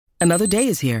Another day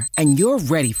is here, and you're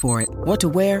ready for it. What to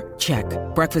wear? Check.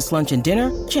 Breakfast, lunch, and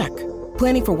dinner? Check.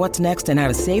 Planning for what's next and how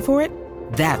to save for it?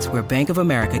 That's where Bank of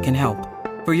America can help.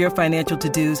 For your financial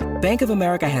to-dos, Bank of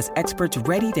America has experts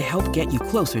ready to help get you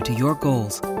closer to your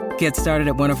goals. Get started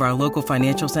at one of our local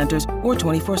financial centers or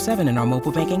 24/7 in our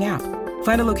mobile banking app.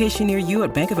 Find a location near you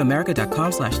at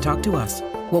bankofamerica.com/talktous.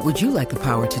 What would you like the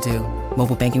power to do?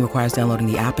 Mobile banking requires downloading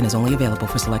the app and is only available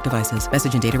for select devices.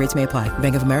 Message and data rates may apply.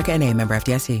 Bank of America N.A., member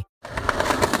FDIC.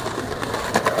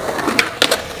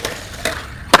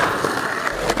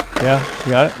 Yeah,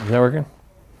 you got it? Is that working?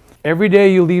 Every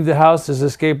day you leave the house as a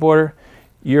skateboarder,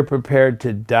 you're prepared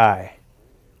to die.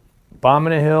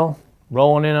 Bombing a hill,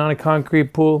 rolling in on a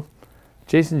concrete pool.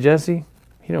 Jason Jesse,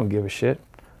 he don't give a shit.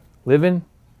 Living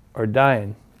or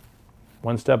dying,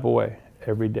 one step away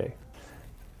every day.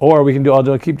 Or we can do, I'll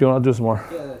do some more.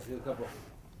 Yeah, let's do a couple.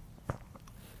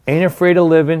 Ain't afraid of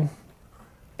living,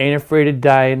 ain't afraid of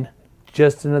dying.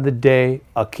 Just another day,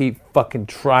 I'll keep fucking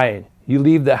trying. You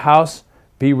leave the house,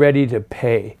 be ready to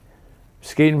pay.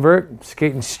 Skating vert,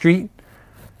 skating street,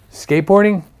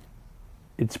 skateboarding,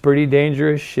 it's pretty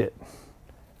dangerous shit.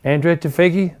 Andre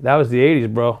Tafeki, that was the 80s,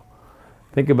 bro.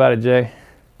 Think about it, Jay.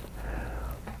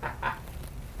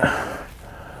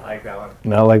 I like that one.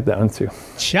 No, I like that one too.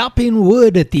 Chopping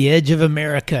wood at the edge of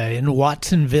America in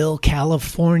Watsonville,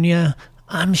 California.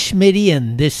 I'm Schmitty,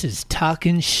 and this is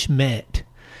Talkin' Schmidt.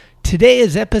 Today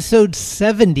is episode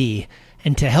 70,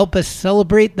 and to help us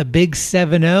celebrate the big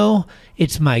 7-0,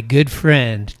 it's my good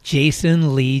friend,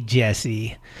 Jason Lee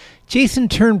Jesse. Jason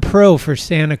turned pro for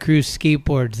Santa Cruz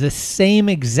Skateboards the same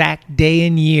exact day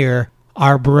and year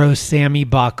our bro Sammy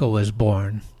Baca was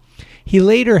born. He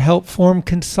later helped form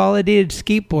Consolidated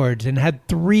Skateboards and had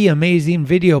 3 amazing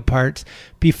video parts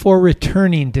before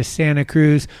returning to Santa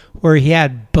Cruz, where he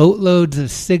had boatloads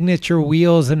of signature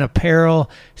wheels and apparel,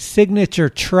 signature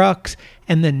trucks,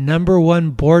 and the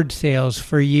 #1 board sales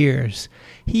for years.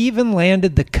 He even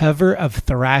landed the cover of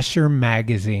Thrasher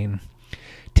magazine.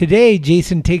 Today,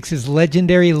 Jason takes his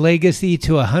legendary legacy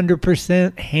to a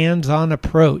 100% hands-on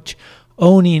approach,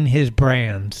 owning his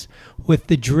brands. With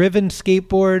the Driven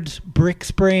Skateboards,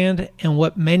 Bricks brand, and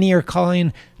what many are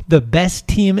calling the best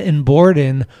team in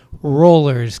boarding,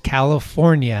 Rollers,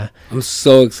 California. I'm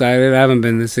so excited. I haven't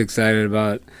been this excited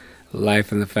about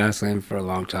life in the fast lane for a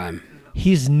long time.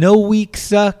 He's no weak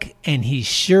suck, and he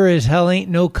sure as hell ain't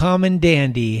no common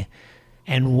dandy.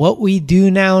 And what we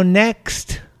do now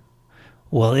next?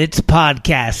 Well, it's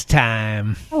podcast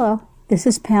time. Hello, this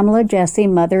is Pamela Jesse,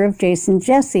 mother of Jason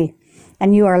Jesse,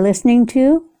 and you are listening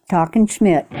to Talkin'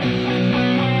 Schmidt.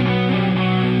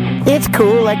 It's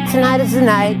cool, like tonight is the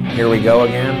night. Here we go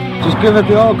again. Just give it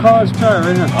the old college try,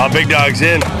 right now. Big Dog's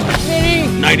in.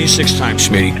 Schmitty. 96 times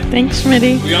Schmitty. Thanks,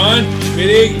 Schmitty. We on?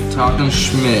 Schmitty? Talking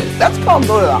Schmidt. That's called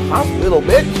go to the hospital,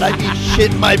 bitch. I'd be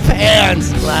shitting my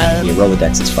pants, man. Your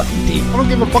Rolodex is fucking deep. I don't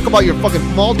give a fuck about your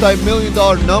fucking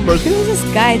multi-million-dollar numbers. Who's this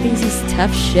guy? Thinks he's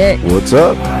tough shit. What's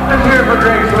up? Let's hear it for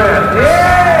Greg Smith.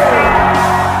 Yeah!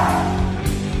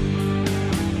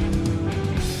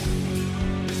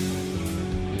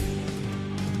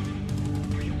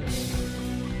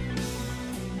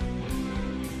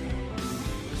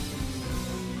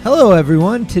 Hello,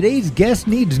 everyone. Today's guest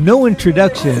needs no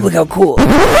introduction. Look how cool.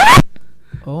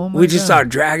 Oh my We just God. saw a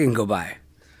dragon go by.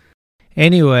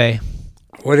 Anyway,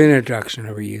 What introduction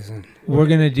are we using? we're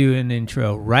going to do an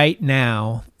intro right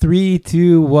now. 3,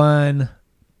 2, 1,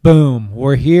 boom.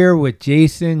 We're here with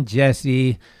Jason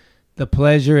Jesse. The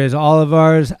pleasure is all of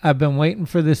ours. I've been waiting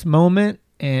for this moment,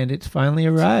 and it's finally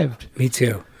arrived. Me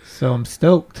too. So I'm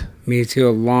stoked. Me too,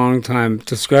 a long time.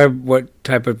 Describe what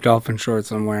type of dolphin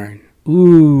shorts I'm wearing.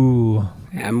 Ooh.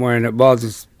 I'm wearing a ball.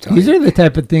 Just These are the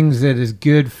type of things that is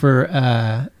good for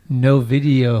no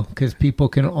video, because people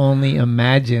can only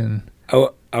imagine.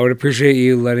 Oh, I would appreciate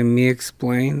you letting me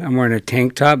explain. I'm wearing a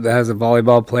tank top that has a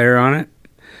volleyball player on it.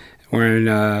 I'm wearing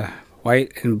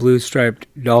white and blue striped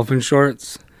dolphin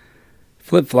shorts,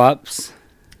 flip-flops.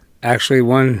 Actually,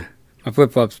 my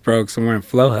flip-flops broke, so I'm wearing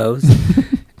flow hose.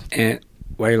 And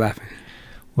why are you laughing?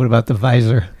 What about the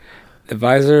visor? The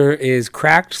visor is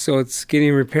cracked, so it's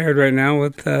getting repaired right now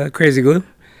with crazy glue.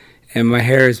 And my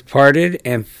hair is parted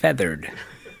and feathered.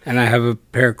 And I have a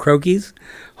pair of croquis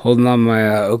holding on my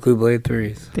Oakley Blade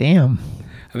 3s. Damn.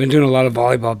 I've been doing a lot of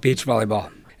volleyball, beach volleyball.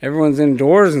 Everyone's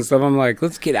indoors and stuff. I'm like,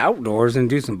 let's get outdoors and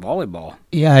do some volleyball.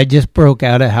 Yeah, I just broke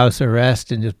out of house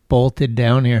arrest and just bolted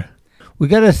down here. We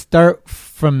got to start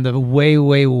from the way,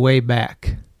 way, way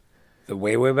back. The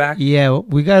way back? Yeah,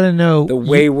 we got to know. The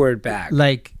wayward back.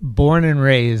 Like born and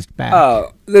raised back.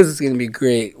 Oh, this is going to be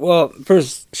great. Well,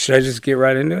 first, should I just get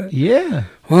right into it? Yeah.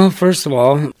 Well, first of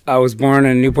all, I was born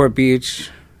in Newport Beach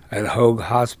at Hoag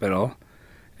Hospital.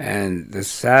 And the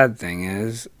sad thing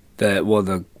is that, well,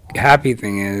 the happy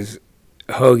thing is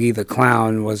Hoagie the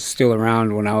Clown was still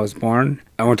around when I was born.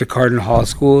 I went to Carden Hall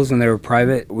schools and they were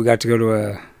private. We got to go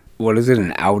to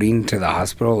an outing to the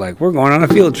hospital. Like, we're going on a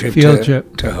field trip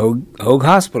to Hoag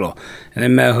Hospital. And I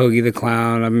met Hoagie the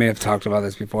Clown. I may have talked about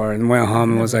this before. And went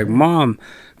home and was like, Mom,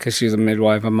 because she was a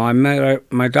midwife, I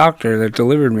met my doctor that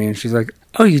delivered me. And she's like,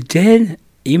 oh, you did?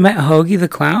 You met Hoagie the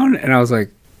Clown? And I was like,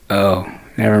 oh,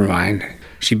 never mind.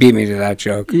 She beat me to that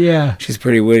joke. Yeah. She's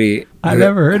pretty witty. I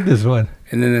never heard this one.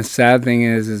 And then the sad thing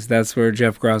is that's where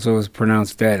Jeff Grosso was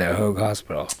pronounced dead, at Hoag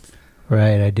Hospital.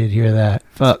 Right, I did hear that.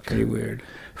 Fuck. It's pretty weird.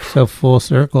 So full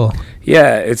circle.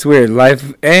 Yeah, it's weird.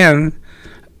 Life, and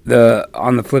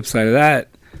on the flip side of that,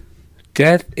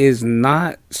 death is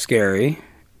not scary.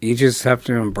 You just have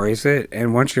to embrace it.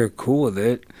 And once you're cool with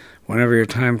it, whenever your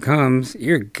time comes,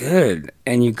 you're good.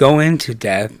 And you go into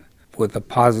death with a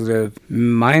positive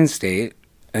mind state.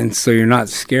 And so you're not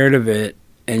scared of it.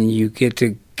 And you get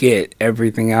to get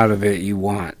everything out of it you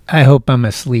want. I hope I'm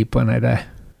asleep when I die.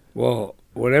 Well,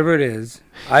 whatever it is,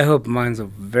 I hope mine's a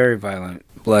very violent,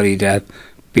 bloody death,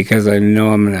 because I know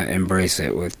I'm going to embrace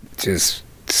it with just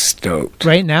stoked.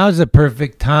 Right now is a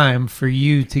perfect time for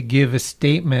you to give a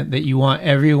statement that you want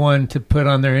everyone to put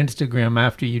on their Instagram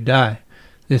after you die.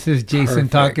 This is Jason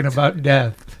talking about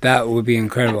death. That would be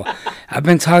incredible. I've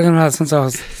been talking about it since I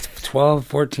was 12,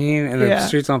 14, and the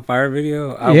Streets on Fire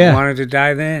video. I wanted to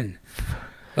die then.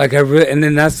 Like, and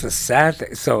then that's the sad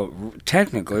thing. So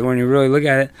technically, when you really look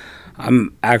at it,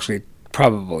 I'm actually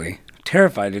probably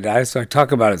terrified to die, so I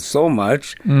talk about it so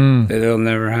much that it'll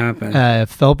never happen.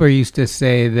 Felper used to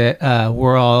say that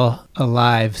we're all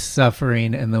alive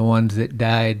suffering, and the ones that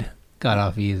died got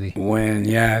off easy.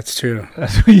 Yeah, it's true.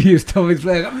 That's what he used to always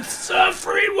say. I'm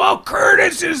suffering while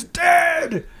Curtis is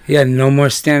dead. Yeah, no more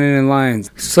standing in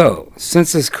lines. So,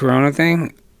 since this corona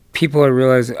thing,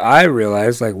 I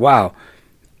realized, like, wow,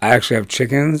 I actually have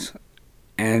chickens.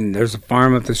 And there's a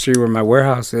farm up the street where my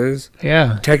warehouse is.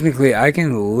 Yeah. Technically, I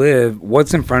can live.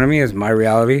 What's in front of me is my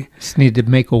reality. Just need to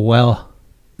make a well.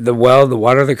 The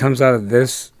water that comes out of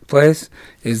this place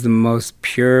is the most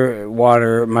pure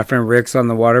water. My friend Rick's on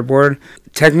the water board.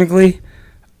 Technically,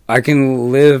 I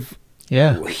can live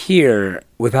here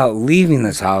without leaving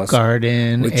this house.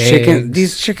 Garden, with eggs. Chicken.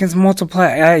 These chickens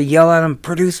multiply. I yell at them,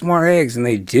 produce more eggs, and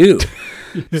they do.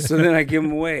 So then I give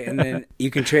them away, and then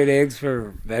you can trade eggs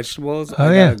for vegetables.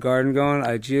 I got a garden going.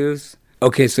 I juice.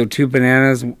 Okay, so 2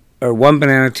 bananas, or 1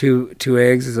 banana, 2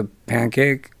 eggs is a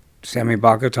pancake. Sammy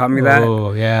Baca taught me that.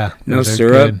 Oh, yeah. No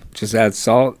syrup, just add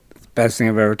salt. Best thing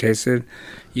I've ever tasted.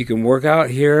 You can work out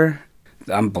here.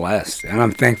 I'm blessed, and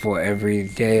I'm thankful every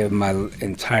day of my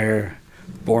entire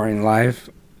boring life.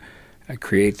 I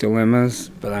create dilemmas,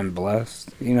 but I'm blessed.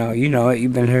 You know it.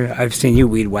 You've been here. I've seen you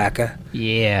weed whacker.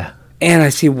 Yeah. And I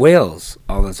see whales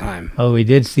all the time. Oh, we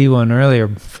did see one earlier,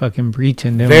 fucking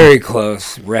breaching. Very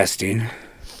close, resting.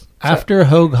 After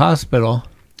Hoag Hospital.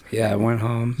 Yeah, I went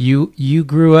home. You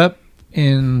grew up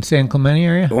in San Clemente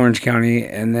area? Orange County,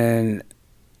 and then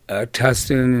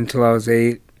Tustin until I was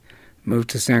 8. Moved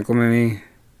to San Clemente.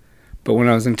 But when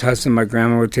I was in Tustin, my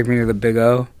grandma would take me to the Big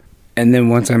O. And then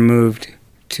once I moved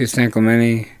to San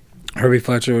Clemente, Herbie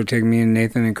Fletcher would take me and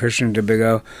Nathan and Christian to Big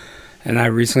O. And I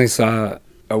recently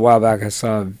a while back, I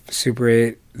saw Super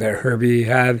 8 that Herbie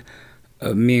had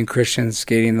of me and Christian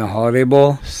skating the Holiday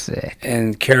Bowl. Sick.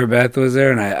 And Cara Beth was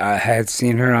there, and I had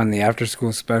seen her on the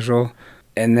after-school special.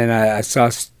 And then I saw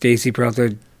Stacy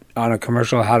Peralta on a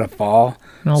commercial, How to Fall.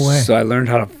 No way. So I learned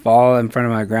how to fall in front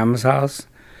of my grandma's house.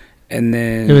 And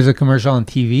then... It was a commercial on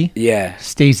TV? Yeah.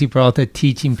 Stacy Peralta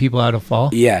teaching people how to fall?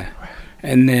 Yeah.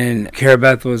 And then Cara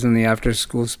Beth was in the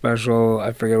after-school special.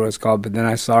 I forget what it's called, but then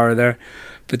I saw her there.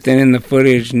 But then in the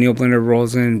footage, Neil Blinder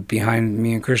rolls in behind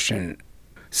me and Christian.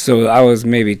 So I was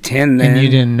maybe 10 then. And you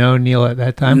didn't know Neil at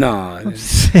that time? No.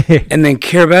 And then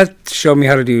Cara Beth showed me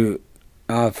how to do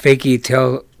fakie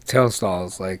tail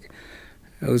stalls. Like,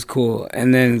 it was cool.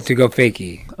 And then to go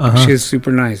fakie. She was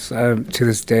super nice. To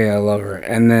this day, I love her.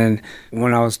 And then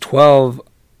when I was 12,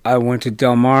 I went to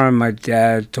Del Mar, and my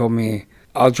dad told me,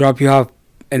 I'll drop you off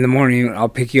in the morning. I'll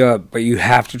pick you up, but you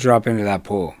have to drop into that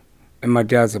pool. And my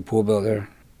dad's a pool builder.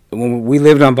 When we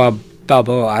lived on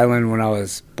Balboa Island when I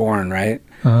was born, right?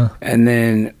 And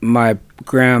then my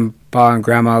grandpa and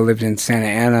grandma lived in Santa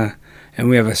Ana, and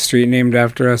we have a street named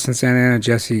after us in Santa Ana,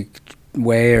 Jesse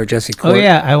Way or Jesse Court. Oh,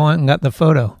 yeah. I went and got the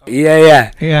photo.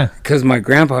 Yeah. Yeah. Because my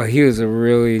grandpa, he was a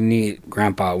really neat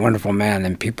grandpa, wonderful man,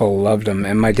 and people loved him.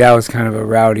 And my dad was kind of a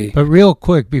rowdy. But real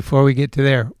quick, before we get to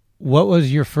there, what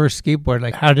was your first skateboard?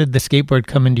 Like, how did the skateboard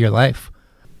come into your life?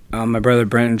 My brother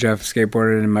Brent and Jeff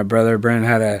skateboarded, and my brother Brent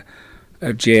had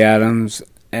a J. Adams,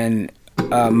 and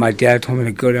my dad told me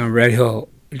to go down Red Hill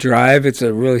Drive. It's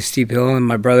a really steep hill, and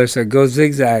my brother said, go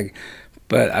zigzag.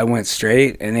 But I went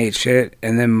straight and ate shit,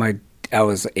 and then I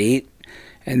was 8,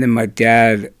 and then my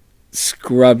dad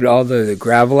scrubbed all the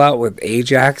gravel out with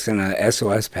Ajax and a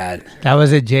SOS pad. That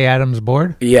was a J. Adams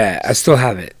board? Yeah, I still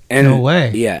have it. And, no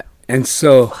way. Yeah. And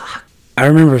so I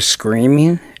remember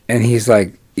screaming, and he's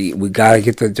like, we got to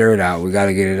get the dirt out. We got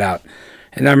to get it out.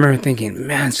 And I remember thinking,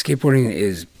 man, skateboarding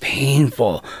is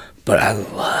painful, but I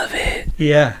love it.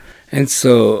 Yeah. And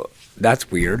so that's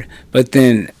weird. But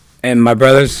then, and my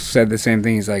brother said the same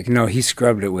thing. He's like, no, he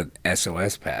scrubbed it with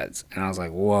SOS pads. And I was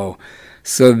like, whoa.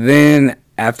 So then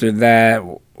after that,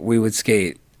 we would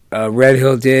skate Red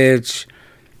Hill Ditch,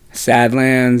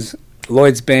 Sadlands,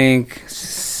 Lloyd's Bank,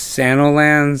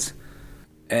 Sanolands.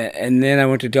 And then I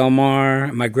went to Del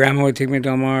Mar. My grandma would take me to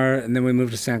Del Mar. And then we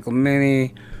moved to San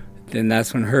Clemente. Then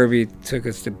that's when Herbie took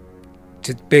us to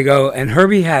Big O. And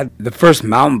Herbie had the first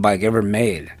mountain bike ever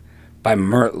made by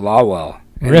Mert Lawwell.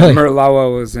 And really? Mert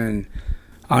Lawwell was on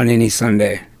Any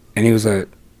Sunday. And he was a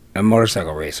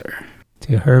motorcycle racer.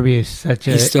 Dude, Herbie is such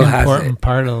an important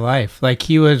part of life. Like,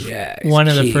 he was one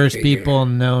of the first people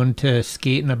known to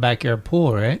skate in a backyard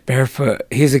pool, right? Barefoot.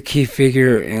 He's a key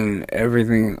figure in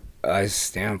everything I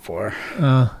stand for.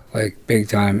 Like, big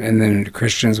time. And then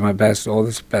Christian's my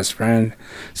oldest best friend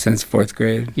since 4th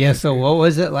grade. Yeah, so what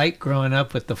was it like growing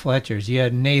up with the Fletchers? You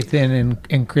had Nathan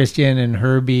and Christian and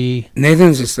Herbie.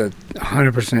 Nathan's just a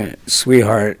 100%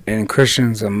 sweetheart, and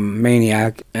Christian's a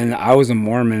maniac. And I was a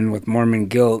Mormon with Mormon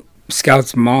guilt.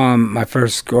 Scout's mom, my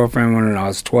first girlfriend when I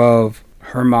was 12,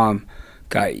 her mom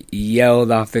got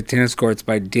yelled off the tennis courts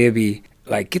by Dibby.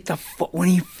 Like, get the fuck, when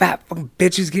you fat fucking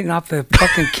bitches getting off the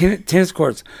fucking tennis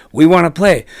courts, we want to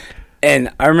play.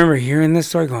 And I remember hearing this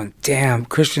story going, damn,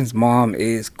 Christian's mom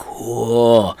is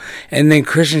cool. And then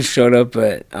Christian showed up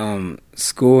at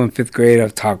school in 5th grade,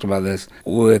 I've talked about this,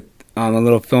 with a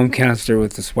little film canister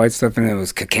with this white stuff in it. It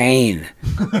was cocaine.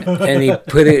 And he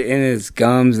put it in his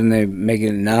gums and they make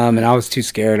it numb. And I was too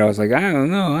scared. I was like, I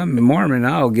don't know, I'm a Mormon.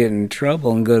 I'll get in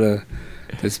trouble and go to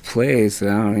this place. I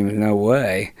don't even know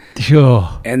why. Sure.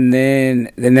 And then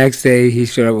the next day he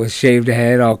showed up with shaved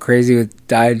head, all crazy with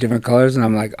dyed different colors. And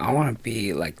I'm like, I want to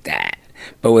be like that,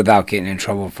 but without getting in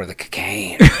trouble for the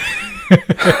cocaine.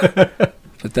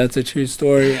 But that's a true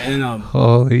story. And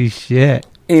holy shit.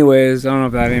 Anyways, I don't know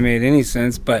if that made any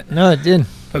sense, but no, it didn't.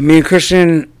 But me and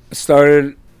Christian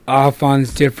started off on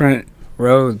different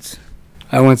roads.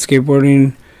 I went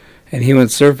skateboarding and he went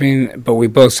surfing, but we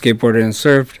both skateboarded and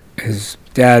surfed. His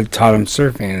dad taught him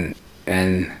surfing,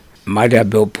 and my dad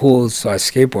built pools, so I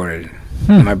skateboarded.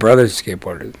 My brother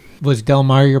skateboarded. Was Del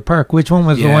Mar your park? Which one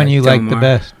was the one you liked the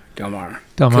best? Del Mar.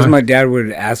 Because my dad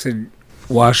would acid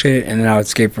wash it, and then I would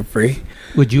skate for free.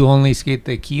 Would you only skate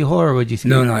the keyhole, or would you skate?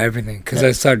 No, everything. Because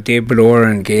I saw Dave Bedore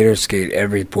and Gator skate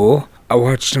every pool. I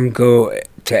watched him go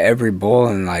to every bowl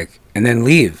and then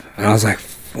leave. And I was like,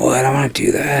 what? I want to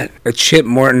do that. Chip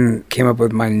Morton came up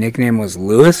with my nickname was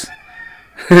Lewis.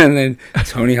 And then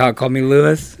Tony Hawk called me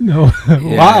Lewis. No,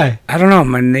 why? I don't know.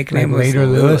 My nickname was later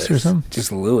Lewis or something?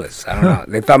 Just Lewis. I don't know.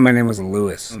 They thought my name was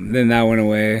Lewis. Then that went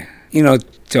away. You know,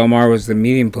 Del Mar was the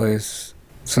meeting place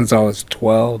since I was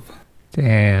 12.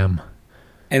 Damn.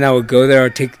 And I would go there. I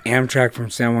would take Amtrak from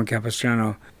San Juan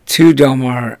Capistrano to Del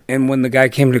Mar. And when the guy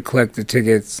came to collect the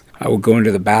tickets, I would go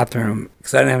into the bathroom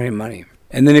because I didn't have any money.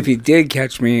 And then if he did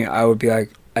catch me, I would be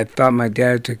like, I thought my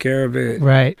dad took care of it.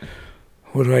 Right.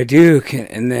 What do I do?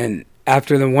 And then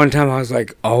after the one time, I was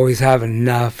like, always have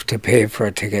enough to pay for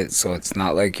a ticket, so it's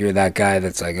not like you're that guy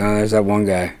that's like, oh, there's that one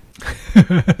guy.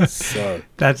 So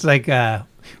that's like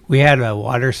we had a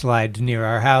water slide near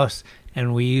our house,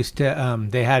 and we used to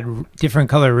they had different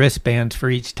color wristbands for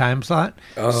each time slot.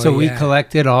 So we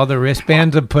collected all the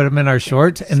wristbands and put them in our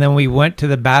shorts, and then we went to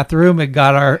the bathroom and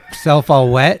got ourselves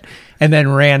all wet, and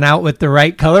then ran out with the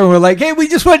right color. We're like, hey, we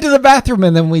just went to the bathroom,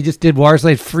 and then we just did water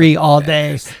slides free all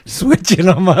day, switching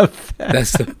them up.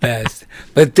 That's the best.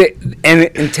 But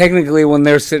and technically, when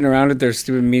they're sitting around at their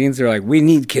stupid meetings, they're like, we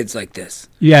need kids like this.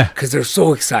 Yeah. Because they're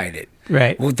so excited.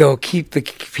 Right. Well, they'll keep the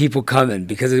people coming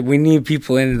because we need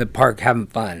people in the park having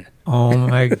fun. Oh,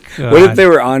 my God. What if they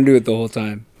were onto it the whole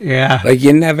time? Yeah. Like,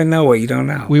 you never know what you don't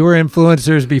know. We were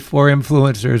influencers before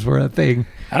influencers were a thing.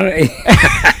 I don't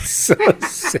know. So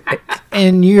sick.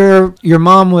 And your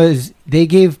mom was they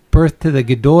gave birth to the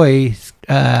Godoy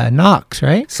Knox,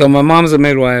 right? So my mom's a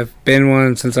midwife, been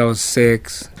one since I was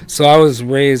 6. So I was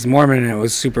raised Mormon, and it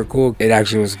was super cool. It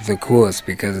actually was the coolest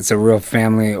because it's a real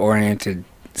family-oriented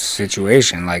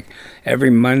situation. Like, every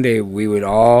Monday, we would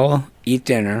all eat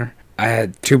dinner. I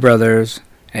had 2 brothers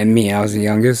and me. I was the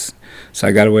youngest, so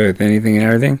I got away with anything and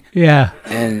everything. Yeah.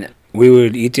 And we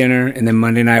would eat dinner, and then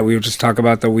Monday night, we would just talk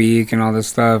about the week and all this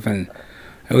stuff, and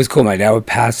it was cool. My dad would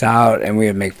pass out, and we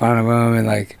would make fun of him, and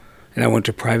I went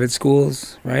to private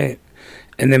schools, right?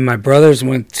 And then my brothers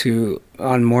went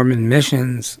on Mormon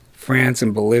missions, France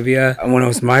and Bolivia. And when it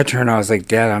was my turn, I was like,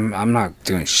 Dad, I'm not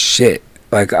doing shit.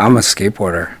 Like, I'm a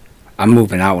skateboarder. I'm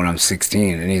moving out when I'm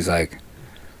 16. And he's like,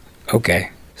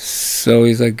 okay. So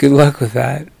he's like, good luck with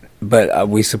that. But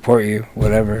we support you,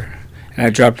 whatever. And I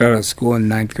dropped out of school in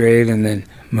 9th grade and then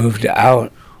moved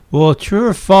out. Well, true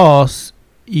or false,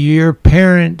 your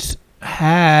parents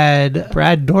had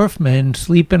Brad Dorfman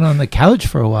sleeping on the couch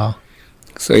for a while.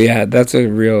 So, yeah, that's a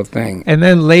real thing. And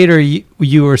then later,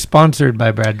 you were sponsored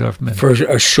by Brad Dorfman. For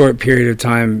a short period of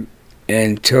time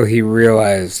until he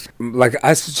realized. Like,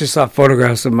 I just saw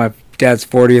photographs of my dad's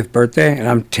 40th birthday, and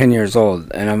I'm 10 years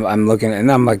old. And I'm looking,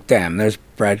 and I'm like, damn, there's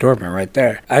Brad Dorfman right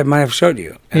there. I might have showed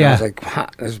you. And I was like, wow,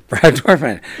 there's Brad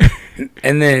Dorfman.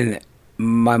 And then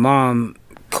my mom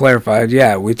clarified,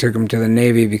 yeah, we took him to the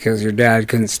Navy because your dad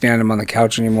couldn't stand him on the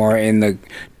couch anymore in the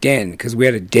den. Because we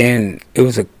had a den. It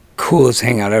was the coolest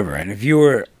hangout ever. And if you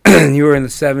were in the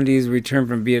 70s, returned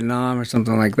from Vietnam or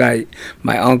something like that,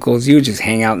 my uncles, you would just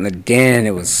hang out in the den.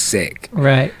 It was sick.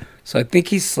 Right. So I think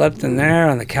he slept in there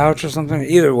on the couch or something.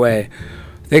 Either way,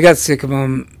 they got sick of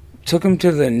him, took him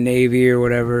to the Navy or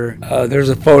whatever. There's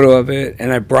a photo of it,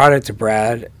 and I brought it to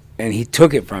Brad, and he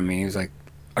took it from me. He was like,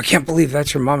 I can't believe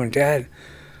that's your mom and dad.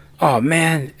 Oh,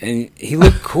 man. And he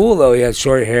looked cool, though. He had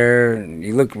short hair, and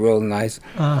he looked real nice.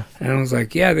 And I was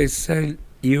like, yeah, they said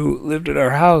you lived at our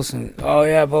house, and oh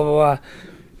yeah, blah blah blah.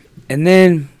 And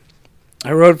then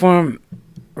I wrote for him,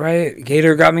 right?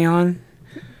 Gator got me on.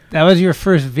 That was your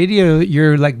first video.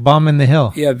 You're like bombing the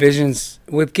hill. Yeah, Visions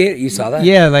with Gator. You saw that?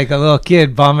 Yeah, like a little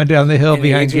kid bombing down the hill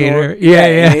behind Gator.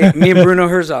 Yeah. Me and Bruno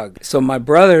Herzog. So my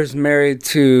brother's married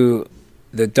to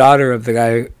the daughter of the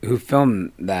guy who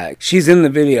filmed that. She's in the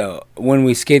video when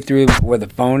we skate through where the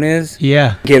phone is.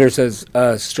 Yeah. Gator says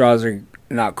straws are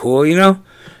not cool, you know?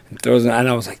 Throws in, and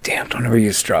I was like, damn, don't ever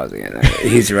use straws again.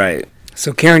 He's right.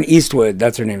 So Karen Eastwood,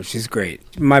 that's her name. She's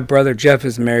great. My brother Jeff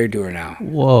is married to her now.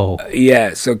 Whoa.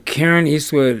 Yeah, so Karen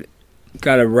Eastwood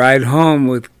got a ride home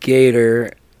with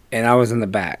Gator, and I was in the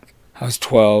back. I was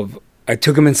 12. I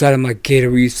took him inside. I'm like, Gator,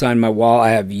 will you sign my wall? I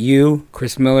have you,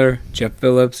 Chris Miller, Jeff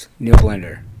Phillips, Neil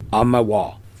Blender on my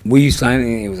wall. Will you sign it?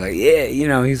 And he was like, yeah, you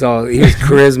know, he was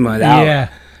charisma out. Yeah.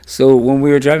 So when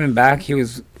we were driving back, he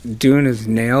was doing his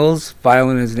nails,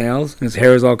 filing his nails, and his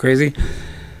hair was all crazy.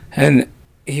 And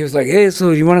he was like, hey,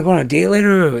 so do you want to go on a date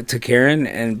later to Karen?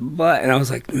 And I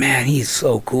was like, man, he's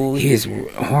so cool. He's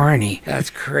horny. That's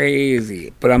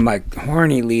crazy. But I'm like,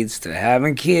 horny leads to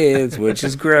having kids, which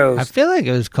is gross. I feel like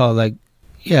it was called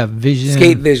Vision.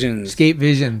 Skate Visions. Skate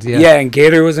Visions, yeah. Yeah, and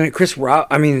Gator was in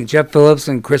it. Jeff Phillips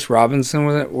and Chris Robinson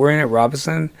were in it.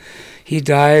 Robinson. He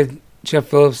died. Jeff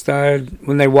Phillips died.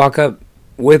 When they walk up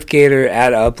with Gator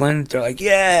at Upland, they're like,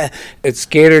 yeah, it's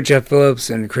Gator, Jeff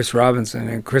Phillips, and Chris Robinson.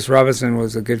 And Chris Robinson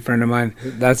was a good friend of mine.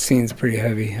 That scene's pretty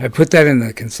heavy. I put that in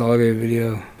the consolidated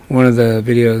video, one of the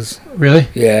videos. Really?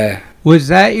 Yeah. Was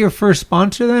that your first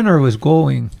sponsor then, or was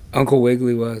Goldwing? Uncle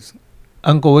Wiggly was.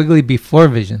 Uncle Wiggly before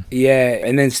Vision? Yeah,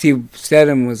 and then Steve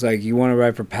Stedham was like, you want to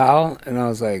ride for PAL? And I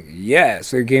was like, yeah.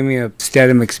 So he gave me a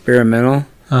Stedham Experimental.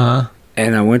 Uh-huh.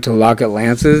 And I went to Lock at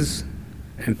Lance's.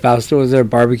 And Fausto was there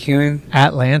barbecuing.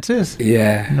 At Lance's?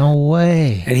 Yeah. No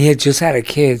way. And he had just had a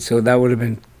kid, so that would have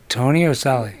been Tony or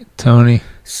Sally? Tony.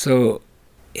 So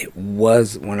it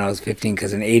was when I was 15,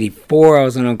 because in 84 I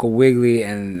was on Uncle Wiggly,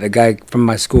 and the guy from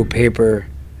my school paper,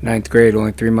 9th grade,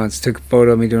 only 3 months, took a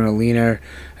photo of me doing a lean air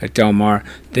at Del Mar.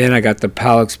 Then I got the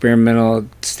PAL Experimental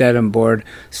Stedham board.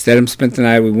 Stedham spent the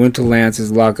night. We went to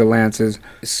Lance's, Lock at Lance's.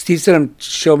 Steve Stedham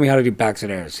showed me how to do backs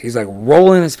and airs. He's like,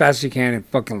 roll in as fast as you can and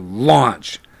fucking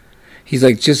launch. He's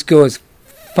like, just go as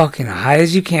fucking high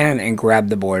as you can and grab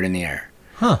the board in the air.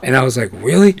 Huh. And I was like,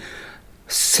 really?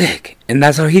 Sick. And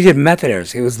that's how he did method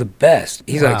airs. He was the best.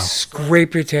 He's like,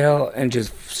 scrape your tail and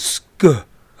just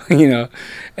you know.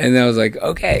 And then I was like,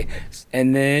 okay.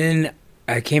 And then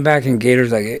I came back and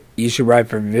Gator's like, you should ride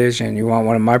for Vision. You want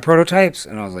one of my prototypes?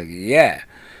 And I was like, yeah.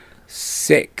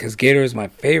 Sick, because Gator is my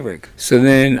favorite. So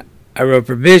then I wrote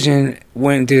for Vision,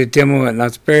 went and did a demo at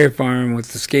Knott's Berry Farm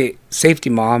with the skate safety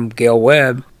mom, Gail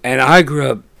Webb. And I grew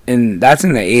up And that's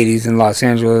in the 80s in Los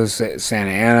Angeles,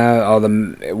 Santa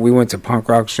Ana. We went to punk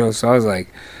rock shows, so I was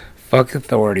like, fuck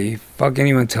authority. Fuck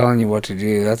anyone telling you what to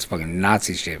do. That's fucking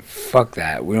Nazi shit. Fuck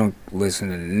that. We don't listen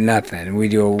to nothing. We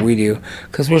do what we do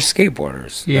because we're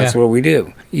skateboarders. Yeah. That's what we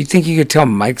do. You think you could tell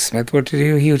Mike Smith what to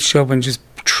do? He would show up in just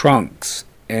trunks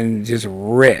and just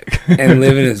rip and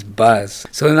live in his bus.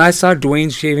 So then I saw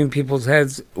Dwayne shaving people's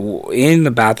heads in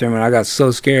the bathroom, and I got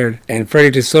so scared. And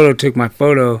Freddie DeSoto took my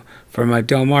photo for my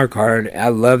Del Mar card. I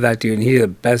love that dude, and he's the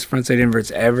best frontside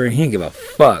inverts ever. He didn't give a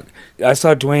fuck. I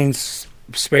saw Dwayne's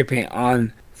spray paint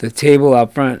on the table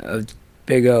out front of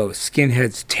Big O,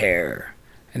 Skinhead's Tear.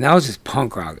 And that was just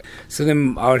punk rock. So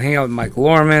then I would hang out with Mike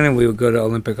Lorman, and we would go to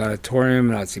Olympic Auditorium,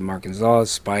 and I'd see Mark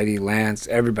Gonzalez, Spidey, Lance,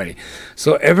 everybody.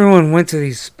 So everyone went to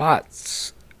these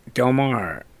spots. Del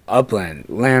Mar, Upland,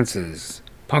 Lance's,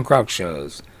 punk rock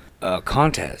shows,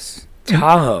 contests,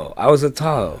 Tahoe. I was at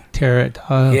Tahoe.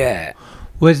 Tahoe. Yeah.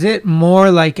 Was it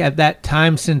more like at that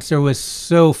time, since there was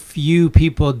so few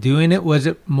people doing it, was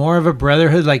it more of a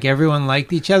brotherhood, like everyone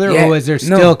liked each other? Yeah, or was there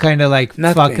still kind of like,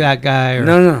 nothing. Fuck that guy? Or,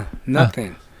 no,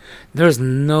 nothing. There's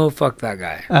no fuck that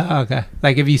guy. Okay.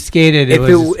 Like if you skated,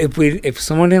 if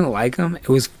someone didn't like him, it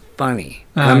was funny.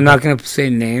 I'm not going to say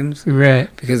names.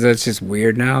 Right. Because that's just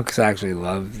weird now, because I actually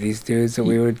love these dudes that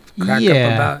we would crack up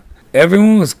about.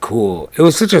 Everyone was cool. It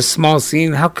was such a small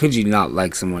scene. How could you not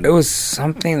like someone? It was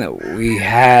something that we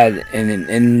had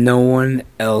and no one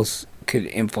else could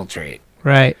infiltrate.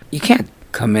 Right. You can't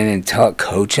come in and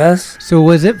coach us. So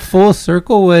was it full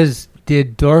circle?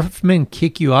 Did Dorfman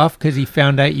kick you off because he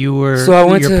found out you were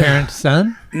your parents'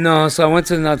 son? No, so I went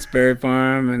to Knott's Berry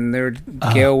Farm, and they were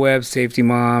Gail Webb, safety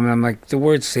mom, and I'm like, the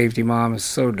word safety mom is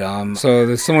so dumb.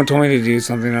 So someone told me to do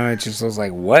something, and I just was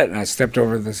like, what? And I stepped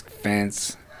over this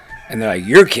fence, and they're like,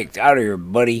 you're kicked out of here,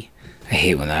 buddy. I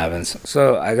hate when that happens.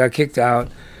 So I got kicked out.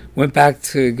 Went back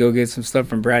to go get some stuff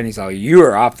from Brad, and he's like, you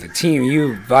are off the team.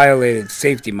 You violated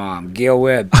safety mom, Gail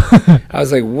Webb. I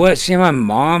was like, what? She my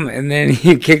mom? And then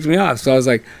he kicked me off. So I was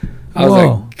like,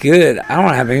 good. I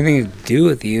don't have anything to do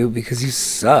with you because you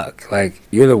suck. Like,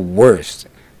 you're the worst.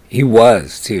 He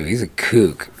was, too. He's a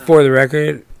kook. For the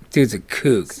record, dude's a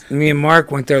kook. Me and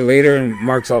Mark went there later, and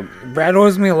Mark's all, Brad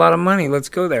owes me a lot of money. Let's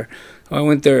go there. I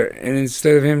went there, and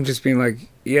instead of him just being like,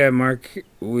 yeah, Mark,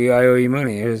 I owe you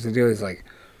money. Here's the deal. He's like,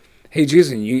 hey,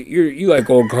 Jason, you like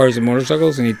old cars and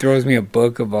motorcycles? And he throws me a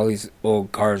book of all these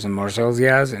old cars and motorcycles he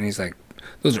has, and he's like,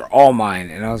 those are all mine.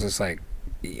 And I was just like,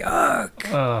 yuck.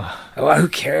 Who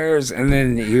cares? And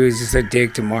then he was just a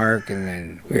dick to Mark, and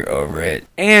then we were over it.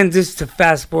 And just to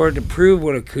fast forward to prove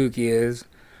what a kook he is,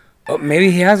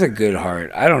 maybe he has a good heart.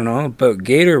 I don't know. But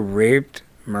Gator raped,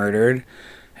 murdered,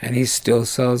 and he still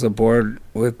sells a board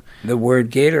with the word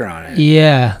Gator on it.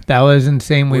 Yeah, that was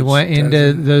insane. We went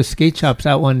into those skate shops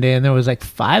out one day, and there was like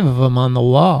 5 of them on the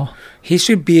wall. He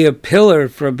should be a pillar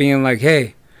for being like,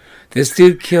 hey, this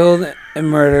dude killed and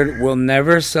murdered. We'll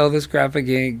never sell this graphic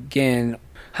again.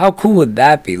 How cool would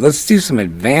that be? Let's do some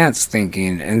advanced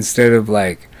thinking instead of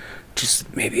like,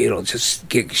 just maybe it'll just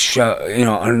get shut,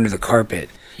 under the carpet.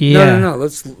 Yeah. No.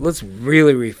 Let's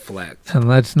really reflect. And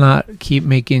let's not keep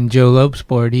making Joe Lopes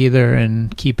board either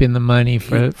and keeping the money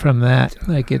from that.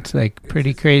 Like, it's like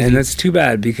pretty crazy. And that's too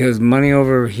bad because money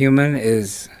over human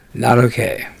is not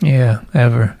okay. Yeah,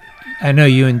 ever. I know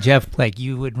you and Jeff, like,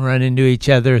 you would run into each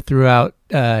other throughout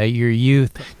your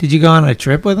youth. Did you go on a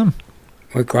trip with him?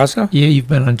 With Grosso? Yeah, you've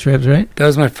been on trips, right? That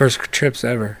was my first trips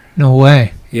ever. No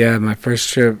way. Yeah, my first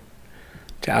trip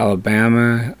to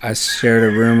Alabama. I shared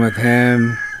a room with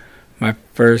him. My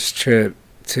first trip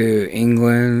to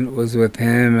England was with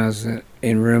him. I was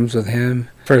in rooms with him.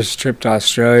 First trip to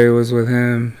Australia was with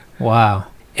him. Wow.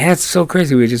 And it's so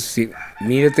crazy. We just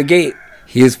meet at the gate.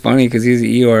 He is funny because he's an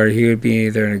Eeyore. He would be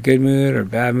either in a good mood or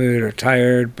bad mood or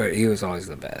tired, but he was always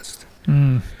the best.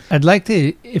 I'd like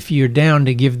to, if you're down,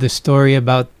 to give the story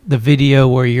about the video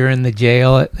where you're in the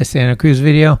jail, at the Santa Cruz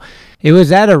video. It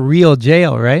was at a real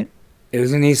jail, right? It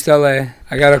was in East LA.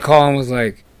 I got a call and was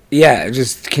like, yeah,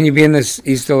 just, can you be in this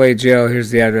East LA jail? Here's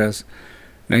the address.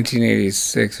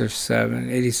 1986 or 7,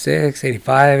 86,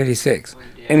 85, 86.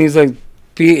 And he's like,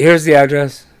 here's the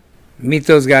address. Meet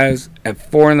those guys at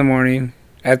 4 in the morning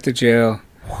at the jail.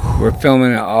 We're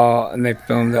filming it all, and they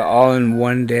filmed it all in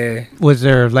one day. Was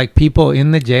there, like, people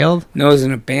in the jail? No, it was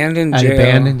an abandoned jail.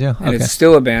 Abandoned jail? Okay. And it's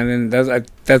still abandoned.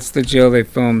 That's the jail they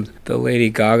filmed the Lady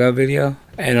Gaga video.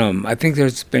 And I think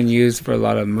it's been used for a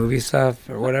lot of movie stuff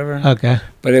or whatever. Okay.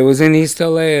 But it was in East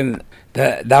LA, and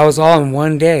that was all in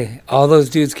one day. All those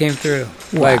dudes came through.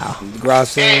 Wow. Like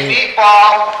Grosso. Hey, Meatball!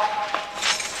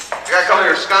 I got some of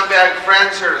your scumbag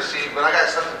friends here to see, but I got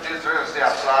something to do dudes are gonna stay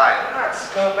outside.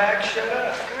 Go back, shut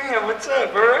up. Yeah, what's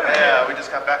up, bro? Yeah, we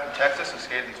just got back from Texas and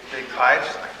skated these big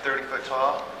pipes, like 30 foot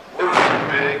tall. It was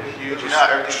big, huge. You know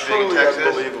how everything's big in Texas?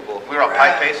 Unbelievable. We were all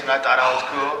pipe pacing, and I thought I was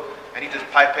cool. And he just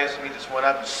pipe paced me, just went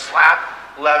up and slap.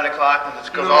 11 o'clock, and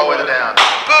just goes all the way down.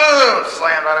 Boom!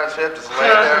 Slammed right on his hip, just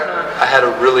laying there. I had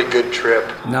a really good trip.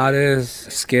 Nadas,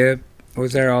 Skip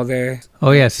was there all day.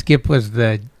 Oh yeah, Skip was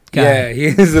the guy. Yeah,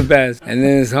 he was the best. And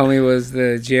then his homie was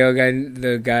the jail guy,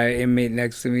 the guy inmate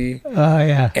next to me. Oh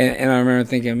yeah. And I remember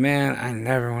thinking, man, I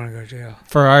never want to go to jail.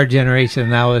 For our generation,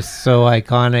 that was so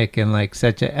iconic and like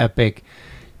such an epic.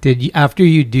 Did you, after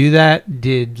you do that,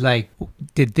 did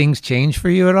things change for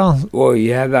you at all? Well,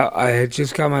 yeah, I had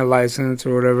just got my license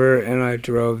or whatever, and I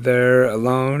drove there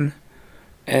alone.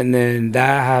 And then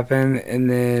that happened, and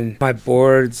then my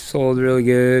board sold really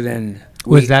good. And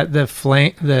was that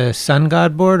the Sun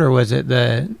God board, or was it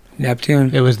the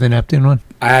Neptune? It was the Neptune one.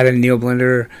 I had a Neil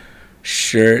Blender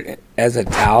shirt as a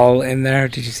towel in there.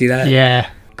 Did you see that?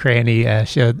 Yeah, Cranny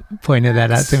pointed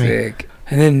that out to me. Sick.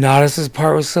 And then Nadas'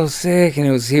 part was so sick, and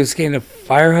he was skating a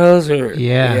fire hose,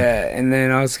 yeah. And then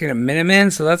I was skating a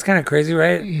Minuteman, so that's kind of crazy,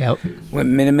 right? Yep. Went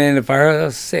Minuteman into fire hose, that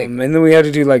was sick. And then we had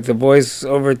to do like the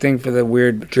voiceover thing for the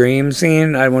weird dream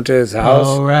scene. I went to his house.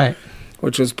 Oh right.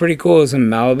 Which was pretty cool. It was in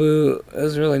Malibu. It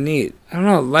was really neat. I don't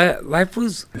know. Life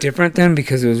was different then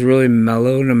because it was really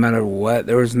mellow no matter what.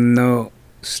 There was no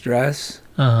stress.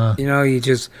 Uh-huh. You know, you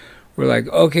just were like,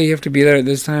 okay, you have to be there at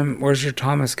this time. Where's your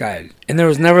Thomas guide? And there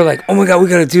was never like, oh my God, we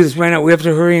got to do this right now. We have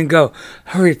to hurry and go.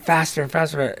 Hurry, faster,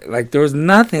 faster. Like, there was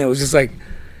nothing. It was just like,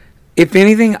 if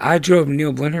anything, I drove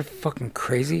Neil Blender fucking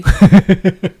crazy.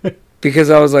 Because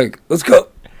I was like, let's go.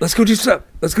 Let's go do stuff.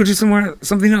 Let's go do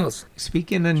something else.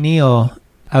 Speaking of Neil,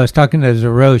 I was talking to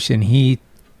Zerosh, and he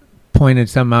pointed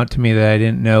something out to me that I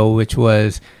didn't know, which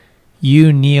was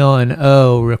you, Neil, and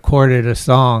O recorded a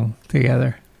song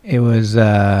together. It was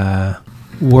We're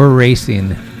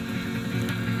Racing.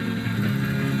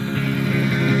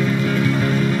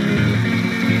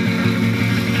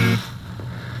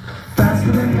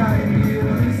 Faster than 90,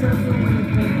 every step the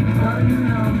weekend, got you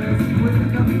numbers, with a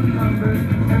couple numbers,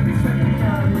 every second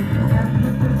counting, and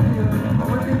with the deal,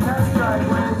 working past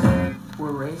driveways.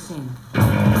 We're racing.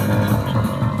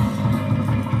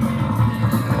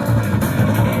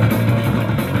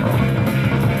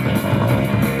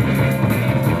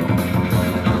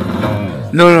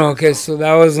 No, okay, so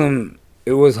that was,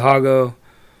 it was Hago,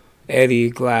 Eddie,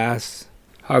 Glass,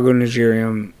 Hago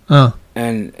Nigerium,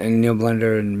 and Neil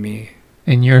Blender and me.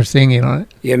 And you're singing on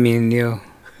it? Yeah, me and Neil.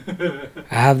 I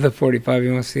have the 45,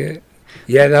 you want to see it?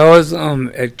 Yeah, that was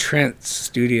at Trent's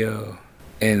studio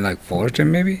in like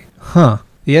Fullerton, maybe? Huh.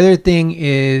 The other thing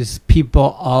is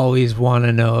people always want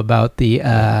to know about the...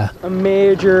 A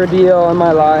major deal in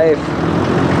my life.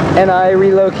 And I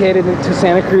relocated to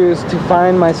Santa Cruz to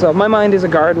find myself. My mind is a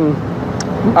garden.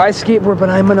 I skateboard, but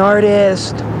I'm an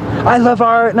artist. I love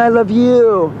art and I love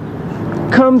you.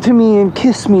 Come to me and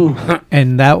kiss me.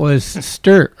 And that was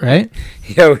Sturt, right?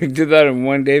 Yeah, we did that in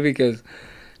one day because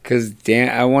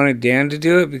Dan. I wanted Dan to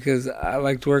do it because I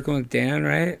liked working with Dan,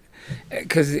 right?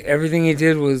 Because everything he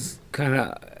did was kind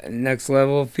of next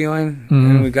level feeling,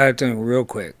 and we got it done real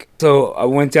quick. So I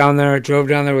went down there, drove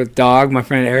down there with Dog, my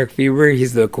friend Eric Fieber.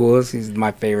 He's the coolest. He's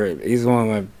my favorite. He's one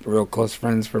of my real close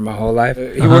friends for my whole life.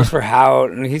 He works for Hout,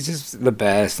 and he's just the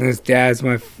best. And his dad's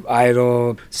my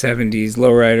idol, 70s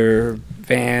lowrider,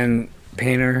 van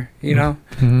painter, you know?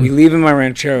 We leave in my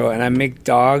Ranchero, and I make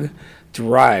Dog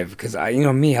drive because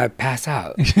I pass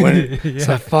out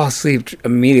so I fall asleep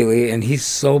immediately, and he's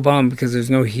so bummed because there's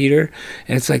no heater,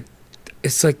 and it's like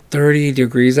 30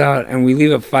 degrees out, and we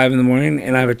leave at 5 a.m,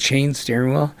 and I have a chain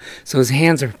steering wheel, so his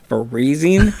hands are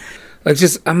freezing.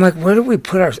 I'm like, where did we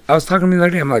put I was talking to me the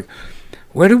other day, I'm like,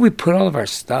 where did we put all of our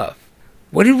stuff?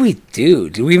 What did we do?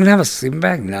 Do we even have a sleeping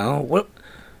bag? No. What?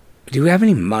 Do we have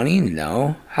any money?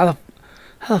 No. How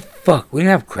the fuck? We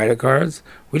didn't have credit cards.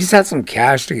 We just had some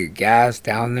cash to get gas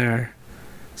down there.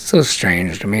 So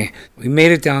strange to me. We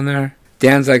made it down there.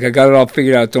 Dan's like, I got it all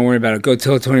figured out. Don't worry about it. Go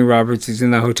tell Tony Roberts. He's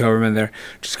in that hotel room in there.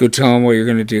 Just go tell him what you're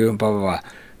going to do and blah, blah, blah.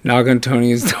 Knock on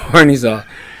Tony's door, and he's all...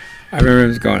 I remember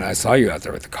him going, I saw you out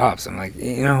there with the cops. I'm like,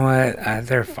 you know what?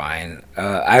 They're fine.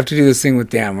 I have to do this thing with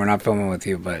Dan. We're not filming with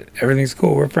you, but everything's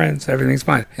cool. We're friends. Everything's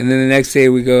fine. And then the next day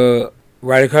we go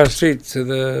right across the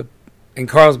street in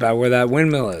Carlsbad where that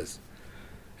windmill is.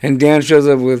 And Dan shows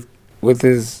up with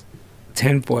his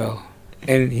tinfoil.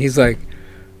 And he's like,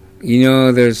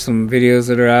 there's some videos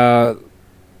that are out.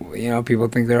 People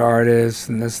think they're artists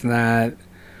and this and that.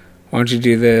 Why don't you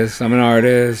do this? I'm an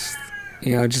artist.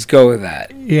 Just go with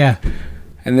that. Yeah.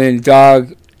 And then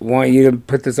Dog want you to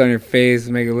put this on your face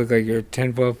and make it look like your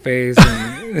tinfoil face.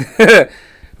 And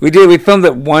we filmed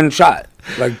it one shot.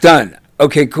 Like, done.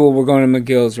 Okay, cool. We're going to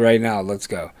McGill's right now. Let's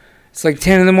go. It's like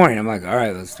 10 in the morning. I'm like, all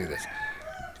right, let's do this.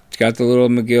 Got the little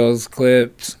McGill's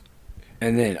clips.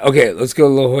 And then, okay, let's go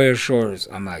to La Jolla Shores.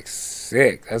 I'm like,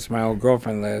 sick. That's where my old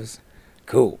girlfriend lives.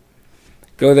 Cool.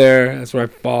 Go there. That's where I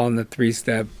fall in the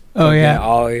 3-step. Oh, yeah.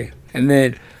 Ollie. And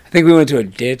then I think we went to a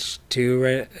ditch, too,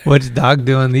 right? What's Doc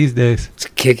doing these days? It's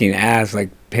kicking ass, like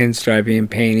pinstriping,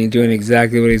 painting, doing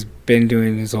exactly what he's been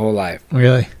doing his whole life.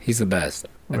 Really? He's the best.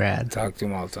 Rad. I talk to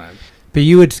him all the time. But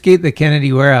you would skate the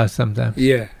Kennedy Warehouse sometimes?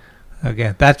 Yeah.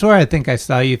 Okay. That's where I think I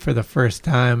saw you for the first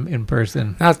time in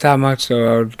person. Not that much,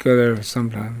 though. I would go there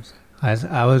sometimes.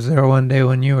 I was there one day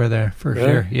when you were there, for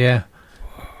sure. Yeah.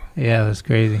 Yeah, it was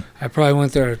crazy. I probably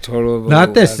went there a total of...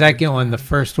 Not the second one, the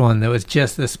first one that was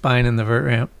just the spine and the vert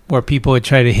ramp, where people would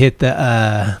try to hit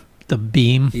the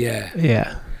beam. Yeah.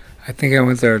 Yeah. I think I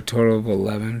went there a total of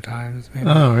 11 times, maybe.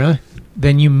 Oh, really?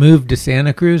 Then you moved to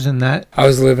Santa Cruz and that? I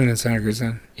was living in Santa Cruz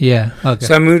then. Yeah, okay.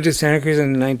 So I moved to Santa Cruz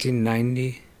in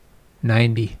 1990.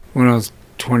 90. When I was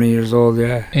 20 years old,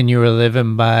 yeah. And you were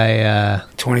living by...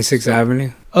 26th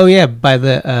Avenue. Oh, yeah, by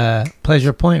the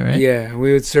Pleasure Point, right? Yeah,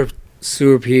 we would surf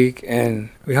Sewer Peak, and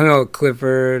we hung out with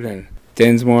Clifford and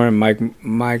Dinsmore and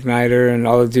Mike Nider and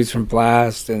all the dudes from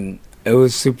Blast, and it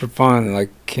was super fun.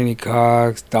 Like Kenny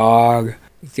Cox, Dog,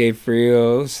 Dave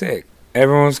Frio. It was sick.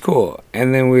 Everyone was cool.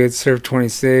 And then we would surf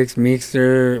 26,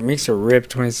 Meekster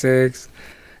ripped 26,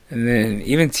 and then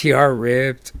even TR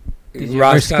ripped. Did you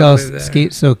ever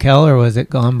skate SoCal, or was it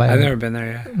gone by I've then? never been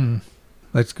there yet.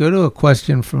 Let's go to a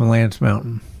question from Lance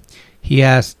Mountain. He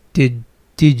asked, Did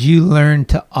you learn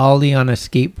to ollie on a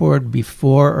skateboard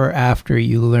before or after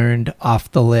you learned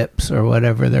off the lips or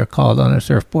whatever they're called on a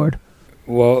surfboard?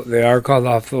 Well, they are called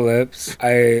off the lips.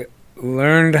 I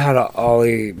learned how to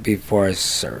ollie before I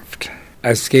surfed. I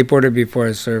skateboarded before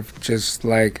I surfed, just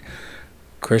like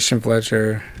Christian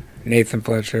Fletcher, Nathan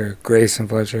Fletcher, Grayson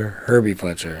Fletcher, Herbie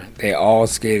Fletcher. They all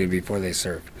skated before they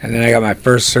surfed. And then I got my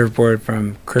first surfboard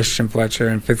from Christian Fletcher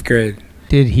in 5th grade.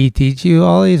 Did he teach you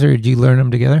ollies, or did you learn them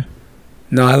together?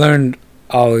 No, I learned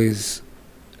ollies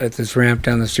at this ramp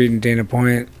down the street in Dana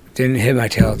Point. Didn't hit my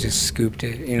tail, just scooped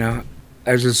it, you know.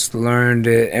 I just learned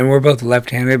it. And we're both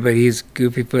left-handed, but he's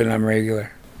goofy foot and I'm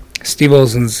regular. Steve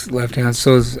Olson's left-handed,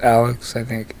 so is Alex, I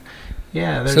think.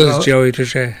 Yeah. So is Joey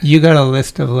Trichet. You got a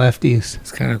list of lefties.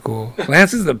 It's kind of cool.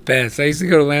 Lance is the best. I used to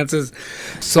go to Lance's.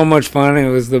 So much fun. It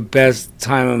was the best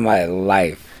time of my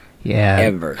life. Yeah,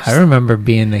 ever. I remember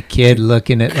being a kid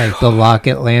looking at like the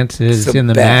Locket Lances in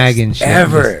the mag and shit.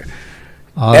 Ever.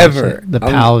 The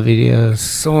PAL videos.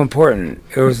 So important.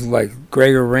 It was like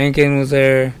Gregor Rankin was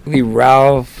there, Lee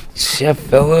Ralph, Chef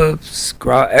Phillips,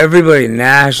 everybody,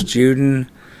 Nash, Juden,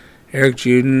 Eric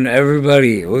Juden,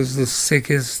 everybody. It was the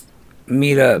sickest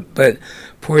meetup. But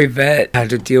poor Yvette had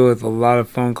to deal with a lot of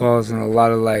phone calls and a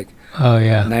lot of like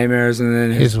nightmares. And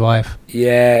then his wife.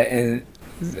 Yeah, and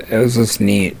it was just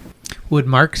neat. Would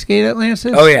Mark skate at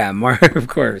Lance's? Oh, yeah, Mark, of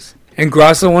course. And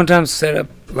Grosso one time set up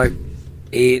like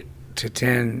 8 to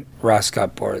 10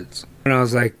 Roscott boards. And I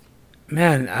was like,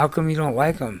 man, how come you don't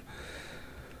like them?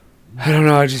 I don't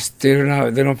know,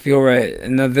 they don't feel right.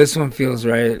 And now this one feels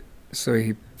right. So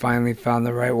he finally found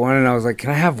the right one. And I was like,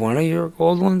 can I have one of your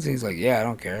old ones? And he's like, yeah, I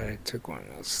don't care. I took one.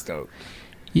 I was stoked.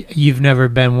 You've never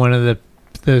been one of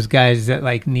those guys that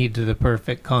like need the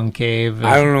perfect concave.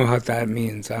 I don't know what that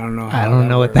means. I don't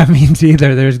know what that means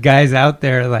either. There's guys out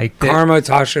there like Karma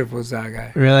Toshif was that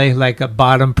guy. Really? Like a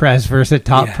bottom press versus a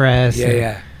top press?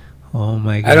 Yeah. Oh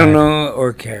my God. I don't know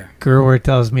or care. Gerwer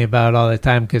tells me about it all the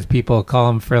time because people call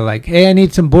him for like, hey, I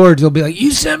need some boards. He'll be like, you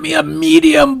sent me a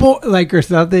medium board, like, or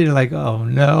something. You're like, oh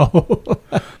no.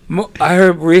 I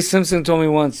heard Reese Simpson told me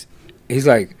once, he's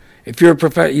like, if you're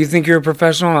you think you're a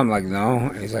professional? I'm like, no.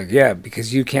 And he's like, yeah,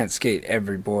 because you can't skate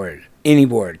every board. Any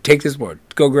board. Take this board.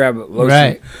 Go grab Losi.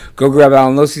 Right. Go grab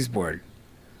Alan Losi's board.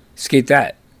 Skate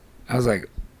that. I was like,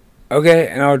 okay.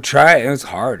 And I would try it. And it was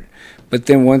hard. But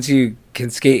then once you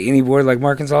can skate any board like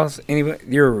Mark Gonzalez,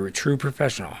 you're a true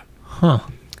professional. Huh.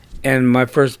 And my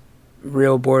first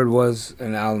real board was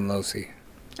an Alan Losi.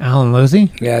 Alan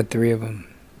Losi? Yeah, I had 3 of them.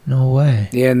 No way.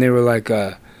 Yeah, and they were like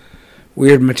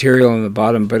weird material on the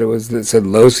bottom, but it said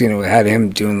Losi, and it had him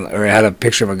doing, or it had a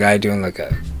picture of a guy doing like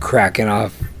a cracking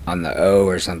off on the O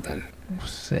or something.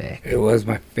 Sick. It was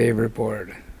my favorite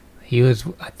board.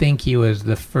 I think he was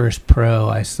the first pro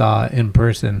I saw in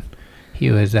person.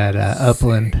 He was at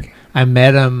Upland. Sick. I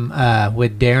met him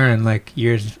with Darren like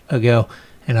years ago,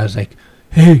 and I was like,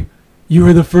 hey, you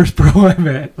were the first bro I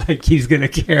met. Like he's gonna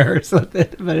care or something.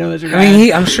 But it was. I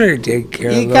mean, I'm sure he did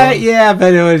care. Yeah,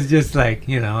 but it was just like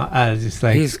I was just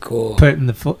like he's cool putting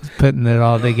it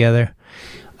all together.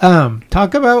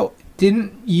 Talk about.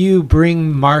 Didn't you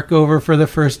bring Mark over for the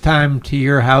first time to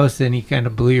your house and he kind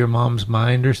of blew your mom's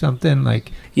mind or something?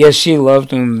 Like, yeah, she loved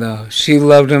him though. She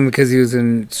loved him because he was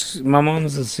my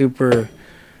mom's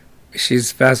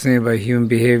she's fascinated by human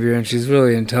behavior and she's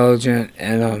really intelligent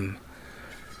and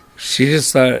she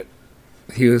just thought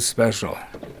he was special.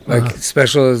 Like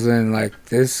special as in like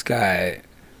this guy,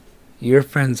 your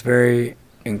friend's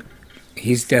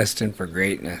he's destined for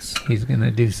greatness. He's gonna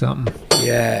do something.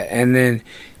 Yeah, and then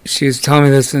she was telling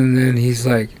me this, and then he's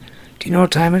like, do you know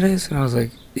what time it is? And I was like,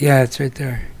 yeah, it's right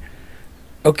there.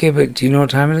 Okay, but do you know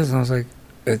what time it is? And I was like,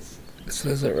 it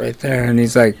says it right there. And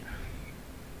he's like,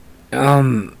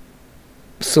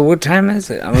 so what time is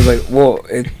it? I was like, well,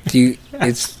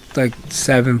 it's like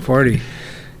 7:40.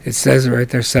 It says it right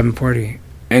there, 7:40.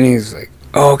 And he's like,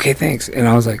 oh, okay, thanks. And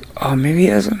I was like, oh, maybe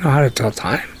he doesn't know how to tell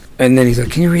time. And then he's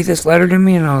like, can you read this letter to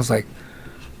me? And I was like,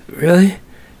 really?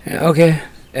 Yeah, okay.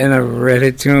 And I read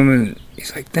it to him, and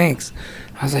he's like, thanks.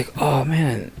 I was like, oh,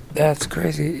 man, that's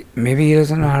crazy. Maybe he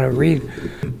doesn't know how to read.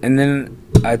 And then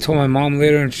I told my mom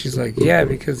later, and she's like, yeah,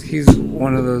 because he's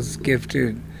one of those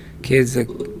gifted kids that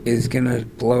is going to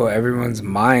blow everyone's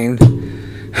mind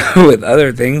with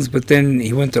other things. But then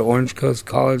he went to Orange Coast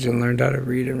College and learned how to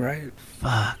read and write.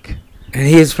 Fuck. And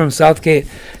he is from Southgate,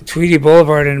 Tweedy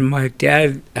Boulevard, and my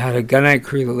dad had a gunite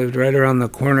crew that lived right around the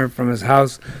corner from his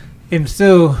house. And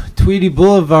so, Tweedy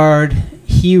Boulevard,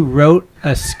 he wrote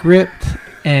a script,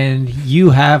 and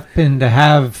you happen to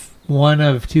have one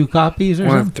of 2 copies or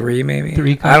something? One of 3, maybe?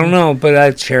 3 copies? I don't know, but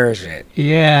I cherish it.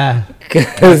 Yeah.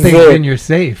 Because then you're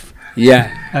safe.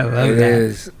 Yeah. I love it that. It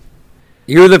is.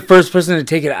 You were the first person to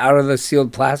take it out of the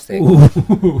sealed plastic.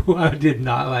 Ooh, I did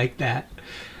not like that.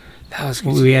 That was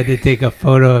We had to take a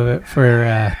photo of it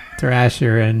for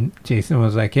Thrasher, and Jason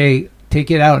was like, hey, take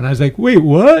it out. And I was like, wait,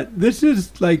 what? This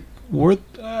is like worth...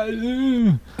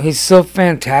 He's so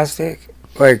fantastic.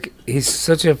 Like, he's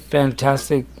such a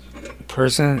fantastic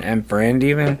person and friend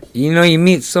even. You know, you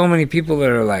meet so many people that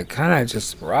are like kind of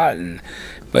just rotten,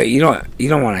 but you don't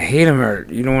want to hate him, or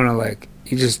you don't want to like,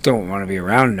 you just don't want to be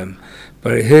around him.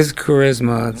 But his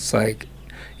charisma, it's like,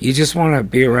 you just want to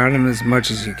be around him as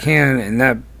much as you can, and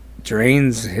that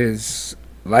drains his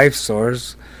life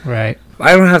source. Right.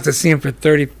 I don't have to see him for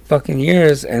 30 fucking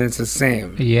years, and it's the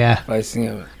same. Yeah. If I see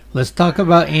him. Let's talk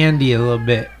about Andy a little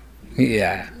bit.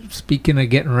 Yeah. Speaking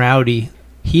of getting rowdy,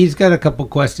 he's got a couple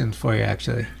questions for you,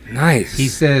 actually. Nice. He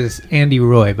says, Andy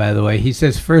Roy, by the way, he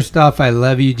says, first off, I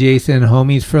love you, Jason.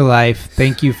 Homies for life.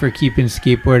 Thank you for keeping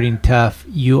skateboarding tough.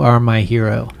 You are my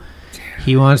hero. Damn.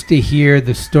 He wants to hear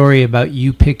the story about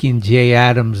you picking Jay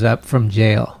Adams up from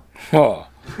jail.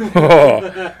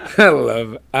 I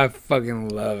fucking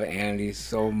love Andy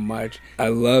so much. I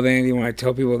love Andy. When I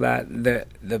tell people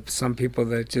that some people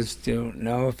that just don't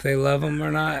know if they love him or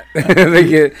not,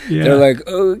 they're like,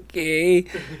 okay.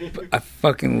 But I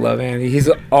fucking love Andy. He's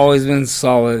always been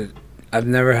solid. I've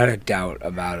never had a doubt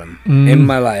about him in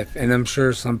my life, and I'm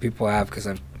sure some people have because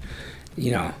I've,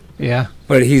 Yeah.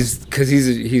 But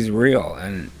he's real,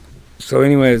 and so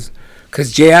anyways,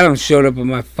 because Jay Adams showed up at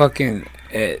my fucking.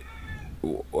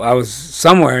 I was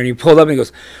somewhere, and he pulled up and he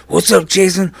goes, "What's up,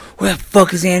 Jason? Where the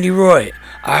fuck is Andy Roy?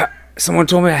 Someone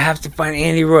told me I have to find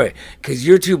Andy Roy because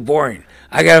you're too boring.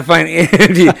 I gotta find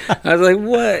Andy." I was like,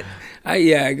 "What?"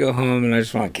 I go home and I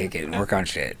just want to kick it and work on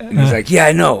shit. And he's like, "Yeah,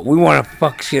 I know. We want to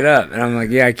fuck shit up." And I'm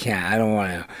like, "Yeah, I can't. I don't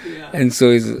want to." Yeah. And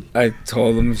so I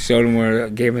told him, showed him where,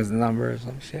 gave him his number or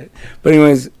some shit. But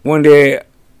anyways, one day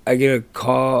I get a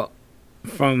call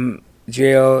from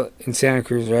jail in Santa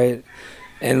Cruz, right?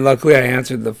 And luckily I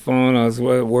answered the phone. I was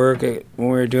at work when we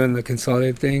were doing the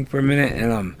consolidated thing for a minute.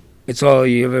 And it's all,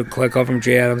 you have a collect call from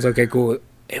Jay Adams. Okay, cool.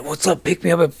 Hey, what's up? Pick me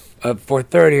up at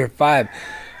 4:30 or 5.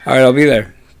 All right, I'll be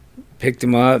there. Picked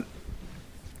him up.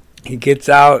 He gets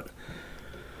out.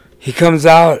 He comes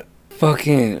out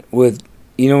fucking with,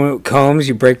 combs.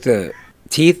 You break the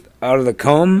teeth out of the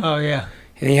comb. Oh, yeah.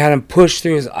 And he had him push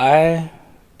through his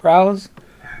eyebrows.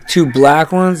 2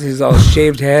 black ones. He's all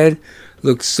shaved head.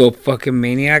 Looks so fucking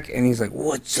maniac. And he's like,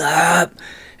 "What's up?"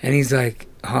 And he's like,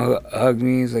 hug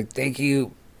me. He's like, "Thank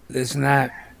you," this and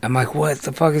that. I'm like, "What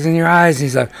the fuck is in your eyes?" And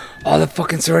he's like, "All the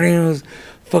fucking Sardinos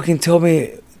fucking told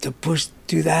me to push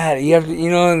through that. You have to,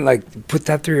 and like put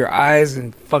that through your eyes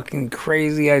and fucking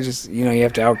crazy." I just, you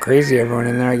have to out crazy everyone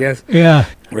in there, I guess. Yeah.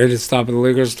 Ready to stop at the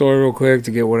liquor store real quick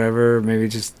to get whatever. Maybe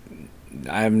just,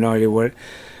 I have no idea what.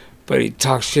 But he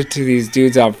talked shit to these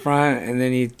dudes out front, and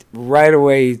then right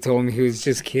away he told me he was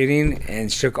just kidding and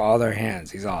shook all their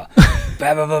hands. He's all,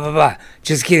 bah, bah, bah, bah, bah.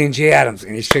 Just kidding, Jay Adams.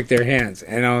 And he shook their hands.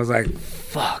 And I was like,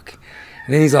 fuck.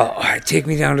 And then he's all right, take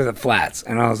me down to the flats.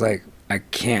 And I was like, I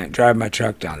can't drive my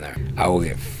truck down there. I will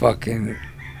get fucking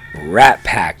rat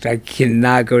packed. I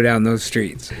cannot go down those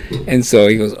streets. And so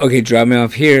he goes, okay, drop me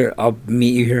off here. I'll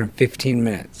meet you here in 15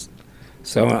 minutes.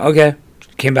 So I went, okay.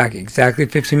 Came back exactly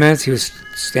 15 minutes. He was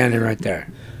standing right there.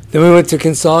 Then we went to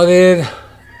Consolidated.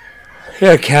 He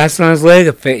had a cast on his leg.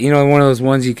 One of those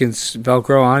ones you can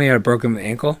Velcro on. He had a broken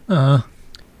ankle.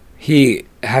 He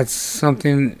had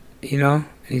something, and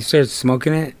he started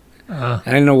smoking it. I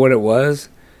didn't know what it was.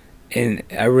 And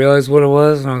I realized what it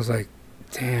was, and I was like,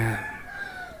 damn.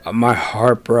 My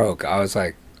heart broke. I was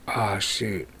like, oh,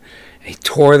 shoot. And he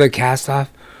tore the cast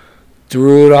off,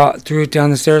 threw it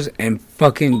down the stairs, and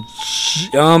fucking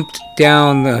jumped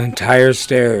down the entire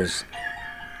stairs.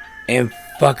 And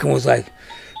fucking was like,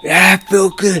 yeah, I feel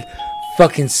good.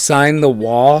 Fucking signed the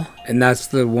wall, and that's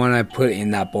the one I put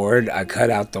in that board. I cut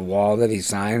out the wall that he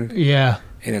signed. Yeah.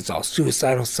 And it's all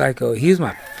Suicidal Psycho. He's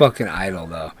my fucking idol,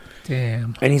 though.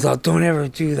 Damn. And he's all, don't ever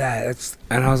do that.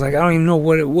 And I was like, I don't even know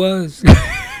what it was.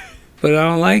 But I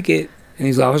don't like it. And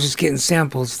he's like, I was just getting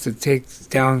samples to take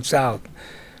down south.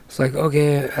 It's like,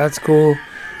 okay, that's cool.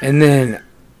 And then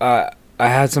I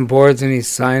had some boards, and he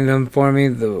signed them for me,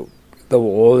 the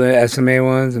old SMA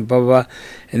ones, and blah, blah, blah.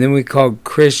 And then we called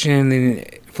Christian and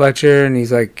Fletcher, and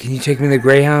he's like, can you take me to the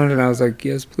Greyhound? And I was like,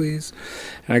 yes, please.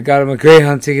 And I got him a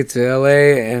Greyhound ticket to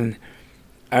L.A., and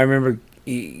I remember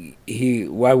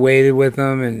I waited with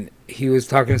him, and he was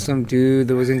talking to some dude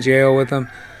that was in jail with him.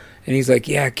 And he's like,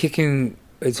 yeah,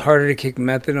 it's harder to kick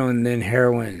methadone than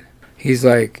heroin. He's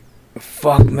like,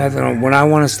 fuck methadone. When I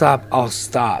want to stop, I'll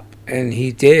stop. And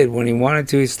he did. When he wanted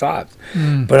to, he stopped.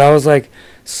 But I was like,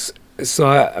 this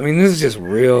is just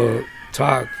real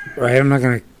talk, right? I'm not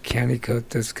going to candy coat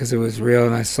this because it was real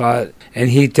and I saw it. And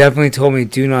he definitely told me,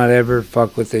 do not ever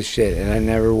fuck with this shit. And I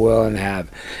never will and have.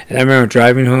 And I remember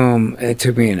driving home, and it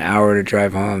took me an hour to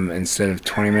drive home instead of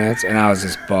 20 minutes. And I was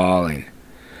just bawling.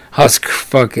 I was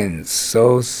fucking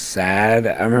so sad.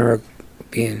 I remember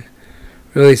being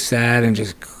really sad and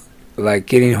just like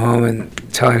getting home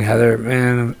and telling Heather,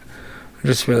 man, I'm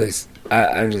just really,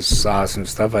 I just saw some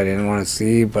stuff I didn't want to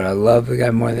see, but I love the guy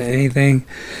more than anything.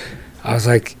 I was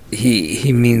like,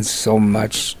 he means so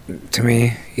much to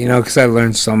me, because I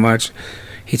learned so much.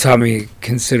 He taught me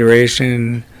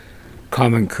consideration,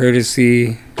 common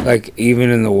courtesy, like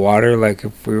even in the water, like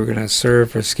if we were gonna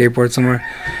surf or skateboard somewhere,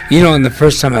 and the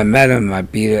first time I met him, I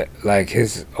beat it, like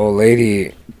his old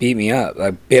lady beat me up,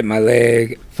 like bit my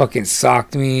leg, fucking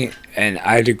socked me, and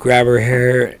I had to grab her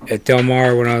hair at Del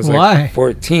Mar when I was like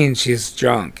 14. She's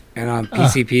drunk and on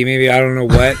PCP, maybe, I don't know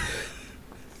what.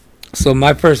 So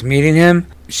my first meeting him,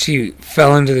 she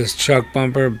fell into this truck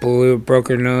bumper, broke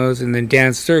her nose, and then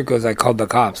Dan Sturt goes, I called the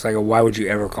cops. I go, why would you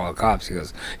ever call the cops? He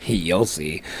goes, you'll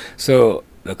see. So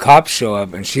the cops show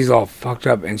up, and she's all fucked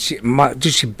up, and she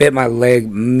bit my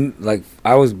leg, like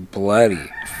I was bloody.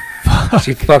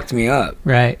 She fucked me up.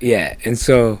 Right. Yeah, and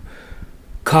so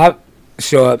cop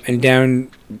show up, and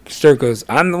Dan Sturt goes,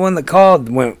 I'm the one that called,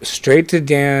 went straight to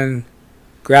Dan,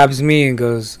 grabs me, and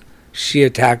goes, she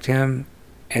attacked him,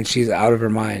 and she's out of her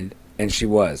mind. And she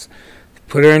was.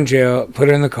 Put her in jail, put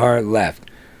her in the car, left.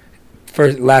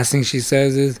 Last thing she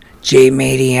says is, J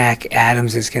Maniac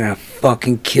Adams is gonna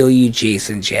fucking kill you,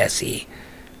 Jason Jesse.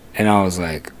 And I was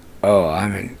like, oh,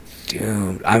 I'm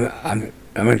doomed. I'm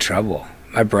in trouble.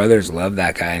 My brothers love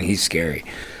that guy, and he's scary.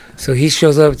 So he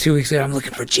shows up 2 weeks later, I'm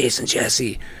looking for Jason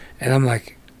Jesse. And I'm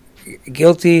like,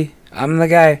 guilty. I'm the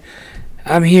guy.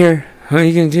 I'm here. What are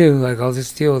you gonna do? Like, I'll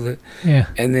just deal with it. Yeah.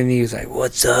 And then he was like,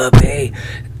 what's up? Hey.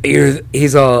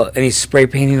 He's spray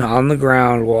painting on the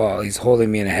ground while he's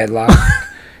holding me in a headlock.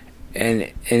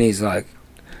 and he's like,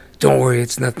 don't worry,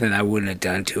 it's nothing I wouldn't have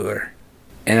done to her.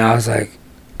 And I was like,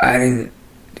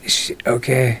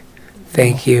 okay,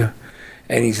 thank you.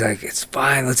 And he's like, it's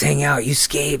fine, let's hang out. You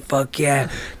skate, fuck yeah.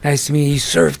 Nice to meet you. You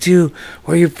surf too.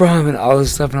 Where you from? And all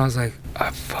this stuff. And I was like, I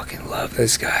fucking love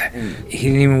this guy. He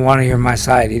didn't even want to hear my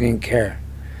side. He didn't care.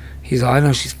 He's all, I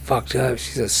know she's fucked up.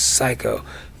 She's a psycho.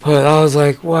 But I was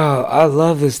like, wow, I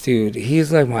love this dude.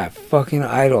 He's like my fucking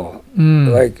idol.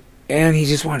 Like, and he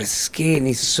just wanted to skate, and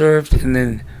he surfed, and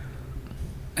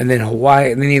then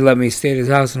Hawaii. And then he let me stay at his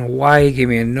house in Hawaii. He gave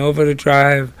me a Nova to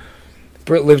drive.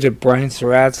 Britt lived at Brian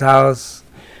Surratt's house.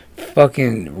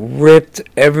 Fucking ripped.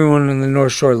 Everyone on the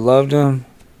North Shore loved him,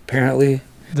 apparently.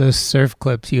 Those surf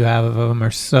clips you have of him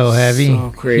are so heavy.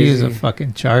 So crazy. He's a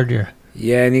fucking charger.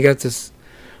 Yeah, and he got this.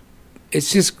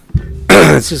 It's just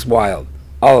it's just wild.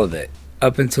 All of it.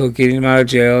 Up until getting him out of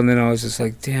jail, and then I was just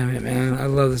like, damn it, man. I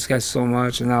love this guy so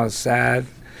much, and I was sad.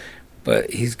 But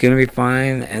he's going to be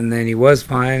fine, and then he was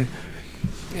fine.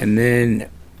 And then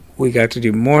we got to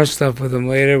do more stuff with him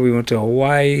later. We went to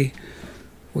Hawaii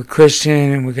with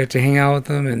Christian, and we got to hang out with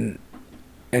him,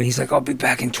 and he's like, I'll be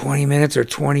back in 20 minutes or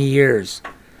 20 years.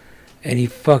 And he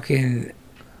fucking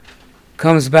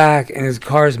comes back, and his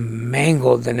car's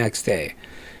mangled the next day.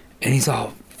 And he's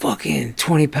all, fucking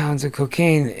 20 pounds of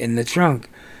cocaine in the trunk.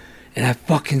 And I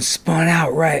fucking spun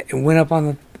out right and went up on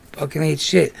the fucking ate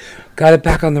shit. Got it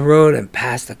back on the road and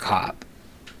passed the cop.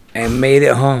 And made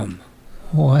it home.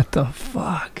 What the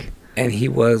fuck? And he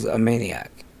was a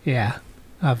maniac. Yeah,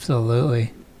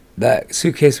 absolutely. That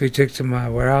suitcase we took to my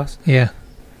warehouse? Yeah.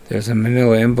 There's a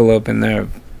manila envelope in there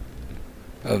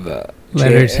of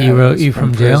letters he wrote you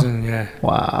from jail? Prison, yeah.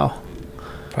 Wow.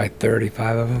 Probably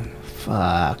 35 of them.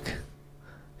 Fuck.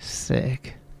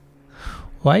 Sick.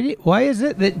 Why is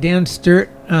it that Dan Sturt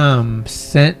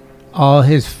sent all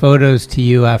his photos to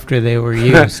you after they were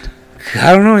used?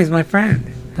 I don't know. He's my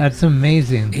friend. That's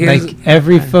amazing. Like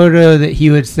every photo that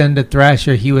he would send to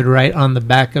Thrasher, he would write on the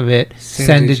back of it,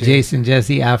 send to Jason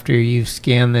Jesse after you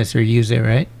scan this or use it,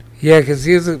 right? Yeah, because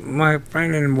he was my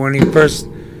friend, and when he first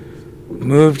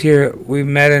moved here, we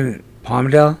met in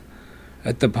Palmdale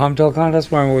at the Palmdale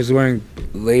contest where I was wearing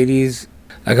ladies.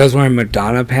 Like I was wearing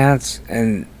Madonna pants,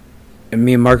 and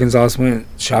me and Mark Gonzalez went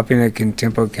shopping at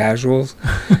Contempo Casuals,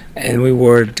 and we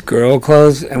wore girl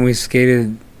clothes, and we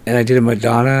skated, and I did a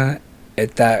Madonna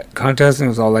at that contest, and it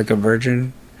was all like a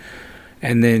virgin.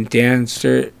 And then Dan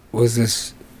Sturt was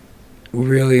this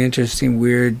really interesting,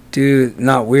 weird dude.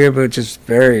 Not weird, but just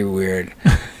very weird.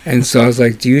 And so I was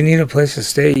like, do you need a place to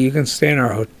stay? You can stay in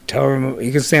our hotel room.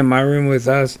 You can stay in my room with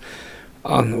us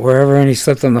on wherever. And he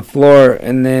slept on the floor.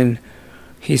 And then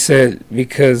he said,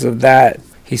 because of that,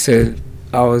 he said,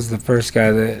 I was the first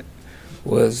guy that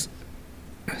was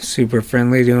super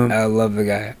friendly to him. I love the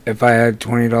guy. If I had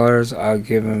 $20, I'll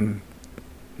give him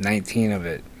 19 of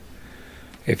it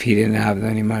if he didn't have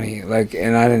any money. Like,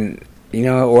 and I didn't, you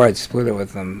know, or I'd split it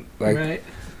with him. Like, right.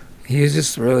 He was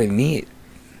just really neat.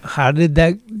 How did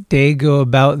that day go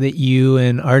about that you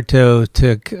and Arto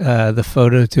took the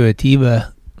photo to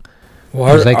Atiba?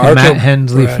 Well, it was like Arto, a Matt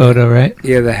Hensley photo, right?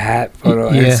 Yeah, the hat photo.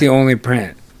 Yeah. And it's the only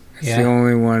print. It's the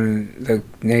only one. The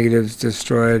negatives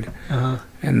destroyed.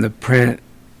 And the print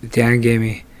Dan gave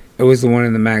me, it was the one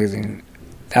in the magazine.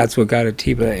 That's what got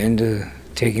Atiba into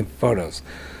taking photos.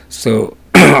 So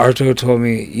Arto told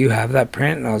me, you have that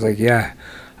print? And I was like, yeah,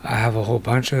 I have a whole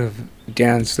bunch of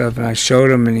Dan stuff. And I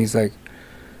showed him, and he's like,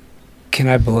 can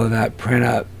I blow that print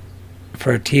up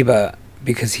for Atiba?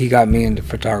 Because he got me into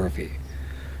photography.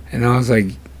 And I was like,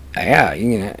 yeah,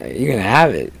 you can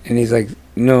have it. And he's like,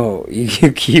 no, you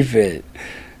can keep it.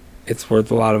 It's worth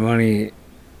a lot of money.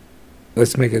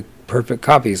 Let's make a perfect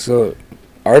copy. So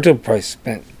Arto probably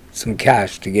spent some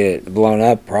cash to get it blown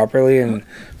up properly and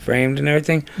framed and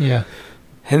everything. Yeah.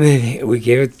 And then we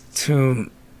gave it to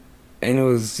him, and it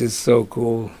was just so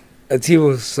cool. Atiba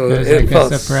was so... It was like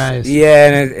a surprise. Yeah,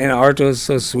 and Arto is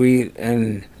so sweet,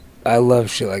 and I love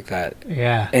shit like that.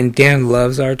 Yeah. And Dan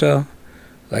loves Arto.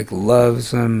 Like,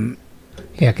 loves him.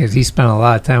 Yeah, because he spent a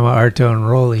lot of time with Arto and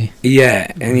Rolly.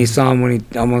 Yeah, and he saw him when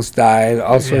he almost died,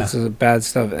 all sorts of bad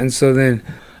stuff. And so then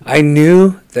I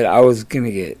knew that I was going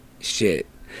to get shit.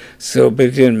 So, but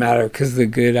it didn't matter because the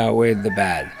good outweighed the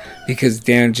bad. Because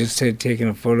Dan just had taken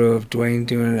a photo of Dwayne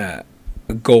doing a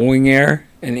going air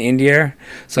in India.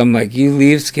 So I'm like, you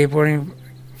leave skateboarding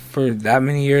for that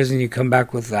many years and you come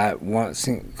back with that one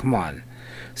thing. Come on.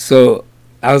 So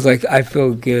I was like, I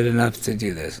feel good enough to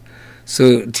do this.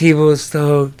 So Tivo was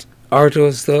stoked. Arto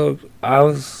was stoked. I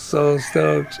was so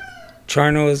stoked.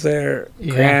 Charno was there.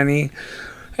 Granny.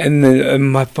 And then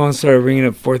my phone started ringing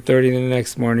at 4:30 the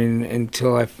next morning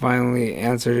until I finally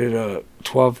answered it at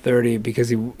 12:30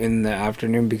 because in the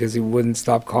afternoon because he wouldn't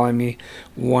stop calling me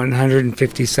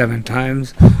 157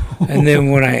 times. And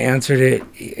then when I answered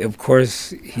it, of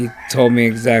course, he told me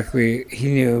exactly.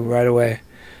 He knew right away.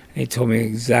 And he told me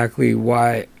exactly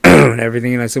why and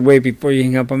everything. And I said, wait, before you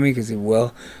hang up on me, because he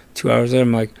will. 2 hours later,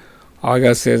 I'm like, all I got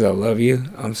to say is I love you.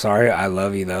 I'm sorry. I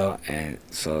love you, though. And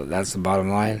so that's the bottom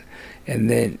line. And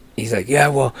then he's like, yeah,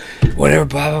 well, whatever,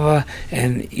 blah, blah, blah.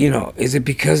 And, you know, is it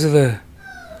because of the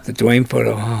Dwayne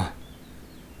photo, huh?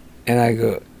 And I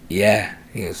go, yeah.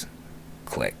 He goes,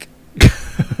 click.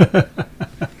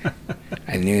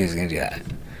 I knew he was going to do that.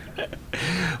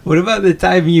 What about the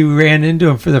time you ran into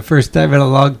him for the first time in a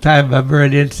long time? Remember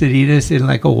at Encinitas in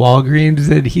like a Walgreens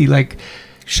and he like...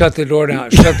 Shut the door down.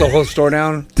 Shut the whole store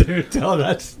down. Dude, tell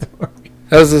that story.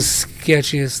 That was the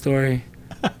sketchiest story.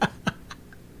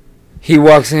 He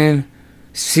walks in,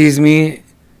 sees me.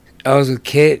 I was with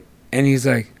Kit, and he's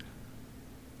like,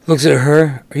 looks at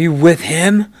her. Are you with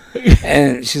him?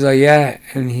 And she's like, yeah.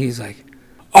 And he's like,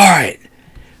 all right,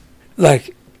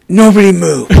 like, nobody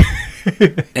move.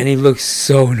 And he looks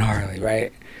so gnarly,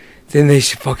 right? Then they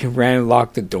fucking ran and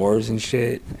locked the doors and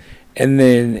shit. And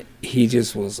then he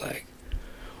just was like,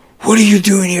 what are you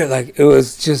doing here? Like, it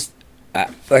was just,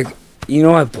 like, you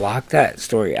know, I blocked that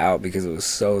story out because it was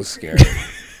so scary.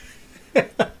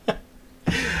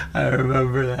 I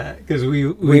remember that because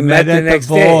we met at the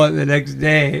bowl the next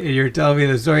day, and you're telling me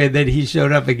the story, and then he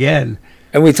showed up again,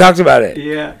 and we talked about it.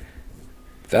 Yeah,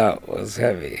 that was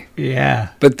heavy.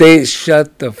 Yeah, but they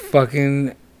shut the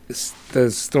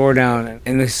store down,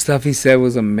 and the stuff he said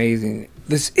was amazing.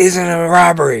 This isn't a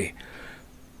robbery,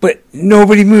 but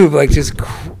nobody moved. Like, just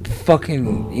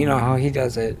fucking, you know how he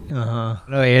does it. No,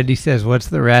 Andy says, "What's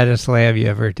the raddest lamb you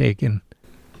ever taken?"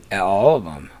 All of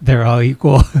them. They're all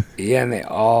equal. Yeah, and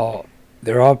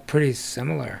they're all pretty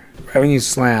similar. Right when you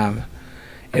slam,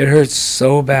 it hurts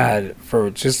so bad for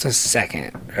just a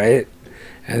second, right?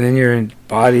 And then your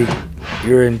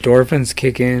endorphins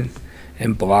kick in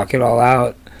and block it all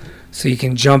out, so you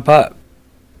can jump up.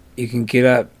 You can get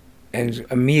up and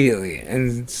immediately,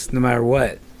 and it's no matter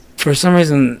what. For some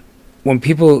reason, when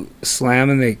people slam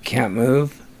and they can't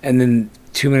move, and then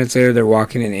 2 minutes later, they're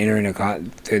walking and entering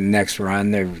the next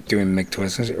run. They're doing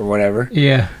McTwists or whatever.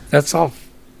 Yeah. That's all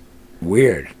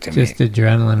weird to me. Just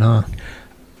adrenaline, huh?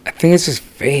 I think it's just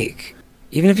fake.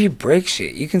 Even if you break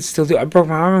shit, you can still do. I broke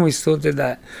my arm and we still did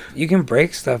that. You can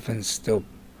break stuff and still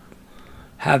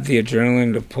have the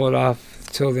adrenaline to pull it off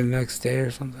till the next day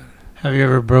or something. Have you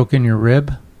ever broken your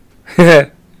rib?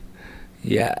 Yeah,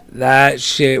 that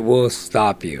shit will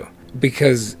stop you.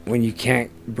 Because when you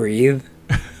can't breathe...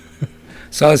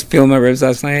 So I was feeling my ribs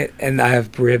last night, and I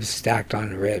have ribs stacked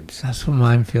on ribs. That's what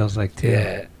mine feels like, too.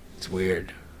 Yeah, it's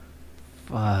weird.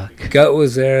 Fuck. Gut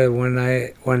was there one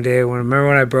day. Remember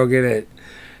when I broke it at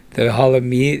the Hall of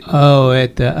Meat? Oh,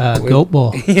 at the Goat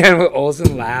Bowl. Yeah, when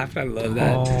Olsen laughed. I love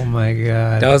that. Oh, my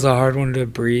God. That was a hard one to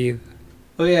breathe.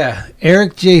 Oh, yeah.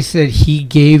 Eric J. said he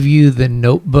gave you the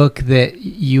notebook that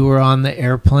you were on the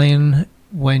airplane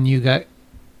when you got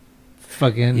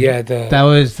fucking... Yeah, that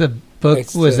was the... book.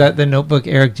 Was that the notebook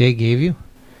Eric J gave you?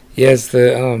 Yes,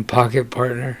 the Pocket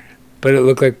Partner, but it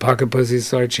looked like Pocket Pussy,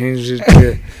 so I changed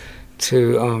it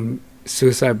to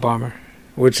Suicide Bomber,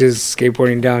 which is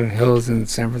skateboarding down hills in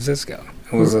San Francisco.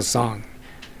 It was a song.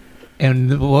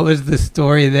 And what was the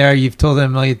story there? You've told it a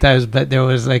million times, but there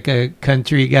was like a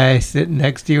country guy sitting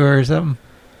next to you or something.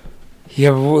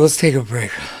 Yeah, but let's take a break.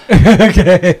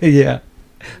 Okay, yeah.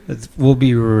 We'll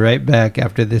be right back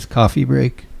after this coffee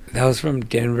break. That was from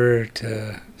Denver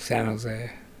to San Jose.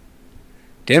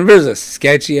 Denver's a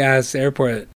sketchy-ass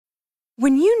airport.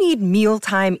 When you need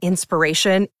mealtime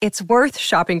inspiration, it's worth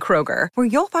shopping Kroger, where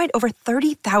you'll find over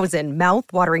 30,000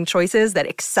 mouth-watering choices that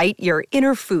excite your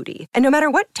inner foodie. And no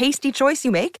matter what tasty choice you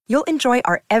make, you'll enjoy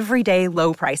our everyday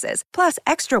low prices, plus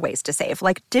extra ways to save,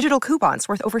 like digital coupons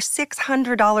worth over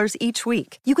 $600 each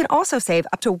week. You can also save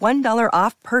up to $1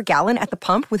 off per gallon at the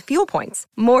pump with fuel points.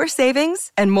 More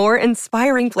savings and more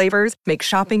inspiring flavors make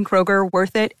shopping Kroger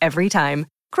worth it every time.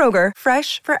 Kroger,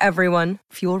 fresh for everyone.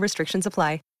 Fuel restrictions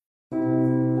apply.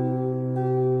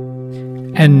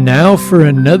 And now for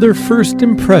another First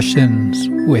Impressions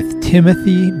with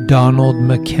Timothy Donald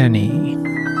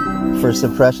McKenney. First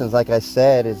Impressions, like I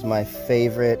said, is my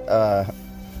favorite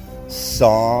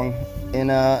song in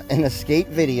a skate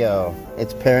video.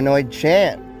 It's Paranoid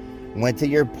Chant. Went to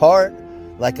your part.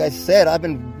 Like I said, I've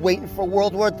been waiting for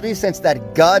World War III since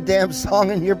that goddamn song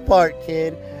in your part,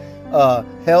 kid.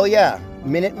 Hell yeah.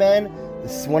 Minutemen,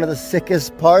 this is one of the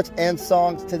sickest parts and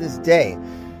songs to this day.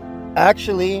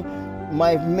 Actually,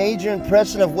 my major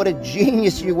impression of what a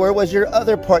genius you were was your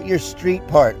other part, your street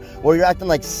part, where you're acting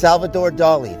like Salvador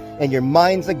Dali, and your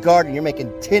mind's a garden. You're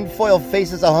making tinfoil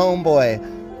faces of homeboy.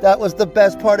 That was the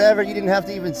best part ever. You didn't have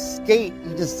to even skate.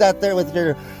 You just sat there with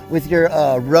your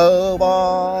robe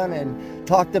on and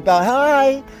talked about,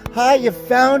 hi, you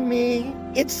found me.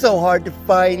 It's so hard to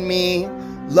find me.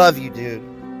 Love you, dude.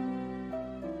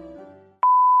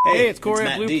 Hey, it's Corey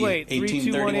at Blue Plate,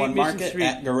 1831 Market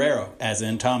at Guerrero, as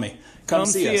in Tommy. Come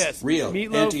see us. Real,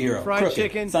 Meatloaf, Antihero, fried Crooked,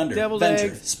 chicken, Thunder, deviled Venture,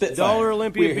 eggs, Spitfire. $1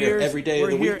 Olympia We're here beers. every day of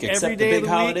the We're week here except every the day big of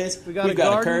the holidays. week. We've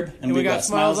got a curb and we've got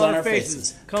smiles on our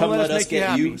faces. Come let us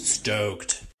get you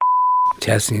stoked.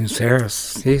 Jesse and Sarah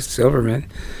Silverman.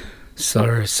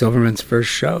 Sarah Silverman's first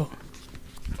show.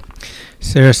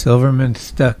 Sarah Silverman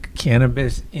stuck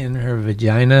cannabis in her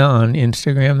vagina on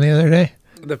Instagram the other day.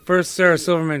 The first Sarah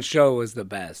Silverman show was the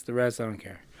best. The rest, I don't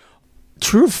care.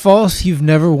 True or false, you've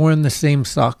never worn the same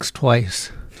socks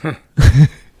twice?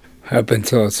 Up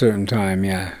until a certain time,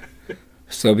 yeah.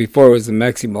 So before it was the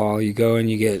Mexi Mall, you go and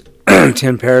you get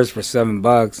 10 pairs for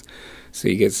 $7. So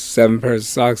you get 7 pairs of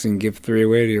socks and give 3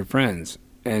 away to your friends.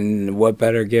 And what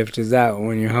better gift is that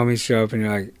when your homies show up and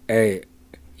you're like, hey,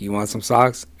 you want some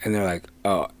socks? And they're like,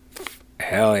 oh,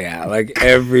 hell yeah. Like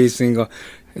every single,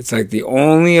 it's like the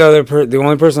only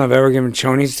person I've ever given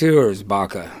chonies to is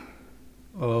Baca.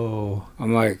 Oh.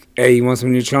 I'm like, hey, you want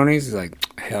some new chonies? He's like,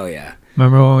 hell yeah.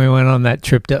 Remember when we went on that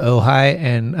trip to Ojai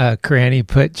and Cranny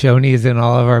put chonies in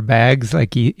all of our bags?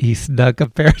 Like he snuck a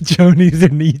pair of chonies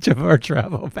in each of our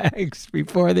travel bags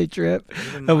before the trip.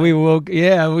 And we woke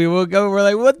up. We're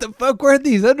like, what the fuck? Where'd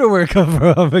these underwear come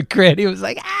from? And Cranny was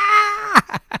like,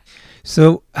 ah!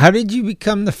 So how did you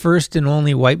become the first and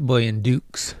only white boy in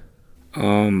Dukes?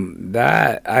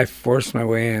 That I forced my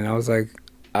way in. I was like,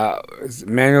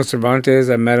 Manuel Cervantes,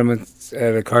 I met him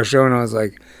at a car show and I was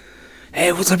like,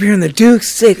 hey, what's up here in the Dukes?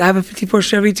 Sick. I have a 54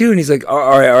 Chevy too. And he's like,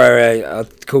 all right.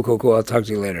 Cool. I'll talk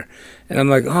to you later. And I'm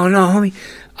like, oh no, homie.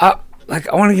 I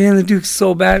want to get in the Dukes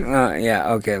so bad.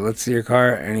 Yeah, okay, let's see your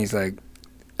car. And he's like,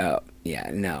 oh, yeah,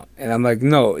 no. And I'm like,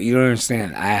 no, you don't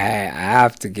understand. I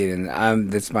have to get in.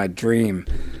 That's my dream.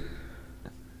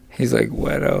 He's like,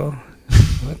 Wedo,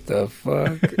 what the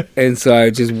fuck? And so I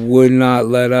just would not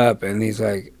let up. And he's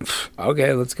like,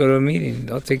 okay, let's go to a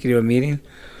meeting. I'll take you to a meeting.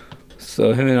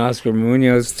 So him and Oscar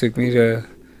Munoz took me to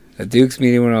a Dukes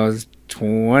meeting when I was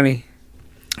 20.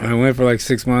 I went for like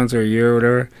 6 months or a year or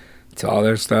whatever to all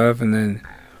their stuff, and then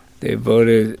they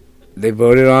voted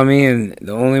on me, and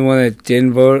the only one that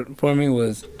didn't vote for me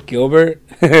was Gilbert.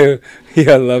 Yeah,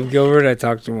 I love Gilbert. I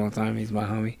talk to him all the time. He's my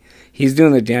homie. He's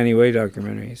doing the Danny Way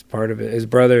documentary. He's part of it. His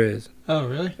brother is. Oh,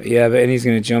 really? Yeah, and he's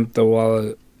going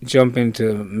to jump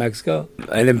into Mexico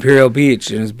at Imperial Beach,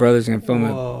 and his brother's going to film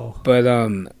it. But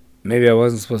maybe I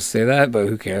wasn't supposed to say that, but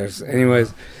who cares?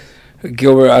 Anyways,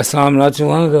 Gilbert, I saw him not too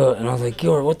long ago, and I was like,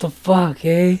 Gilbert, what the fuck,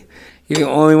 eh? You're the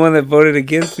only one that voted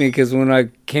against me, because when I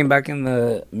came back in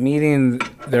the meeting,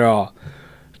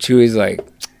 Chewy's like,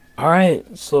 all right,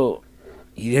 so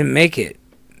you didn't make it.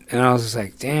 And I was just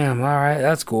like, damn, all right,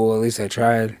 that's cool. At least I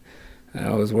tried. And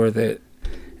it was worth it.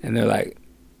 And they're like,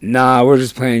 nah, we're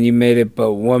just playing. You made it,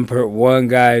 but one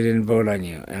guy didn't vote on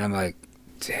you. And I'm like,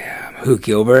 damn, who,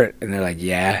 Gilbert? And they're like,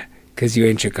 yeah, because you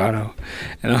ain't Chicano.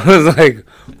 And I was like,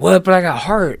 what? But I got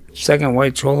heart. Second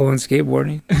white cholo in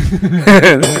skateboarding.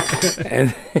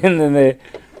 and then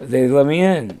they let me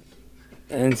in.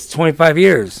 And it's 25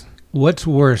 years. What's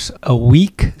worse, a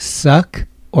weak suck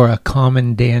or a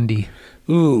common dandy?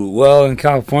 Ooh, well, in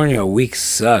California, a weak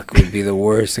suck would be the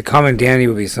worst. A common dandy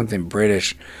would be something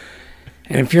British.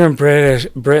 And if you're in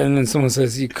Britain and someone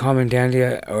says you common dandy,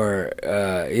 or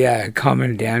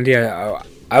common dandy,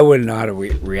 I wouldn't know how to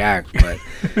react.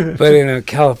 But in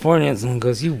California, someone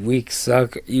goes, you weak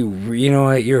suck. You know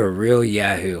what? You're a real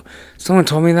yahoo. Someone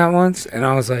told me that once, and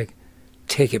I was like,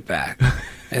 take it back.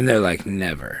 And they're like,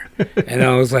 never. And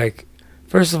I was like,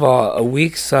 first of all, a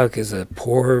weak suck is a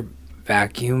poor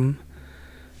vacuum.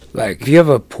 Like, if you have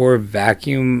a poor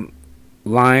vacuum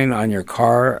line on your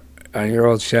car, on your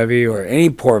old Chevy, or any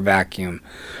poor vacuum,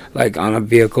 like on a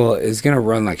vehicle, is going to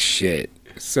run like shit.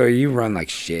 So you run like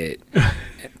shit.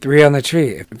 3 on the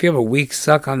tree. If you have a weak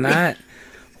suck on that,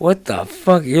 what the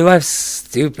fuck? Your life's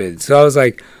stupid. So I was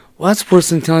like, well, that's worse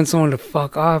than telling someone to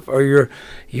fuck off, or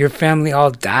your family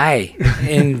all die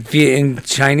in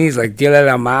Chinese, like Dile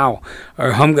La Mao,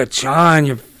 or Humga Chan,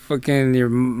 you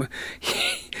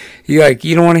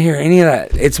don't want to hear any of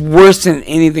that. It's worse than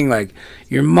anything. Like,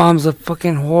 your mom's a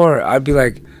fucking whore. I'd be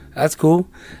like, that's cool,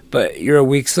 but you're a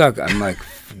weak suck. I'm like,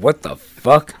 what the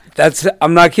fuck?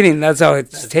 I'm not kidding. That's how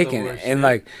it's taken. And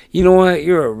like, you know what?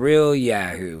 You're a real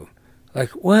yahoo. Like,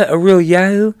 what? A real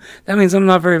yahoo? That means I'm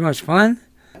not very much fun?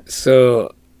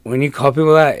 So when you call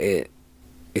people that,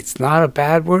 it's not a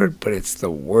bad word, but it's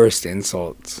the worst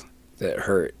insults that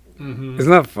hurt. Mm-hmm.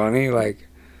 Isn't that funny? Like,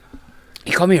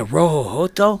 you call me a rojo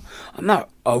joto? I'm not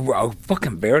a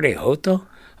fucking verde joto.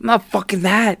 I'm not fucking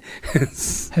that.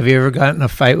 Have you ever gotten in a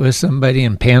fight with somebody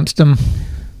and pantsed them?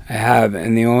 I have,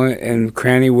 and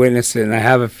Cranny witnessed it, and I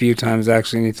have a few times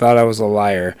actually, and he thought I was a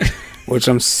liar. Which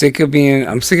I'm sick of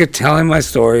telling my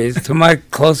stories to my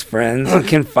close friends,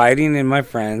 confiding in my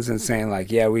friends and saying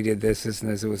like, yeah, we did this,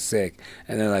 and this, it was sick.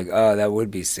 And they're like, oh, that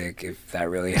would be sick if that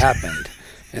really happened.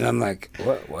 And I'm like,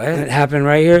 what? It happened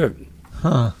right here.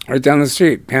 Huh. Right down the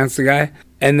street, pants the guy.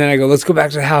 And then I go, let's go back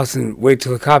to the house and wait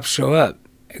till the cops show up.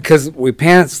 Because we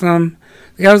pantsed him.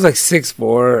 The guy was like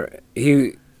 6'4".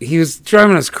 He was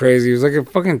driving us crazy. He was like a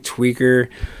fucking tweaker.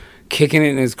 kicking it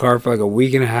in his car for like a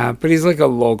week and a half. But he's like a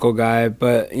local guy.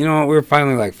 But you know what? We were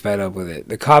finally like fed up with it.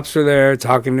 The cops were there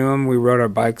talking to him. We rode our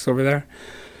bikes over there.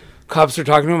 Cops are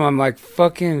talking to him. I'm like,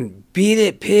 fucking beat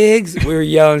it, pigs. We were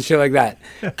yelling shit like that.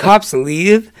 Cops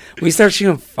leave. We start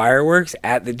shooting fireworks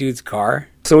at the dude's car.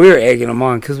 So we were egging him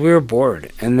on because we were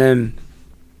bored. And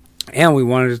we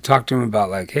wanted to talk to him about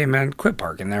like, hey, man, quit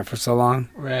parking there for so long.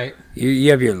 Right.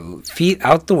 You have your feet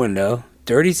out the window,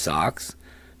 dirty socks.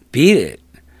 Beat it.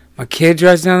 My kid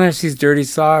drives down there, sees dirty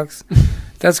socks.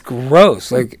 That's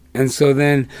gross. Like, and so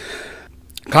then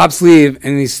cops leave,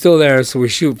 and he's still there, so we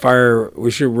shoot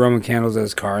Roman candles at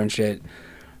his car and shit.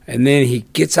 And then he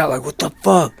gets out like, what the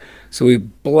fuck? So we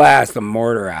blast a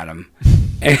mortar at him.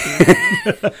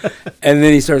 And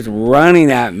then he starts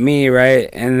running at me, right?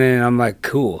 And then I'm like,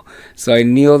 cool. So I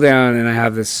kneel down, and I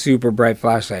have this super bright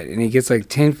flashlight. And he gets like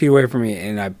 10 feet away from me,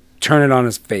 and I turn it on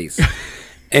his face.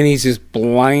 And he's just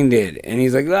blinded. And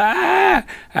he's like, ah.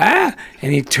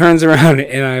 And he turns around,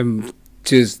 and I'm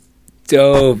just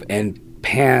dove and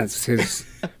pants his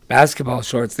basketball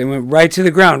shorts. They went right to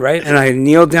the ground, right? And I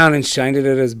kneeled down and shined it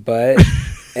at his butt.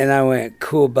 And I went,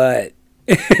 cool butt.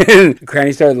 And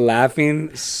Cranny started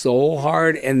laughing so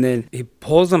hard. And then he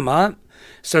pulls him up,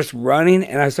 starts running,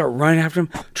 and I start running after him,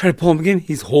 try to pull him again.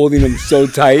 He's holding him so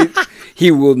tight. He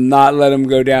will not let him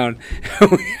go down.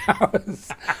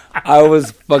 I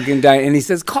was fucking dying. And he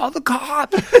says, call the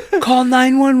cops. Call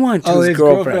 911 to his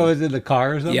girlfriend. Was in the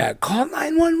car or something? Yeah, call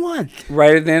 911.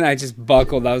 Right then, I just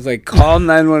buckled. I was like, call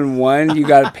 911. You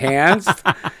got pants?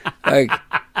 Like,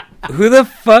 who the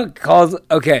fuck calls?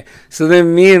 Okay, so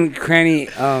then me and Cranny,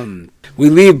 we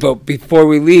leave. But before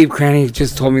we leave, Cranny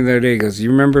just told me the other day, he goes, you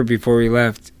remember before we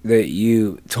left that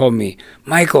you told me,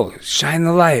 Michael, shine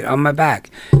the light on my back.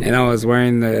 And I was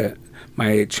wearing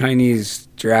my Chinese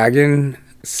dragon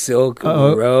silk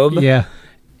robe. Yeah.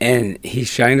 And he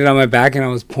shined it on my back, and I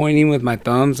was pointing with my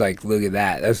thumbs like, look at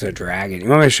that. That's a dragon. You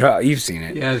want me to show? You've seen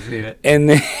it. Yeah, I've seen it. And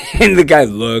then the guy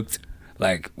looked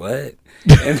like, what?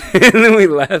 And then we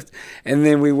left, and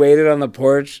then we waited on the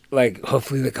porch, like,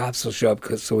 hopefully the cops will show up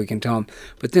so we can tell them.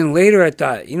 But then later I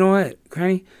thought, you know what,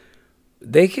 Cranny?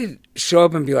 They could show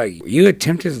up and be like, you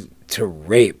attempted to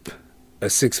rape a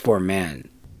 6'4" man.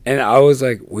 And I was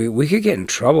like, we could get in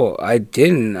trouble. I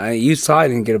didn't. You saw I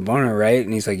didn't get a boner, right?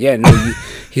 And he's like, yeah, no.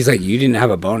 He's like, you didn't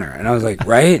have a boner. And I was like,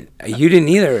 right? You didn't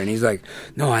either. And he's like,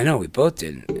 no, I know. We both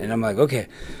didn't. And I'm like, okay.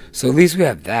 So at least we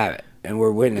have that. And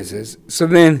we're witnesses. So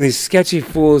then these sketchy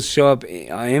fools show up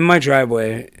in my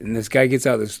driveway, and this guy gets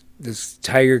out, this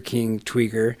Tiger King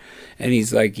tweaker, and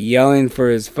he's like yelling for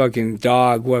his fucking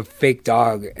dog, what fake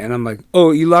dog. And I'm like,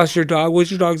 oh, you lost your dog?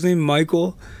 What's your dog's name?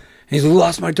 Michael? And he's like,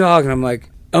 lost my dog. And I'm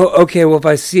like, oh, okay, well, if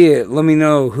I see it, let me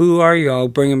know. Who are you? I'll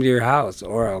bring him to your house.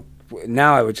 Or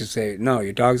now I would just say, no,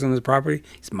 your dog's on this property?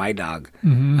 He's my dog.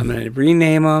 Mm-hmm. I'm going to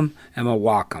rename him. I'm going to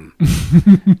walk him.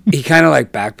 He kind of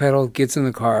like backpedaled, gets in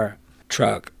the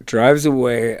truck, drives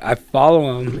away. I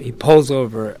follow him. He pulls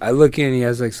over. I look in. He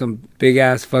has like some big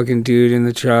ass fucking dude in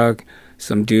the truck,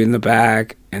 some dude in the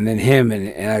back, and then him.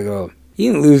 And I go,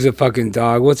 you didn't lose a fucking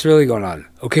dog. What's really going on?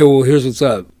 Okay, well, here's what's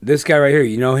up. This guy right here,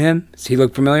 you know him? Does he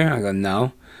look familiar? I go,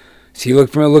 no. Does he look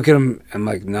familiar? Look at him. I'm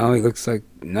like, no. He looks like,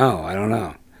 no, I don't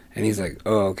know. And he's like,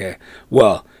 oh, okay.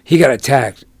 Well, he got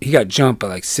attacked. He got jumped by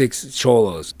like 6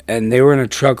 cholos. And they were in a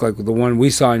truck like the one we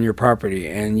saw on your property.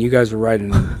 And you guys were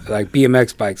riding like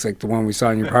BMX bikes like the one we saw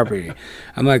on your property.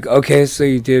 I'm like, okay, so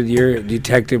you did your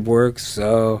detective work.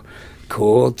 So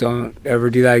cool. Don't ever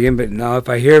do that again. But no, if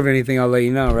I hear of anything, I'll let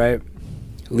you know, right?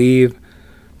 Leave.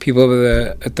 People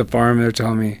over at the farm, they're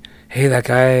telling me, hey, that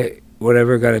guy,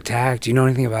 whatever, got attacked. Do you know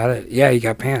anything about it? Yeah, he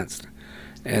got pantsed.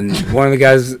 And one of the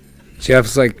guys...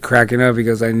 Jeff's like cracking up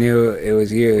because I knew it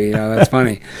was you, you know, that's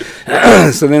funny.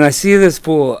 So then I see this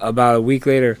fool about a week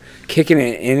later kicking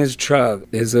it in his truck,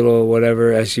 his little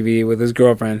whatever SUV with his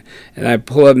girlfriend, and I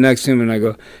pull up next to him and I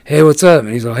go, hey, what's up?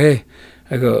 And he's like, hey.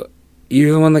 I go,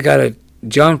 you're the one that got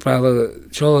jumped by all the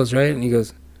cholos, right? And he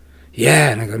goes, yeah.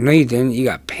 And I go, no, you didn't. You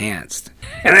got pantsed.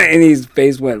 And his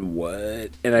face went, what?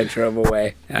 And I drove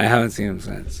away. And I haven't seen him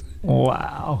since.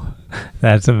 Wow.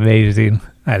 That's amazing.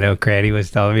 I know Cranny was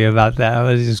telling me about that. I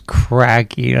was just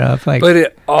cracking up. Like, but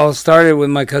it all started with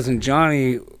my cousin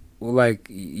Johnny, like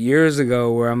years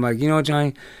ago, where I'm like, you know,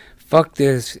 Johnny, fuck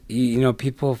this. You know,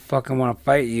 people fucking want to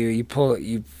fight you.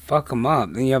 You fuck them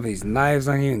up. Then you have these knives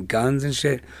on you and guns and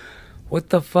shit. What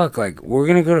the fuck? Like, we're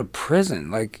gonna go to prison.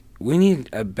 Like, we need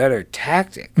a better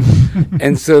tactic.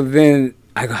 And so then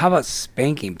I go, how about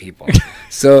spanking people?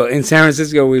 So in San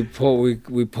Francisco, we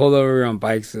pulled over on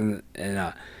bikes and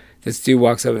this dude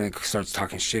walks up and starts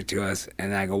talking shit to us.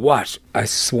 And I go, watch. I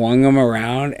swung him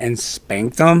around and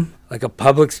spanked him like a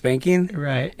public spanking.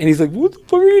 Right. And he's like, what the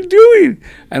fuck are you doing?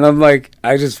 And I'm like,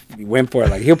 I just went for it.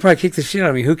 Like, he'll probably kick the shit out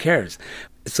of me. Who cares?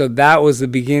 So that was the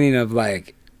beginning of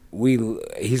like,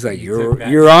 he's like,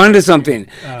 you're on to something.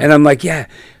 And I'm like, yeah.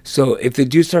 So if the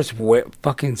dude starts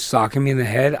fucking socking me in the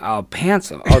head, I'll pants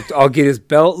him. I'll get his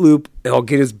belt loop. I'll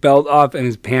get his belt off and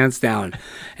his pants down.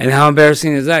 And how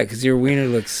embarrassing is that? Because your wiener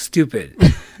looks stupid.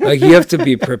 Like, you have to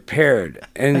be prepared.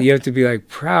 And you have to be like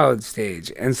proud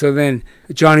stage. And so then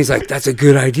Johnny's like, that's a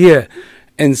good idea.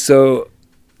 And so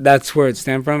that's where it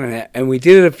stemmed from. And we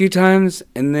did it a few times.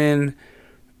 And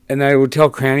I would tell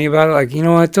Cranny about it, like, you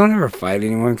know what, don't ever fight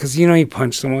anyone, because, you know, you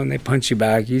punch someone, they punch you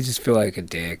back, you just feel like a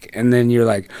dick. And then you're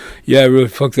like, yeah, I really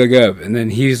fucked that guy up. And then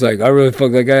he's like, I really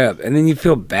fucked that guy up. And then you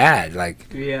feel bad, like,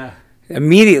 yeah,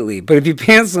 immediately. But if you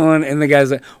pants someone and the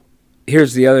guy's like,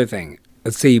 here's the other thing.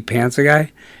 Let's say you pants a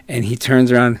guy, and he turns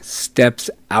around, steps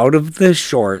out of the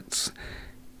shorts,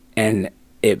 and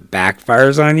it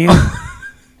backfires on you.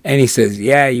 And he says,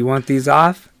 yeah, you want these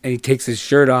off? And he takes his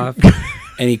shirt off.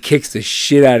 And he kicks the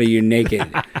shit out of you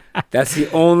naked. That's the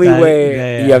only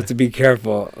way you have to be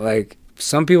careful. Like,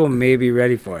 some people may be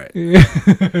ready for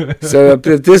it. So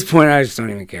at this point, I just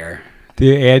don't even care.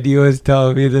 Dude, Andy was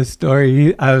telling me this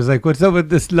story. I was like, what's up with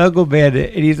the Snuggle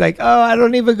Bandit? And he's like, oh, I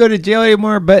don't even go to jail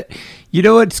anymore. But you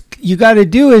know what you got to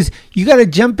do is you got to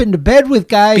jump into bed with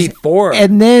guys before.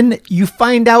 And then you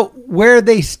find out where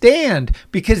they stand,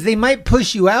 because they might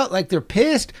push you out like they're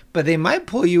pissed, but they might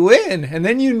pull you in. And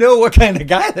then you know what kind of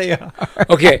guy they are.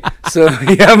 Okay. So,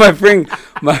 yeah,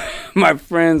 my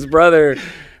friend's brother,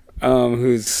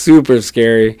 who's super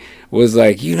scary, was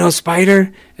like, you know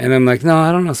Spider? And I'm like, no,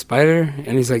 I don't know Spider.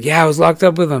 And he's like, yeah, I was locked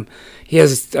up with him. He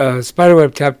has a spider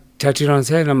web tattooed on his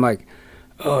head. And I'm like,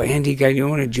 oh, Andy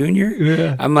Gaglione Jr.?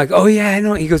 Yeah. I'm like, oh, yeah, I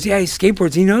know. He goes, yeah, he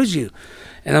skateboards. He knows you.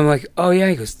 And I'm like, oh, yeah.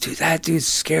 He goes, dude, that dude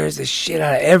scares the shit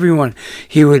out of everyone.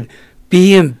 He would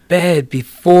be in bed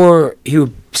before, he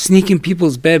would sneak in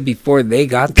people's bed before they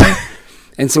got there.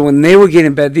 And so when they would get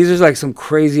in bed, these are like some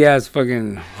crazy ass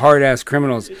fucking hard ass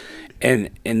criminals.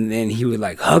 And then he would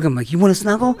like hug them, like, you want to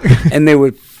snuggle? And they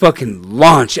would fucking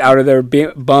launch out of their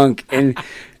bunk. And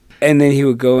then he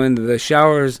would go into the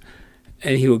showers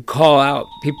and he would call out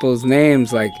people's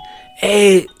names like,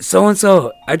 hey,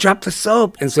 so-and-so, I dropped the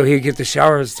soap. And so he'd get the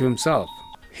showers to himself.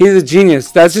 He's a genius.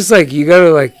 That's just like, you got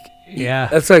to like, yeah,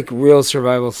 that's like real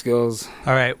survival skills.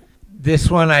 All right.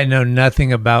 This one I know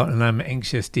nothing about, and I'm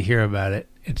anxious to hear about it.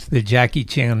 It's the Jackie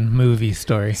Chan movie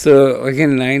story. So, like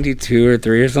in 92 or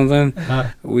 3 or something,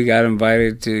 we got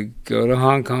invited to go to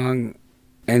Hong Kong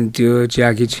and do a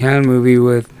Jackie Chan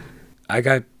movie I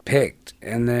got picked.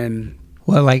 And then...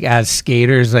 Well, like as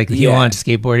skaters, like you on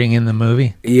skateboarding in the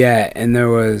movie? Yeah, and there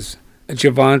was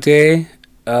Javante,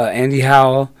 Andy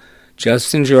Howell,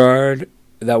 Justin Gerard,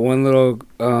 that one little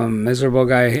miserable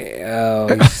guy,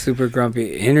 he's super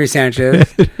grumpy, Henry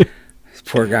Sanchez,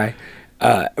 poor guy.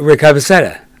 Rick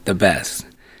Abaseta, the best.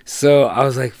 So I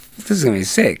was like, this is going to be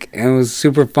sick. And it was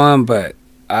super fun, but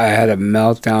I had a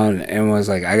meltdown and was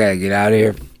like, I got to get out of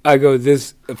here. I go,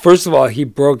 first of all, he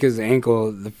broke his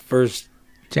ankle the first...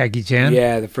 Jackie Chan?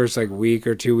 Yeah, the first like week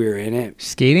or two we were in it.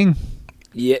 Skating?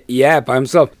 Yeah, by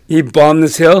himself. He bombed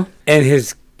this hill, and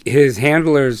his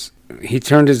handlers, he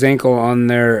turned his ankle on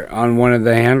one of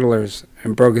the handlers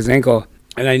and broke his ankle.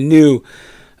 And I knew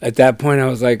at that point, I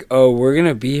was like, oh, we're going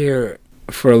to be here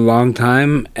for a long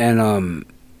time, and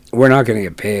we're not going to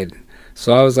get paid.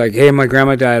 So I was like, hey, my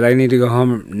grandma died. I need to go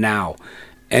home now.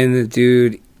 And the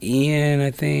dude, Ian,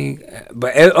 I think,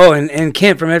 but and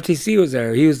Kent from FTC was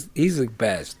there. He's the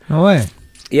best. No way.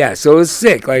 Yeah, so it was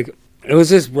sick. Like, it was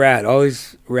just rad. All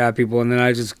these rad people, and then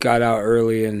I just got out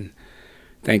early, and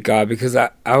thank God, because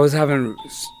I was having...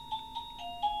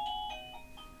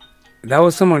 That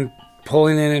was someone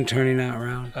pulling in and turning out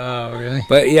around. Oh, really?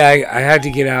 But yeah, I had to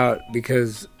get out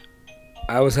because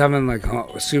I was having like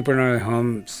super gnarly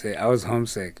homesick. I was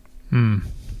homesick.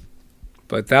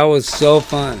 But that was so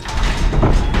fun.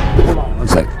 Hold on one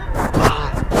sec.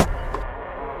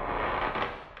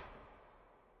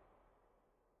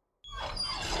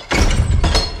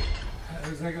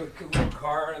 There's like a little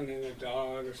car and then a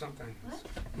dog or something. What?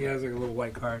 Yeah, there's like a little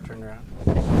white car turned around.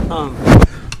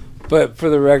 But for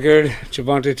the record,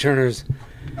 Javante Turner's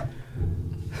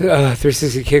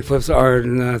 360 kickflips are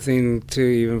nothing to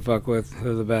even fuck with.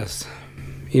 They're the best.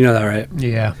 You know that, right?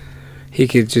 Yeah. He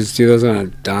could just do those on a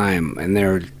dime, and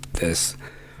they're this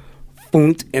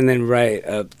boont, and then right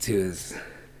up to his...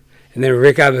 And then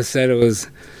Rick Abaseta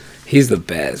he's the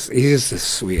best. He's just a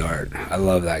sweetheart. I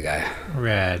love that guy.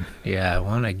 Rad. Yeah, I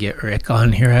want to get Rick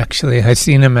on here, actually. I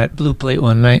seen him at Blue Plate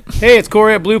one night. Hey, it's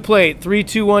Corey at Blue Plate,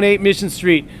 3218 Mission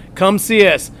Street. Come see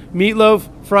us. meatloaf,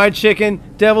 fried chicken,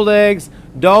 deviled eggs,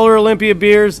 Dollar Olympia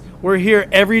beers. We're here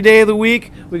every day of the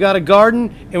week. We got a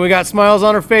garden, and we got smiles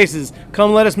on our faces.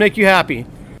 Come let us make you happy.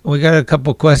 We got a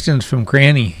couple questions from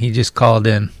Granny. He just called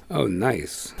in. Oh,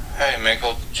 nice. Hey,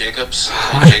 Michael Jacobs.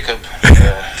 Jacob.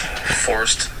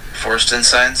 Forced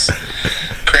Insights.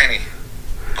 Cranny.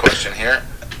 Question here.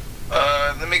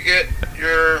 Let me get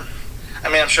your... I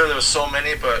mean, I'm sure there was so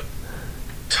many, but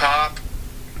top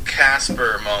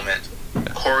Casper moment.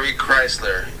 Corey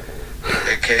Chrysler,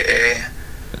 a.k.a.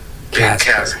 Big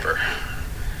Casper.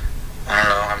 I don't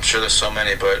know. I'm sure there's so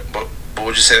many, but what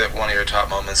would you say that one of your top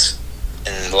moments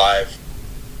in live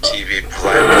TV,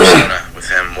 live persona with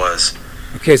him was?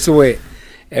 Okay, so wait.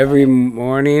 Every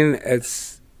morning at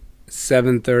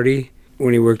 7:30,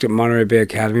 when he worked at Monterey Bay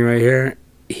Academy right here,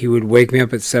 he would wake me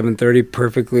up at 7:30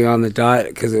 perfectly on the dot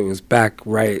because it was back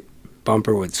right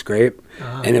bumper would scrape,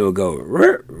 and it would go,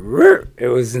 rrr, rrr. It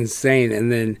was insane.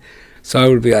 And then, so I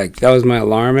would be like, that was my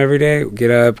alarm every day. Get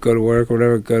up, go to work,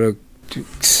 whatever, go to,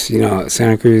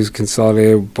 Santa Cruz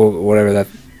Consolidated, whatever that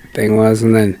thing was,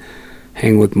 and then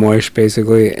hang with Moish,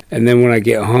 basically. And then when I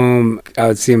get home, I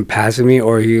would see him passing me,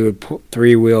 or he would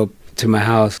three-wheel to my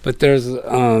house. But there's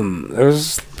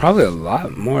probably a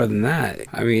lot more than that.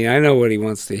 I mean, I know what he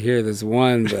wants to hear. There's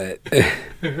one, but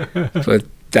but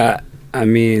that, I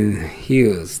mean, he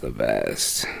was the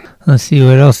best. Let's see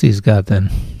what else he's got then.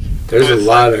 There's a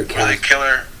lot of really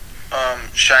killer,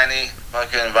 shiny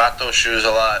fucking Vato shoes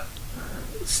a lot.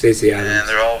 Stacey Adams. And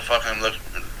they're all fucking look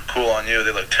cool on you.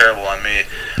 They look terrible on me.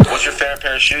 What's your favorite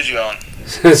pair of shoes you own?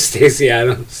 Stacey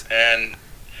Adams. And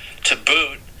to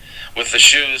boot with the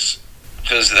shoes,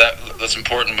 because that's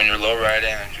important when you're low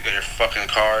riding and you got your fucking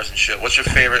cars and shit. What's your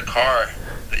favorite car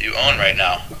that you own right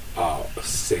now? Oh,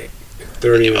 sick.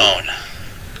 30. You own.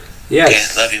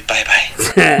 Yes. Okay, love you. Bye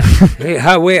Hey,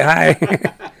 hi.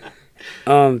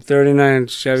 39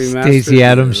 Chevy Master. Stacey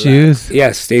Adams shoes?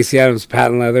 Yes, Stacey Adams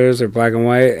patent leathers are black and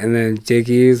white, and then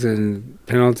Dickies and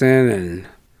Pendleton. And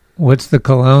what's the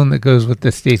cologne that goes with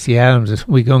the Stacey Adams? Is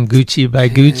we going Gucci by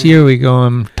Gucci, or we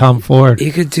going Tom Ford?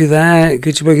 You could do that.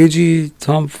 Gucci by Gucci,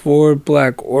 Tom Ford,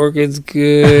 Black Orchid's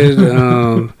good.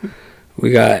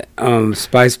 We got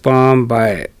Spice Bomb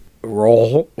by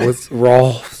Rolls.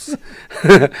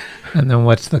 And then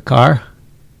what's the car?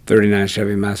 39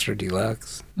 Chevy Master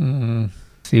Deluxe. Mm-hmm.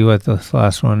 See what this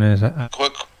last one is.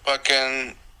 Quick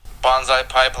fucking Bonsai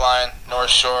Pipeline, North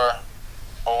Shore,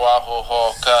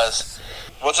 Oahu, cuz.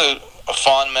 What's a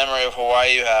fond memory of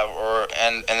Hawaii you have,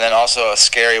 and then also a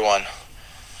scary one?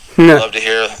 I'd love to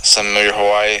hear some of your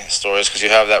Hawaii stories, because you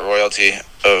have that royalty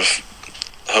of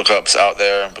hookups out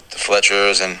there with the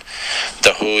Fletchers and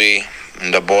the Hui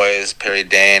and the boys, Perry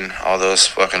Dane, all those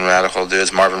fucking radical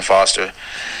dudes, Marvin Foster,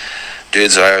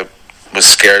 dudes I was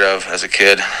scared of as a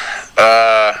kid.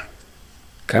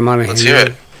 Come on, let's hear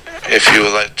it. If you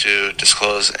would like to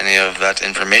disclose any of that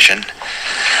information.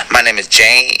 My name is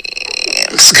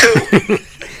James Coo.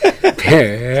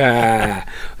 Yeah.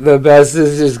 The best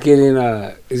is just getting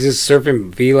is just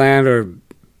surfing V-Land or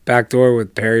Backdoor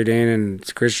with Perry Dane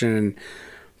and Christian, and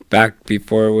back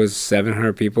before it was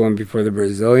 700 people and before the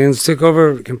Brazilians took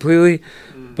over completely,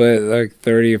 but like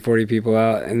 30 or 40 people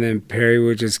out, and then Perry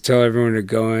would just tell everyone to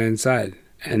go inside,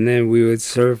 and then we would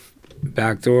surf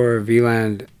Backdoor or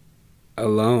V-Land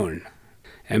alone.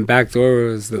 And Backdoor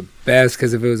was the best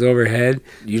because if it was overhead,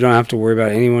 you don't have to worry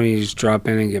about anyone. You just drop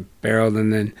in and get barreled.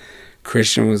 And then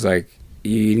Christian was like,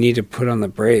 you need to put on the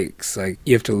brakes. Like,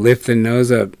 you have to lift the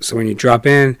nose up. So when you drop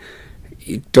in,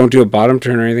 you don't do a bottom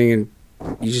turn or anything. And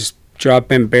you just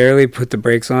drop in barely, put the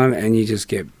brakes on, and you just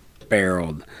get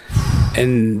barreled.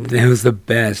 And it was the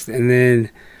best. And then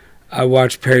I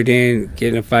watched Perry Dane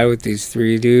get in a fight with these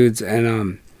three dudes.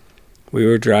 And we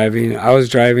were driving. I was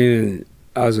driving, and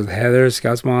I was with Heather,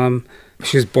 Scout's mom.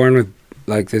 She was born with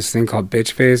like this thing called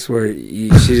bitch face, where she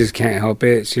just can't help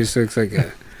it. She just looks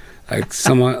like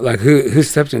someone like who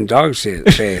stepped in dog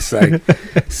shit face. Like,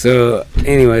 so,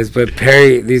 anyways, but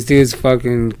Perry, these dudes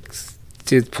fucking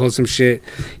did pull some shit.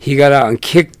 He got out and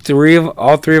kicked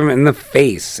all three of them in the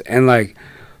face, and like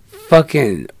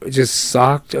fucking just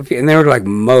socked. And they were like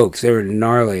mokes. They were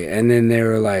gnarly. And then they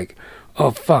were like,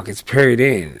 "Oh fuck, it's Perry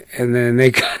Dane." And then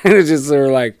they kind of just were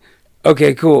like,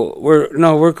 okay, cool.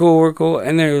 We're cool.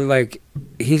 And they're like,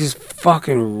 he just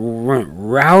fucking went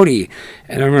rowdy.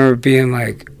 And I remember being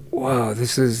like, wow,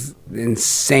 this is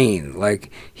insane.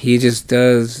 Like, he just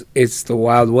does, it's the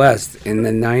Wild West in the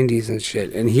 90s and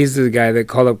shit. And he's the guy that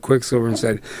called up Quicksilver and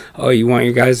said, oh, you want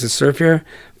your guys to surf here?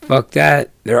 Fuck that.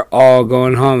 They're all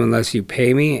going home unless you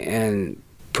pay me and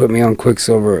put me on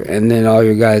Quicksilver, and then all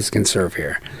your guys can surf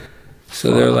here.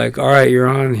 So they're like, all right, you're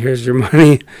on. Here's your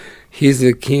money. He's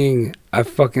the king.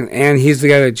 And he's the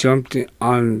guy that jumped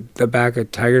on the back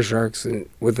of tiger sharks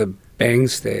with a bang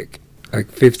stick. Like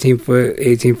 15-foot,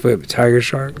 18-foot tiger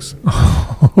sharks.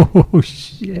 Oh,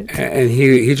 shit. And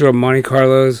he drove Monte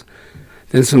Carlos.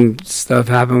 Then some stuff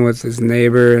happened with his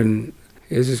neighbor, and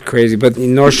it was just crazy. But the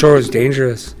North Shore was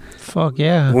dangerous. Fuck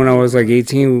yeah. When I was like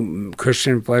 18,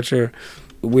 Christian Fletcher,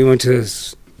 we went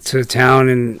to town,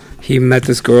 and he met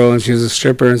this girl, and she was a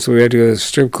stripper, and so we had to go to a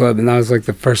strip club, and that was like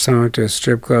the first time I went to a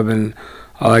strip club, and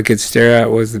all I could stare at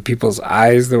was the people's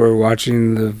eyes that were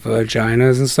watching the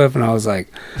vaginas and stuff, and I was like,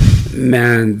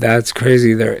 man, that's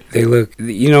crazy. They look,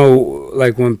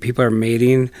 like when people are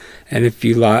mating, and if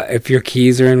your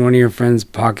keys are in one of your friend's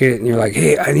pocket, and you're like,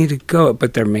 hey, I need to go,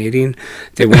 but they're mating,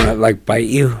 they want to like bite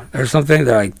you or something.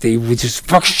 They're like, they would just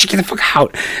get the fuck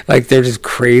out. Like they're just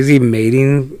crazy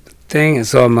mating thing, and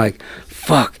so I'm like,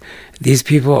 fuck. These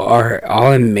people are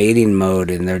all in mating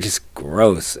mode, and they're just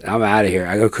gross. I'm out of here.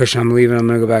 I go, Christian, I'm leaving. I'm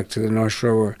going to go back to the North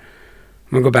Shore. I'm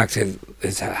going to go back to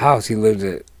his house. He lived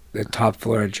at the top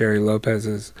floor of Jerry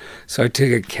Lopez's. So I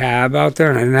took a cab out there,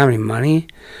 and I didn't have any money.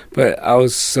 But I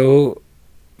was so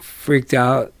freaked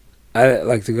out. I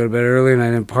like to go to bed early, and I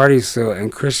didn't party.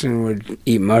 And Christian would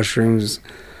eat mushrooms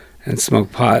and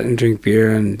smoke pot and drink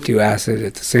beer and do acid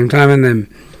at the same time. And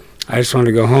then I just wanted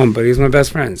to go home. But he's my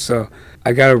best friend, so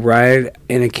I got a ride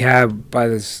in a cab by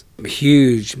this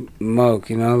huge moke,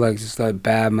 like just like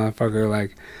bad motherfucker,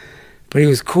 like. But he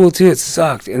was cool too. It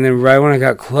sucked. And then right when I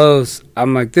got close,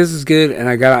 I'm like, this is good. And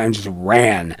I got out and just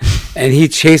ran. And he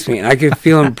chased me. And I could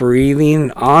feel him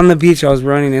breathing on the beach. I was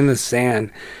running in the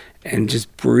sand and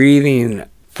just breathing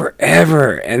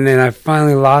forever. And then I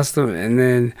finally lost him. And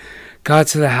then got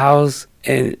to the house,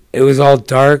 and it was all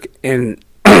dark, and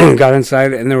got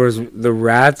inside, and there was the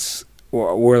rats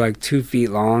were like 2 feet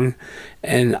long,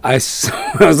 and I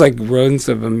was like rodents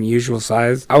of unusual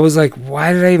size. I was like,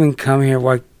 why did I even come here?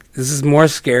 Why? This is more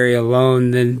scary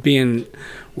alone than being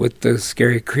with the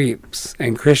scary creeps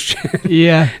and Christian.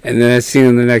 Yeah. And then I seen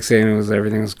him the next day, and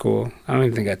everything was cool. I don't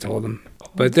even think I told him.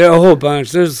 But there are a whole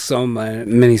bunch. There's so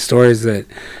many stories that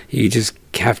you just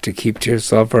have to keep to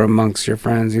yourself or amongst your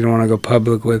friends. You don't want to go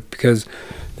public with, because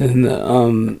then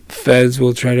the feds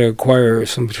will try to acquire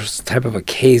some type of a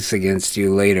case against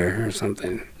you later or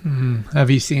something. Mm-hmm. Have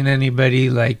you seen anybody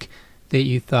like that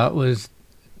you thought was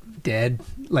dead,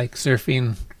 like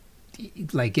surfing,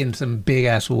 like in some big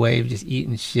ass wave, just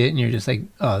eating shit, and you're just like,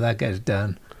 oh, that guy's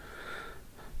done?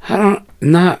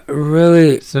 Not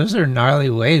really. So those are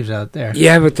gnarly waves out there.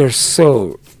 Yeah, but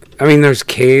there's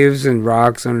caves and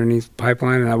rocks underneath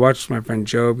pipeline, and I watched my friend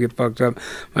Job get fucked up.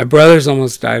 My brother's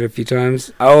almost died a few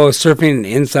times. Oh, surfing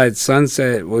inside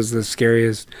Sunset was the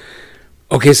scariest.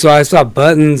 Okay, so I saw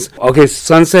Buttons. Okay,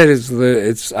 Sunset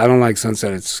I don't like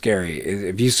Sunset. It's scary.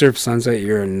 If you surf Sunset,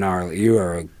 you're gnarly. You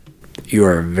are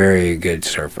a very good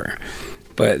surfer.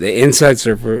 But the inside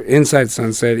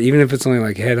Sunset, even if it's only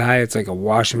like head high, it's like a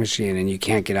washing machine, and you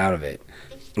can't get out of it.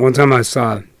 One time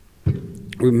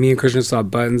me and Christian saw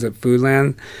Buttons at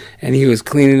Foodland, and he was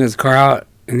cleaning his car out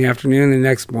in the afternoon. The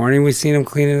next morning, we seen him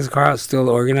cleaning his car out, still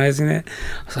organizing it.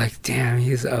 I was like, damn,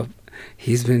 he's up.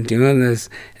 He's been doing this.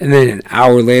 And then an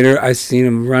hour later, I seen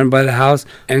him run by the house,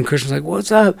 and Christian's like,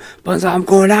 what's up? Buttons, I'm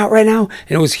going out right now.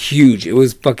 And it was huge. It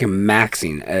was fucking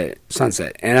maxing at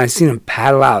Sunset. And I seen him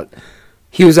paddle out.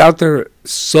 He was out there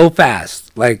so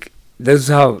fast. Like, this is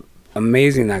how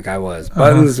amazing that guy was.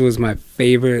 Buttons was my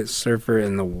favorite surfer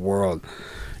in the world.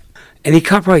 And he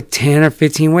caught probably 10 or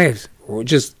 15 waves. We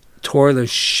just tore the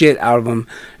shit out of him,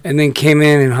 and then came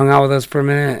in and hung out with us for a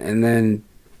minute, and then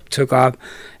took off.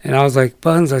 And I was like,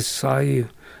 Buttons, I saw you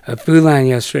at Foodland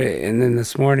yesterday and then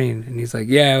this morning. And he's like,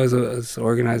 yeah, I was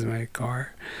organizing my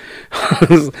car.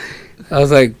 I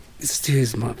was like, this dude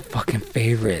is my fucking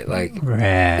favorite. Like,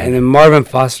 rad. And then Marvin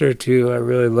Foster too. I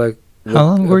really like. How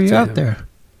long were you out there?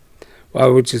 Well, I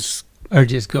would just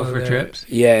go for trips.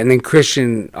 Yeah, and then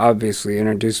Christian obviously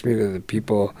introduced me to the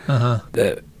people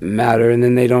that matter, and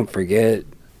then they don't forget.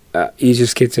 You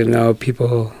just get to know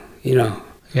people, Yeah.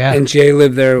 And Jay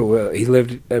lived there. Well, he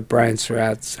lived at Brian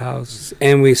Surratt's house,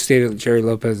 and we stayed at Jerry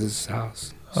Lopez's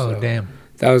house. Oh, damn.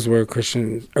 That was where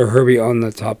Christian or Herbie owned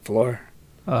the top floor.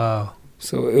 Oh.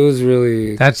 So it was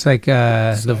really... That's like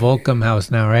the Volcom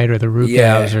house now, right? Or the Ruka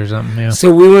house or something, yeah.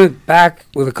 So we went back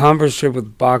with a Converse trip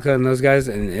with Baca and those guys,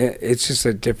 and it's just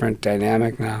a different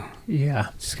dynamic now. Yeah.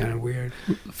 It's kind of weird.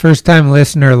 First-time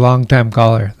listener, long-time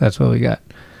caller. That's what we got.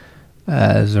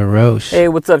 Zarosh. Hey,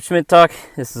 what's up, Schmidt Talk?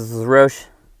 This is Zarosh.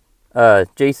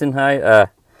 Jason, hi.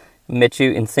 Met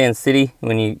you in Sand City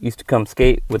when you used to come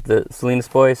skate with the Salinas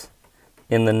boys.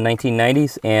 in the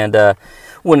 1990s, and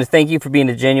wanted to thank you for being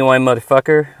a genuine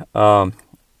motherfucker,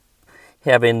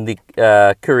 having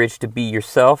the courage to be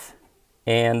yourself,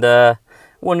 and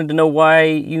wanted to know why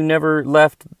you never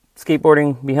left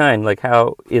skateboarding behind. Like,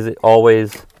 how is it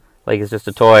always, like, it's just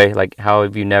a toy? Like, how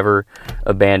have you never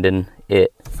abandoned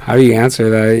it? How do you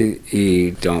answer that?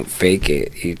 You don't fake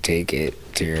it. You take it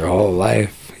to your whole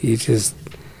life. You just...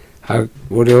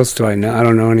 what else do I know? I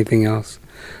don't know anything else.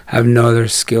 I have no other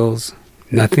skills.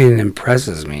 Nothing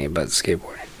impresses me but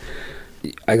skateboarding.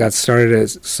 I got started at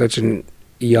such a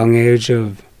young age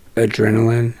of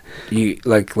adrenaline.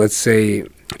 Let's say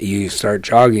you start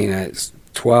jogging at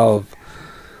 12.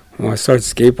 Well, I started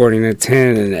skateboarding at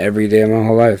 10, and every day of my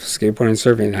whole life, skateboarding,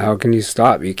 surfing. How can you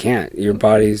stop? You can't. Your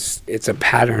body's, it's a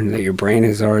pattern that your brain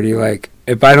is already like.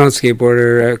 If I don't skateboard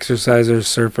or exercise or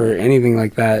surf or anything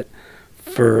like that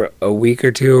for a week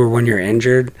or two, or when you're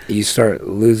injured, you start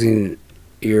losing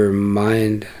your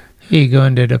mind. You go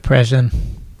into depression.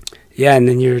 Yeah, and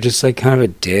then you're just like kind of a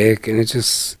dick, and it's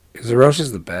just... Zerosh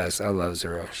is the best. I love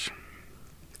Zerosh.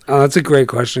 Oh, that's a great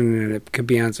question, and it could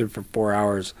be answered for 4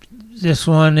 hours. This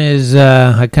one is,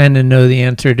 I kind of know the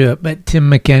answer to it, but Tim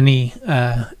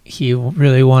McKenney, he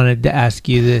really wanted to ask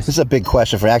you this. This is a big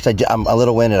question for you. Actually, I'm a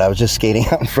little winded. I was just skating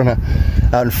out in front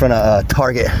of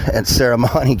Target at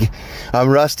Serramonte. I'm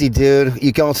rusty, dude.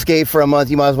 You don't skate for a month.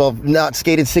 You might as well not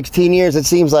skate in 16 years, it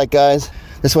seems like, guys.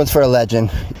 This one's for a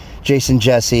legend, Jason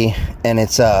Jesse, and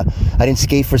it's, I didn't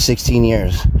skate for 16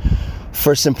 years.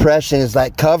 First impression is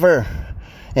that cover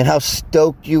and how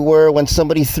stoked you were when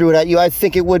somebody threw it at you. I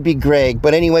think it would be Greg.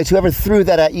 But anyways, whoever threw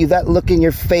that at you, that look in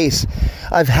your face,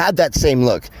 I've had that same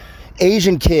look.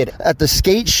 Asian kid at the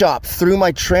skate shop threw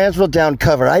my Transworld down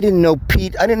cover. I didn't know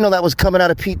that was coming out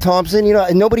of Pete Thompson, you know,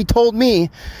 and nobody told me,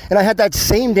 and I had that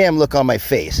same damn look on my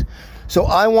face. So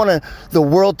I want the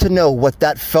world to know what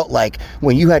that felt like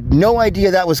when you had no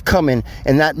idea that was coming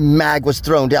and that mag was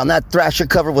thrown down, that Thrasher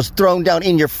cover was thrown down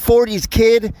in your 40s,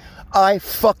 kid. I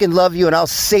fucking love you, and I'll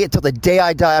say it till the day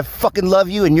I die. I fucking love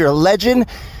you, and you're a legend.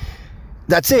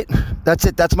 That's it. That's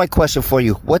it. That's my question for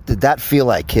you. What did that feel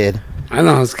like, kid? I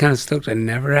know, I was kind of stoked. I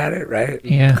never had it, right?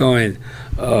 Yeah. Going,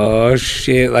 oh,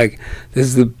 shit, like, this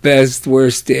is the best,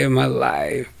 worst day of my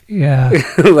life. Yeah.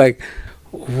 Like,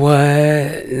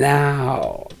 what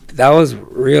now? That was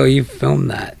real. You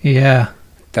filmed that. Yeah.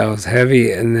 That was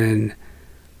heavy, and then,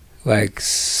 like,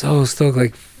 so stoked,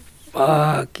 like,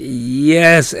 fuck,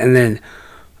 yes. And then,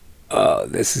 oh,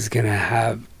 this is going to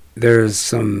have,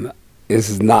 this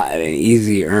is not an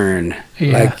easy earn.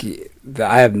 Yeah. Like,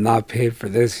 I have not paid for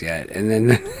this yet. And then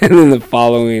the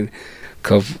following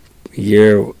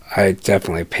year, I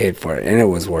definitely paid for it, and it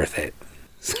was worth it.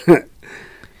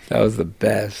 That was the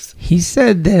best. He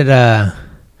said that...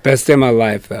 Best day of my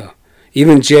life, though.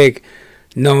 Even Jake,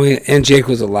 and Jake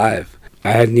was alive.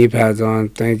 I had knee pads on.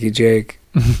 Thank you, Jake.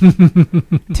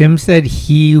 Tim said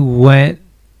he was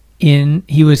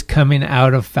coming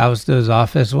out of Fausto's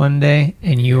office one day,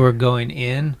 and you were going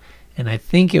in, and I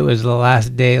think it was the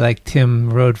last day, like,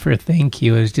 Tim rode for Think.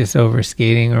 He was just over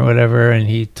skating or whatever, and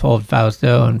he told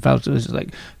Fausto, and Fausto was just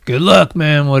like, good luck,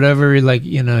 man, whatever, like,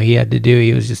 you know, he had to do.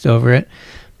 He was just over it.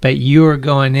 But you were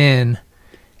going in,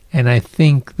 and I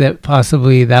think that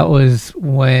possibly that was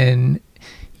when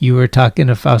you were talking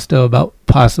to Fausto about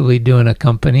possibly doing a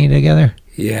company together.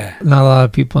 Yeah. Not a lot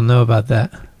of people know about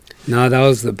that. No, that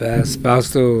was the best.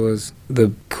 Fausto was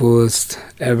the coolest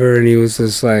ever, and he was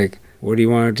just like, what do you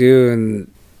want to do?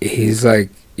 And he's like,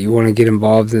 you want to get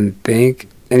involved in Think?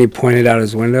 And he pointed out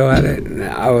his window at it, and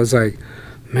I was like,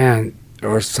 man,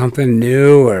 or something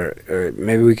new, or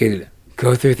maybe we could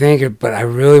go through Think, but I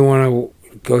really want to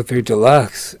go through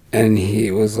Deluxe. And he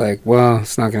was like, well,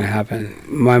 it's not going to happen.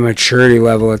 My maturity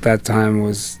level at that time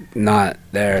was not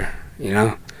there, you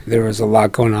know? There was a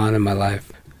lot going on in my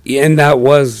life. And that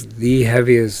was the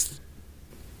heaviest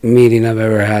meeting I've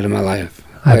ever had in my life.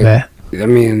 I bet. I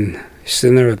mean, you're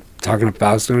sitting there talking to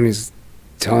Fausto, and he's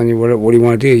telling you, what do you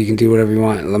want to do? You can do whatever you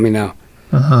want. Let me know.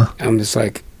 Uh-huh. I'm just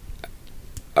like,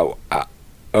 oh,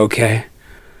 okay.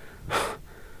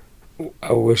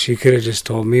 I wish you could have just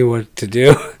told me what to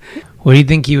do. What do you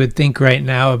think he would think right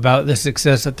now about the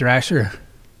success of Thrasher?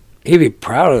 He'd be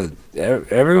proud of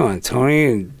everyone, Tony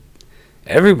and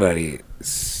everybody.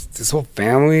 This whole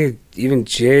family, even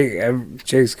Jake.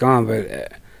 Jake's gone,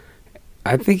 but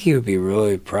I think he would be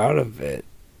really proud of it.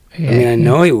 Yeah, I mean, I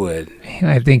know he would.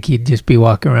 I think he'd just be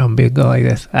walking around big go like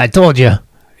this. I told you.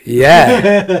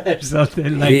 Yeah.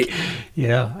 Something like, you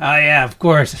know, oh yeah, of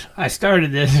course, I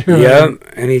started this. Yep,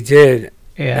 and he did.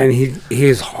 Yeah. And he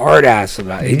was hard ass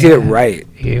about it. He did it right.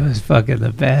 He was fucking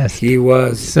the best. He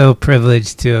was. So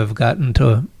privileged to have gotten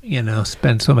to,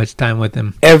 spend so much time with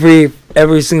him. Every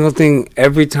single thing,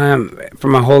 every time for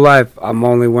my whole life, I'm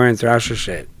only wearing Thrasher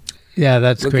shit. Yeah,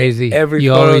 that's Look crazy.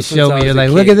 You always show me. You're like,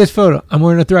 look at this photo. I'm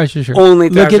wearing a Thrasher shirt. Only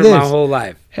Thrasher look at this. my whole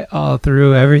life. All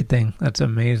through everything. That's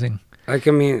amazing. Like,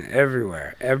 I mean,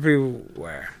 everywhere.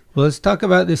 Well, let's talk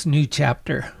about this new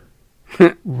chapter.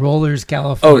 Rollers,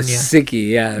 California. Oh, Sicky.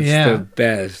 Yeah, it's the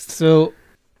best. So,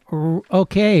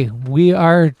 okay, we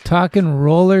are talking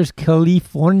Rollers,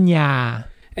 California.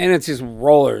 And it's just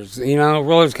Rollers.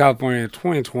 Rollers, California,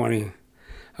 2020.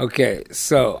 Okay,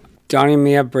 so Donnie and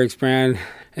me have Bricks brand,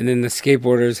 and then the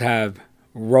skateboarders have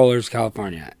Rollers,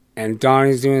 California. And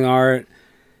Donnie's doing art.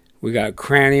 We got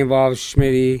Cranny involved,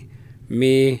 Schmitty,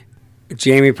 me,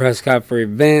 Jamie Prescott for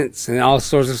events and all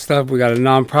sorts of stuff. We got a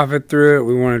nonprofit through it.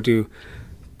 We want to do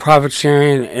profit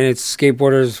sharing, and it's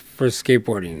skateboarders for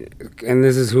skateboarding. And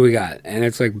this is who we got. And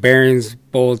it's like bearings,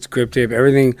 bolts, grip tape,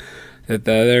 everything that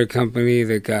the other company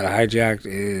that got hijacked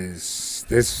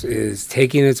is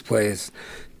taking its place.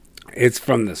 It's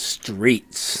from the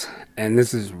streets, and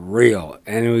this is real.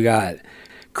 And we got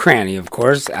Cranny, of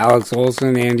course, Alex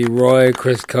Olson, Andy Roy,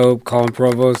 Chris Cope, Colin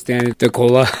Provost, Danny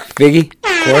DeCola, Figgy,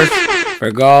 of course,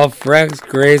 Fergal, Frex,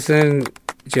 Grayson,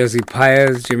 Jesse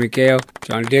Paez, Jimmy Kale,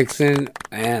 John Dixon,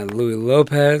 and Louis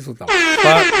Lopez. What the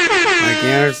fuck? Mike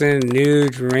Anderson,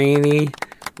 Nuge, Rainey,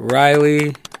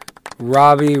 Riley,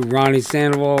 Robbie, Ronnie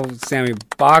Sandoval, Sammy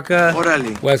Baca,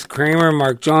 Wes Kramer,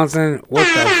 Mark Johnson. What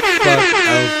the fuck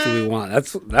else do we want?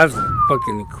 That's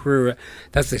fucking crew.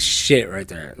 That's the shit right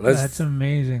there. That's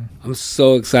amazing. I'm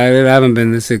so excited. I haven't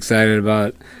been this excited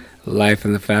about life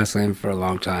in the fast lane for a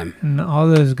long time. And all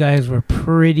those guys were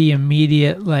pretty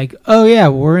immediate, like, oh yeah,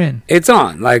 we're in. It's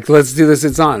on. Like, let's do this.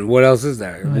 It's on. What else is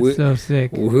there? That's so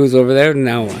sick. Who's over there?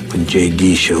 Now one. When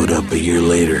JD showed up a year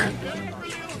later,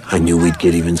 I knew we'd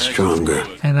get even stronger.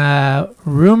 And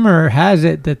rumor has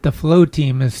it that the Flow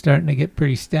team is starting to get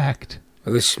pretty stacked.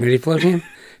 Oh, the Schmitty Flow team?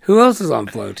 Who else is on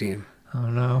Flow team? I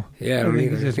don't know. Yeah, I don't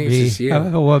either. I think it's just you.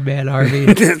 A one-man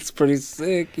RV. That's pretty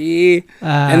sick.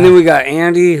 And then we got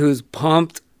Andy, who's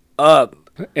pumped up.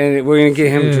 And we're going to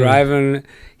get him driving.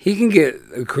 He can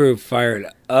get the crew fired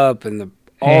up in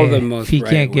all the most If he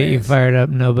can't get you fired up,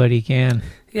 nobody can.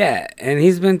 Yeah, and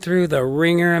he's been through the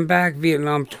ringer and back,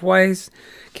 Vietnam twice,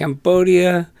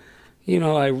 Cambodia,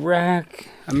 Iraq,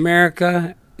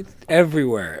 America,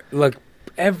 everywhere. Look,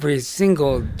 every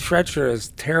single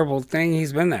treacherous, terrible thing,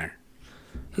 he's been there.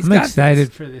 I'm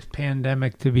excited for this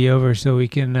pandemic to be over so we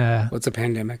can... What's a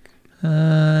pandemic?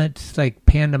 It's like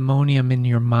pandemonium in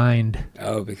your mind.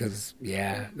 Oh, because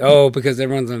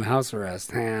everyone's on house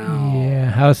arrest now. Yeah,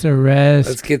 house arrest.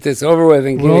 Let's get this over with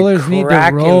and get Rollers it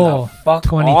cracking need to roll. the fuck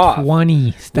 2020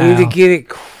 off. style. We need to get it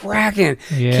cracking.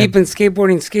 Yeah. Keeping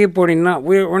skateboarding.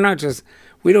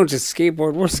 We don't just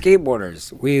skateboard. We're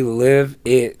skateboarders. We live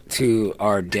it to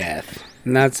our death,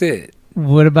 and that's it.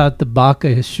 What about the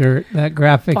Baca shirt? That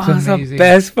graphic's amazing. That's the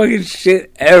best fucking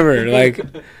shit ever. Like,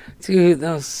 dude,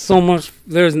 that was so much.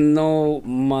 There's no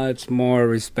much more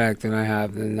respect than I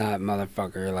have than that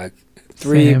motherfucker. Like,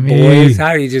 3 boys.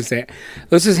 How do you just say it?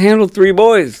 Let's just handle 3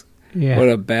 boys. Yeah. What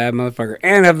a bad motherfucker.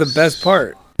 And have the best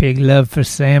part. Big love for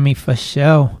Sammy for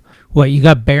show. What, you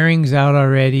got bearings out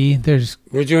already?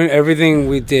 We're doing everything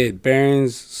we did.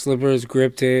 Bearings, slippers,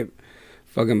 grip tape,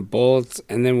 fucking bolts,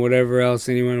 and then whatever else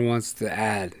anyone wants to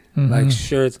add. Mm-hmm. Like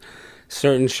shirts,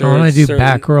 certain shirts. I want to do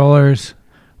back rollers.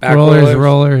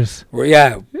 Rollers.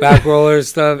 Yeah, back rollers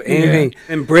stuff, anything.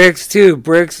 Yeah. And bricks, too.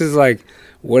 Bricks is like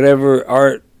whatever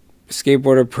art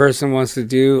skateboarder person wants to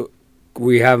do.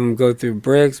 We have them go through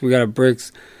bricks. We got a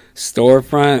bricks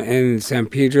storefront in San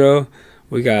Pedro.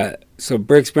 So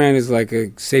Bricks brand is like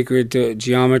a sacred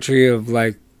geometry of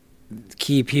like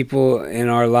key people in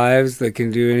our lives that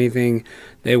can do anything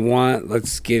they want.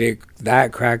 Let's get it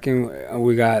that cracking.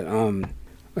 We got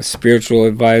a spiritual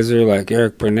advisor like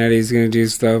Eric Burnetti's gonna do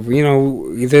stuff.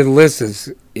 The list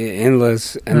is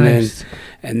endless, and nice.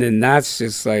 then that's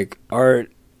just like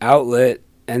art outlet,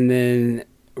 and then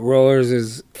Rollers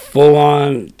is full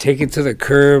on take it to the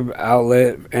curb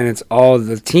outlet, and it's all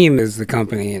the team is the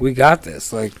company. We got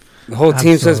this. Like, the whole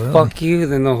team says fuck you,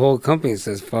 then the whole company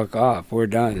says fuck off. We're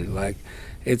done. Like,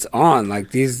 it's on.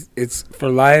 Like, it's for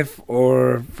life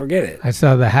or forget it. I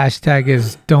saw the hashtag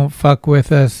is don't fuck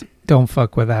with us, don't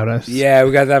fuck without us. Yeah,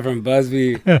 we got that from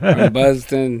Busby, from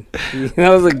Buzzton. That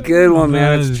was a good one,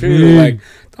 man. It's true. Like,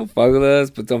 don't fuck with us,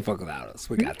 but don't fuck without us.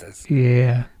 We got this.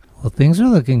 Yeah. Well, things are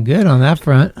looking good on that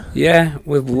front. Yeah,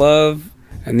 with love.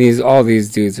 And all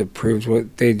these dudes have proved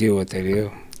what they do. They're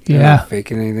yeah. not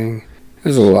faking anything.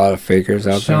 There's a lot of fakers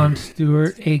out Sean there.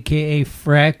 Stewart, a.k.a.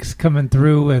 Frex, coming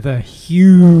through with a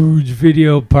huge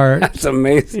video part. That's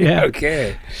amazing. Yeah.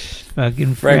 Okay.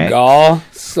 Fucking Fred Gall,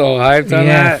 so hyped on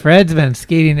yeah, that. Fred's been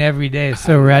skating every day. It's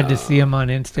so rad to see him on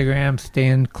Instagram,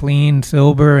 staying clean,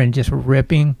 sober, and just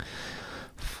ripping.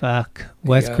 Fuck.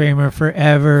 Wes Kramer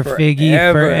forever. Figgy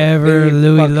forever. Figgy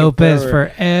Louis fucking Lopez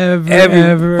forever.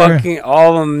 Ever. Fucking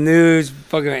all of them news.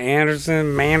 Fucking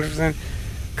Manderson.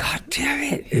 God damn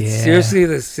it. It's seriously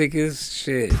the sickest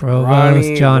shit.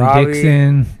 Provost, John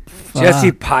Dixon.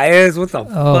 Jesse Paez. What the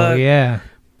fuck? Oh, yeah.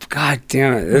 God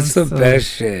damn it. It's the best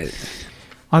shit.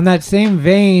 On that same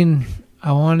vein,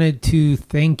 I wanted to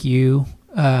thank you.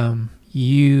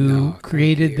 You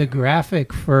created the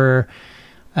graphic for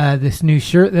this new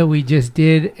shirt that we just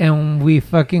did, and we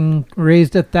fucking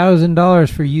raised $1,000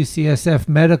 for UCSF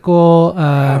Medical.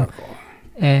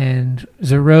 And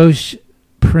Zerosh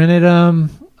printed them.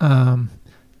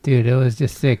 Dude, it was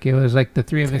just sick. It was like the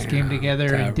three of us came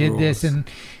together and did this, and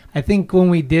I think when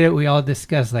we did it, we all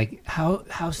discussed like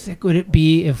how sick would it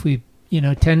be if we,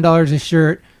 $10 a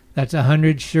shirt, that's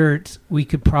 100 shirts. We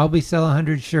could probably sell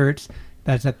 100 shirts.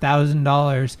 That's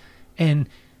 $1,000, and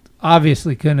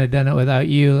obviously couldn't have done it without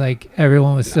you. Like,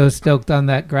 everyone was so stoked on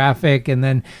that graphic, and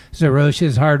then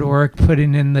Zerosh's hard work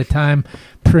putting in the time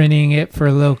printing it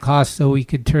for low cost so we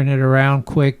could turn it around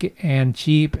quick and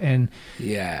cheap. And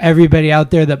everybody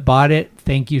out there that bought it,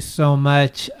 thank you so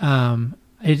much.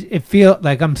 It feels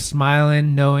like I'm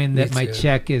smiling knowing that my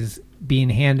check is being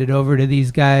handed over to these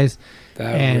guys.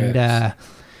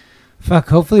 Fuck,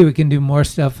 hopefully we can do more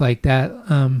stuff like that.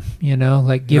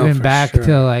 Like giving back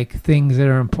to like things that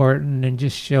are important, and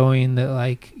just showing that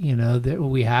that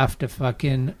we have to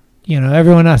fucking,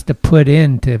 everyone has to put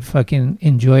in to fucking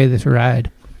enjoy this ride.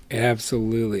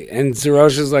 Absolutely. And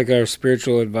Zerosh is like our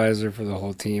spiritual advisor for the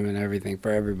whole team and everything, for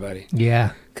everybody.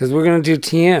 Yeah. Because we're going to do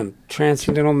TM,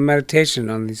 Transcendental Meditation,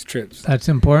 on these trips. That's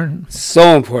important.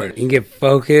 So important. You can get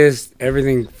focused.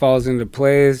 Everything falls into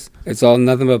place. It's all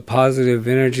nothing but positive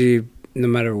energy no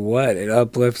matter what. It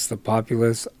uplifts the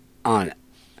populace on it.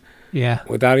 Yeah.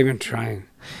 Without even trying.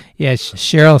 Yeah,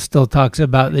 Cheryl still talks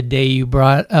about the day you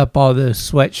brought up all those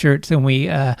sweatshirts and we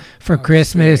for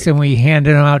Christmas, and we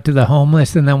handed them out to the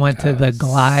homeless, and then went to the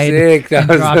Glide and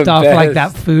dropped off like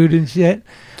that food and shit.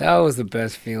 That was the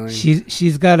best feeling.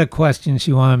 She's got a question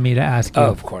she wanted me to ask you.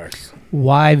 Oh, of course.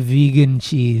 Why vegan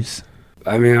cheese?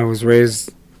 I mean, I was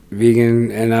raised vegan,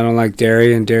 and I don't like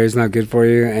dairy, and dairy's not good for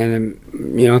you. And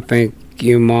thank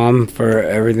you, Mom, for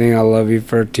everything. I love you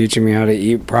for teaching me how to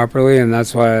eat properly, and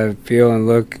that's why I feel and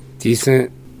look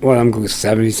decent. Well, I'm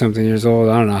 70-something years old.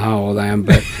 I don't know how old I am,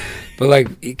 but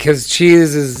because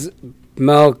cheese is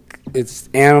milk, it's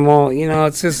animal.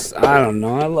 It's just, I don't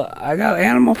know. I got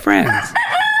animal friends.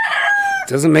 It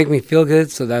doesn't make me feel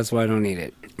good, so that's why I don't eat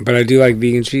it. But I do like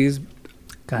vegan cheese.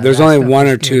 God, there's only one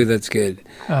or two that's good.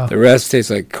 Oh. The rest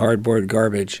tastes like cardboard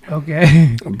garbage.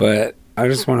 Okay. But I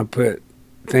just want to put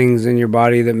things in your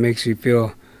body that makes you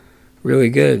feel really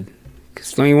good.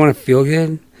 Because don't you want to feel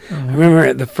good? I remember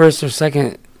at the first or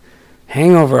second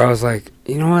hangover, I was like,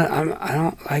 you know what? I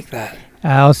don't like that.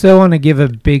 I also want to give a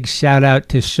big shout out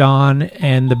to Sean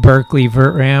and the Berkeley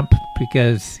Vert Ramp,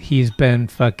 because he's been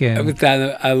fucking...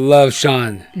 I love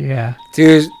Sean. Yeah.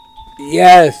 Dude,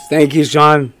 yes. Thank you,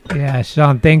 Sean. Yeah,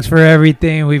 Sean, thanks for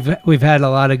everything. We've had a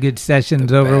lot of good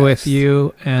sessions over with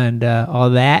you and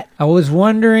all that. I was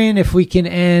wondering if we can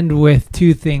end with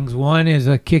two things. One is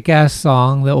a kick-ass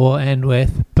song that we'll end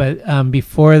with. But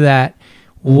before that,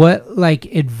 what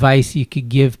advice you could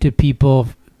give to people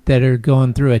that are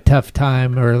going through a tough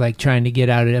time, or trying to get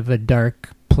out of a dark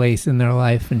place in their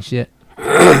life and shit?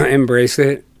 Embrace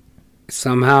it.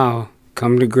 Somehow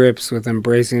come to grips with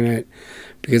embracing it,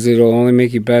 because it'll only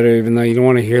make you better. Even though you don't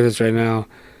want to hear this right now,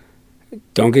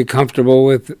 don't get comfortable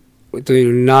with.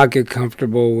 Do not get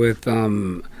comfortable with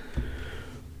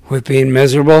being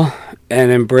miserable,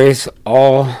 and embrace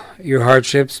all your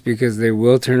hardships, because they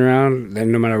will turn around,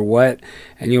 then no matter what,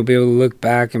 and you'll be able to look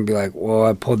back and be like, well,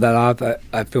 I pulled that off.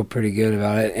 I feel pretty good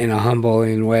about it, in a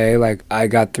humbling way. Like, I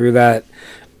got through that.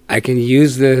 I can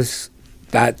use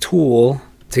that tool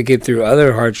to get through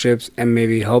other hardships and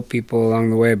maybe help people along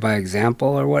the way by example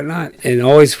or whatnot. And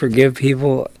always forgive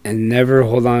people, and never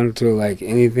hold on to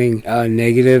anything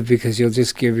negative, because you'll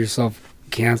just give yourself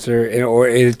cancer, or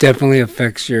it definitely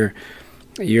affects your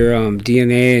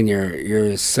DNA and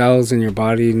your cells in your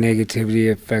body.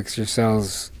 Negativity affects your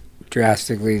cells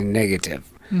drastically negative.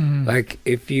 Mm-hmm.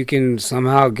 If you can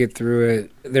somehow get through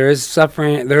it, there is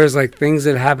suffering, there is things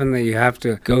that happen that you have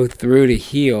to go through to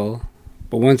heal.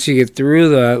 But once you get through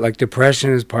the, like,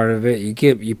 depression is part of it.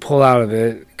 You pull out of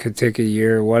it. It could take a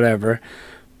year or whatever.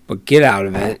 But get out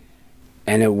of it,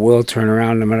 and it will turn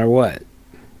around no matter what.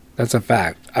 That's a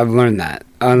fact. I've learned that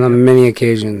on many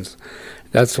occasions.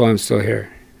 That's why I'm still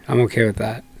here. I'm okay with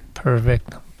that.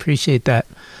 Perfect. Appreciate that.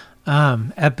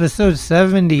 Episode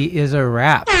 70 is a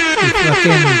wrap. You fucking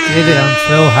did it. I'm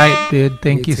so hyped, dude.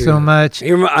 Thank you so much.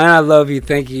 I love you.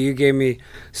 Thank you. You gave me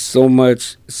so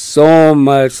much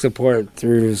support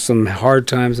through some hard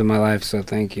times in my life. So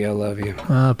thank you. I love you.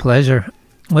 Pleasure.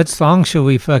 What song should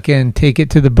we fucking take it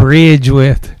to the bridge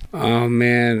with? Oh,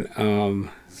 man.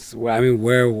 I mean,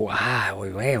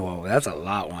 whoa, that's a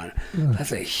lot one.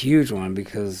 That's a huge one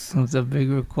because... That's a big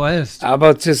request. How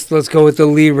about let's go with the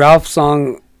Lee Ralph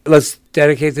song. Let's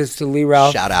dedicate this to Lee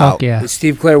Ralph. Shout out. Fuck yeah.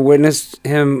 Steve Claire witnessed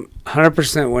him,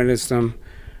 100% witnessed him.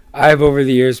 I've over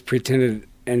the years pretended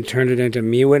and turned it into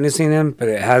me witnessing him, but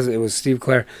it was Steve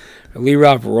Claire. Lee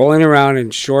Ralph rolling around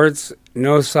in shorts,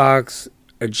 no socks,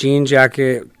 a jean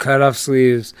jacket, cut off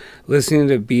sleeves, listening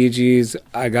to Bee Gees,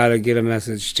 I Gotta Get a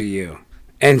Message to You.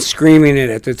 And screaming it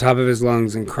at the top of his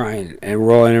lungs and crying and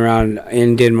rolling around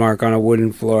in Denmark on a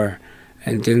wooden floor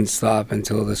and didn't stop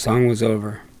until the song was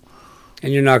over.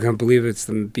 And you're not going to believe it's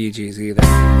the Bee Gees either.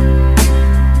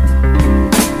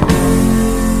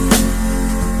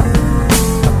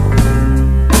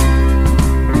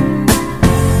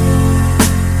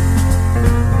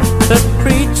 The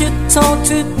preacher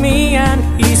taunted me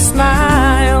and he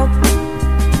smiled,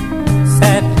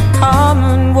 said, come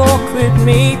and walk with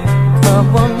me.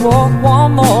 Come and walk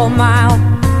one more mile.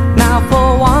 Now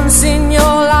for once in your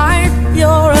life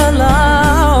you're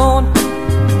alone,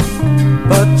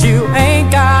 but you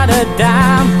ain't got a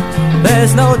dime.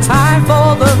 There's no time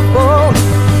for the fool.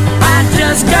 I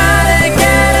just gotta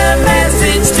get a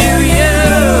message to you.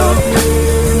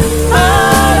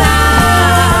 Hold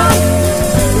on,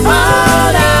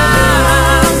 hold on.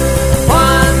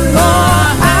 One more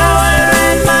hour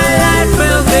and my life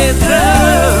will be through.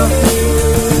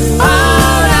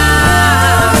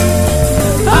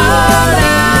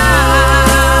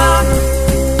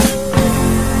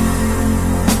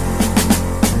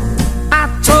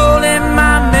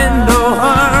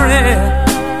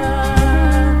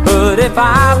 If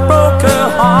I broke her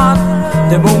heart,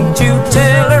 then won't you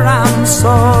tell her I'm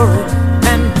sorry?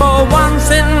 And for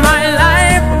once in my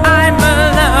life I'm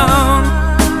alone,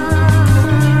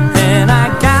 and I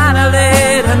gotta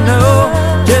let her know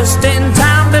just in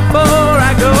time before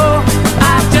I go.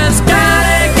 I just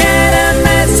gotta get a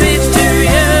message to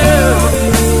you.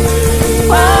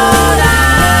 Hold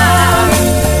on,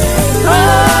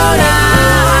 hold on.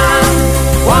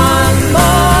 One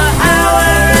more hour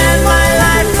and my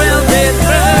life will be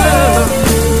through.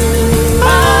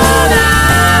 Hold on,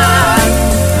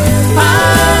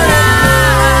 hold on.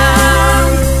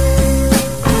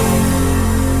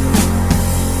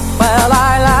 Well, I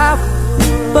laughed,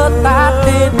 but that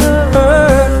didn't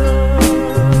hurt.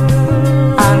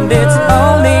 And it's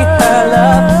only her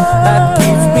love that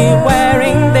keeps me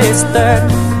wearing this dirt.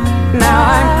 Now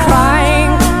I'm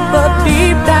crying, but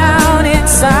deep down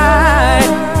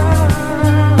inside,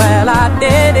 well, I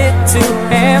did it to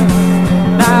him.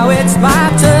 Now it's my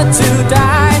turn to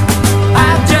die.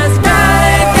 I just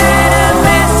gotta get a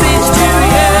message to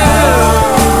you.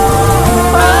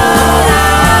 Hold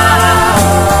on,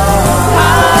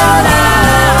 hold on.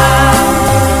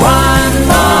 One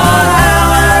more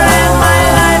hour and my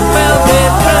life will be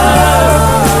through.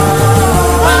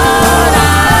 Hold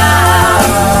on,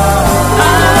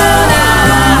 hold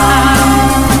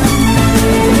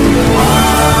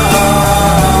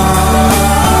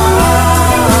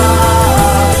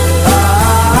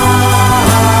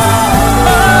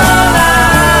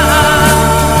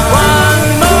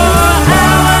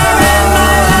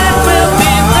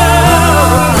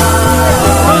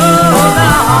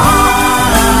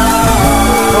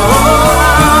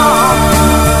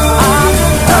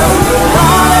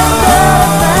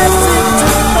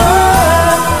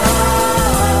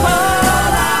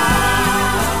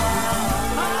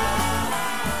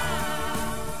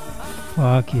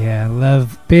Fuck yeah.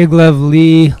 Big love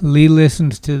Lee. Lee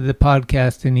listens to the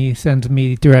podcast and he sends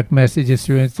me direct messages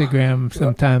through Instagram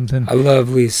sometimes. And I love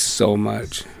Lee so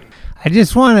much. I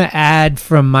just want to add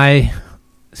from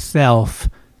myself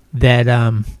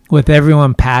that with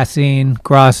everyone passing,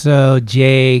 Grosso,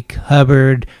 Jake,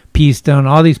 Hubbard, Peastone,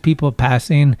 all these people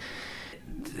passing,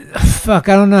 fuck,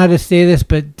 I don't know how to say this,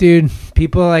 but dude,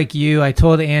 people like you, I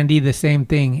told Andy the same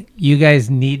thing. You guys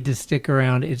need to stick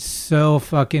around. It's so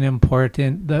fucking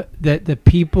important. The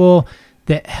people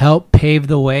that help pave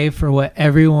the way for what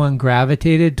everyone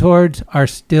gravitated towards are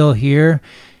still here.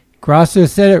 Grosso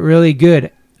said it really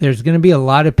good. There's going to be a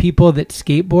lot of people that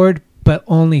skateboard, but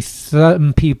only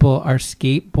some people are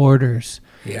skateboarders.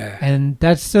 Yeah. And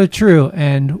that's so true.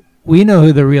 And we know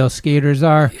who the real skaters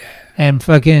are. Yeah. And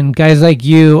fucking guys like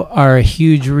you are a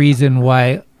huge reason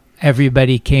why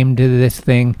everybody came to this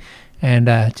thing. And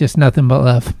just nothing but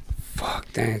love. Fuck,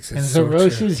 thanks. And so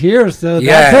Roche is here, so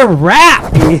that's a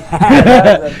wrap.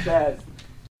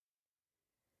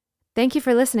 Thank you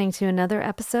for listening to another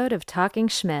episode of Talking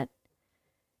Schmidt.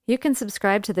 You can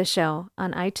subscribe to the show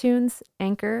on iTunes,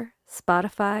 Anchor,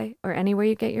 Spotify, or anywhere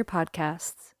you get your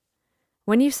podcasts.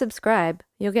 When you subscribe,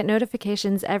 you'll get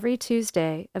notifications every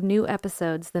Tuesday of new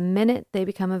episodes the minute they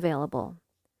become available.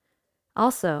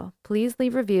 Also, please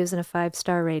leave reviews and a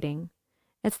 5-star rating.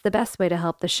 It's the best way to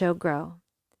help the show grow.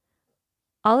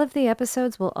 All of the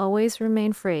episodes will always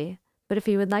remain free, but if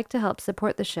you would like to help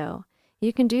support the show,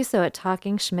 you can do so at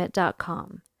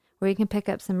TalkingSchmidt.com, where you can pick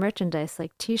up some merchandise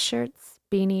like t-shirts,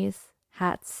 beanies,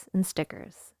 hats, and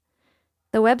stickers.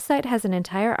 The website has an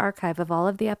entire archive of all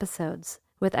of the episodes,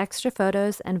 with extra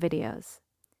photos and videos.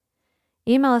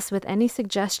 Email us with any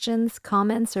suggestions,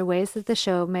 comments, or ways that the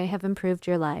show may have improved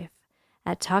your life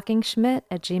at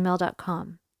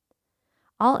talkingschmidt@gmail.com.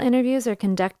 All interviews are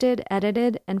conducted,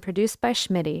 edited, and produced by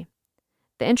Schmitty.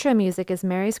 The intro music is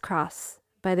Mary's Cross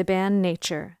by the band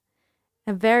Nature.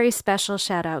 A very special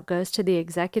shout-out goes to the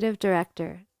executive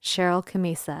director, Cheryl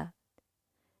Camisa.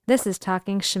 This is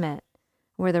Talking Schmidt,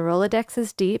 where the Rolodex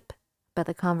is deep, but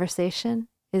the conversation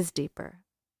is deeper.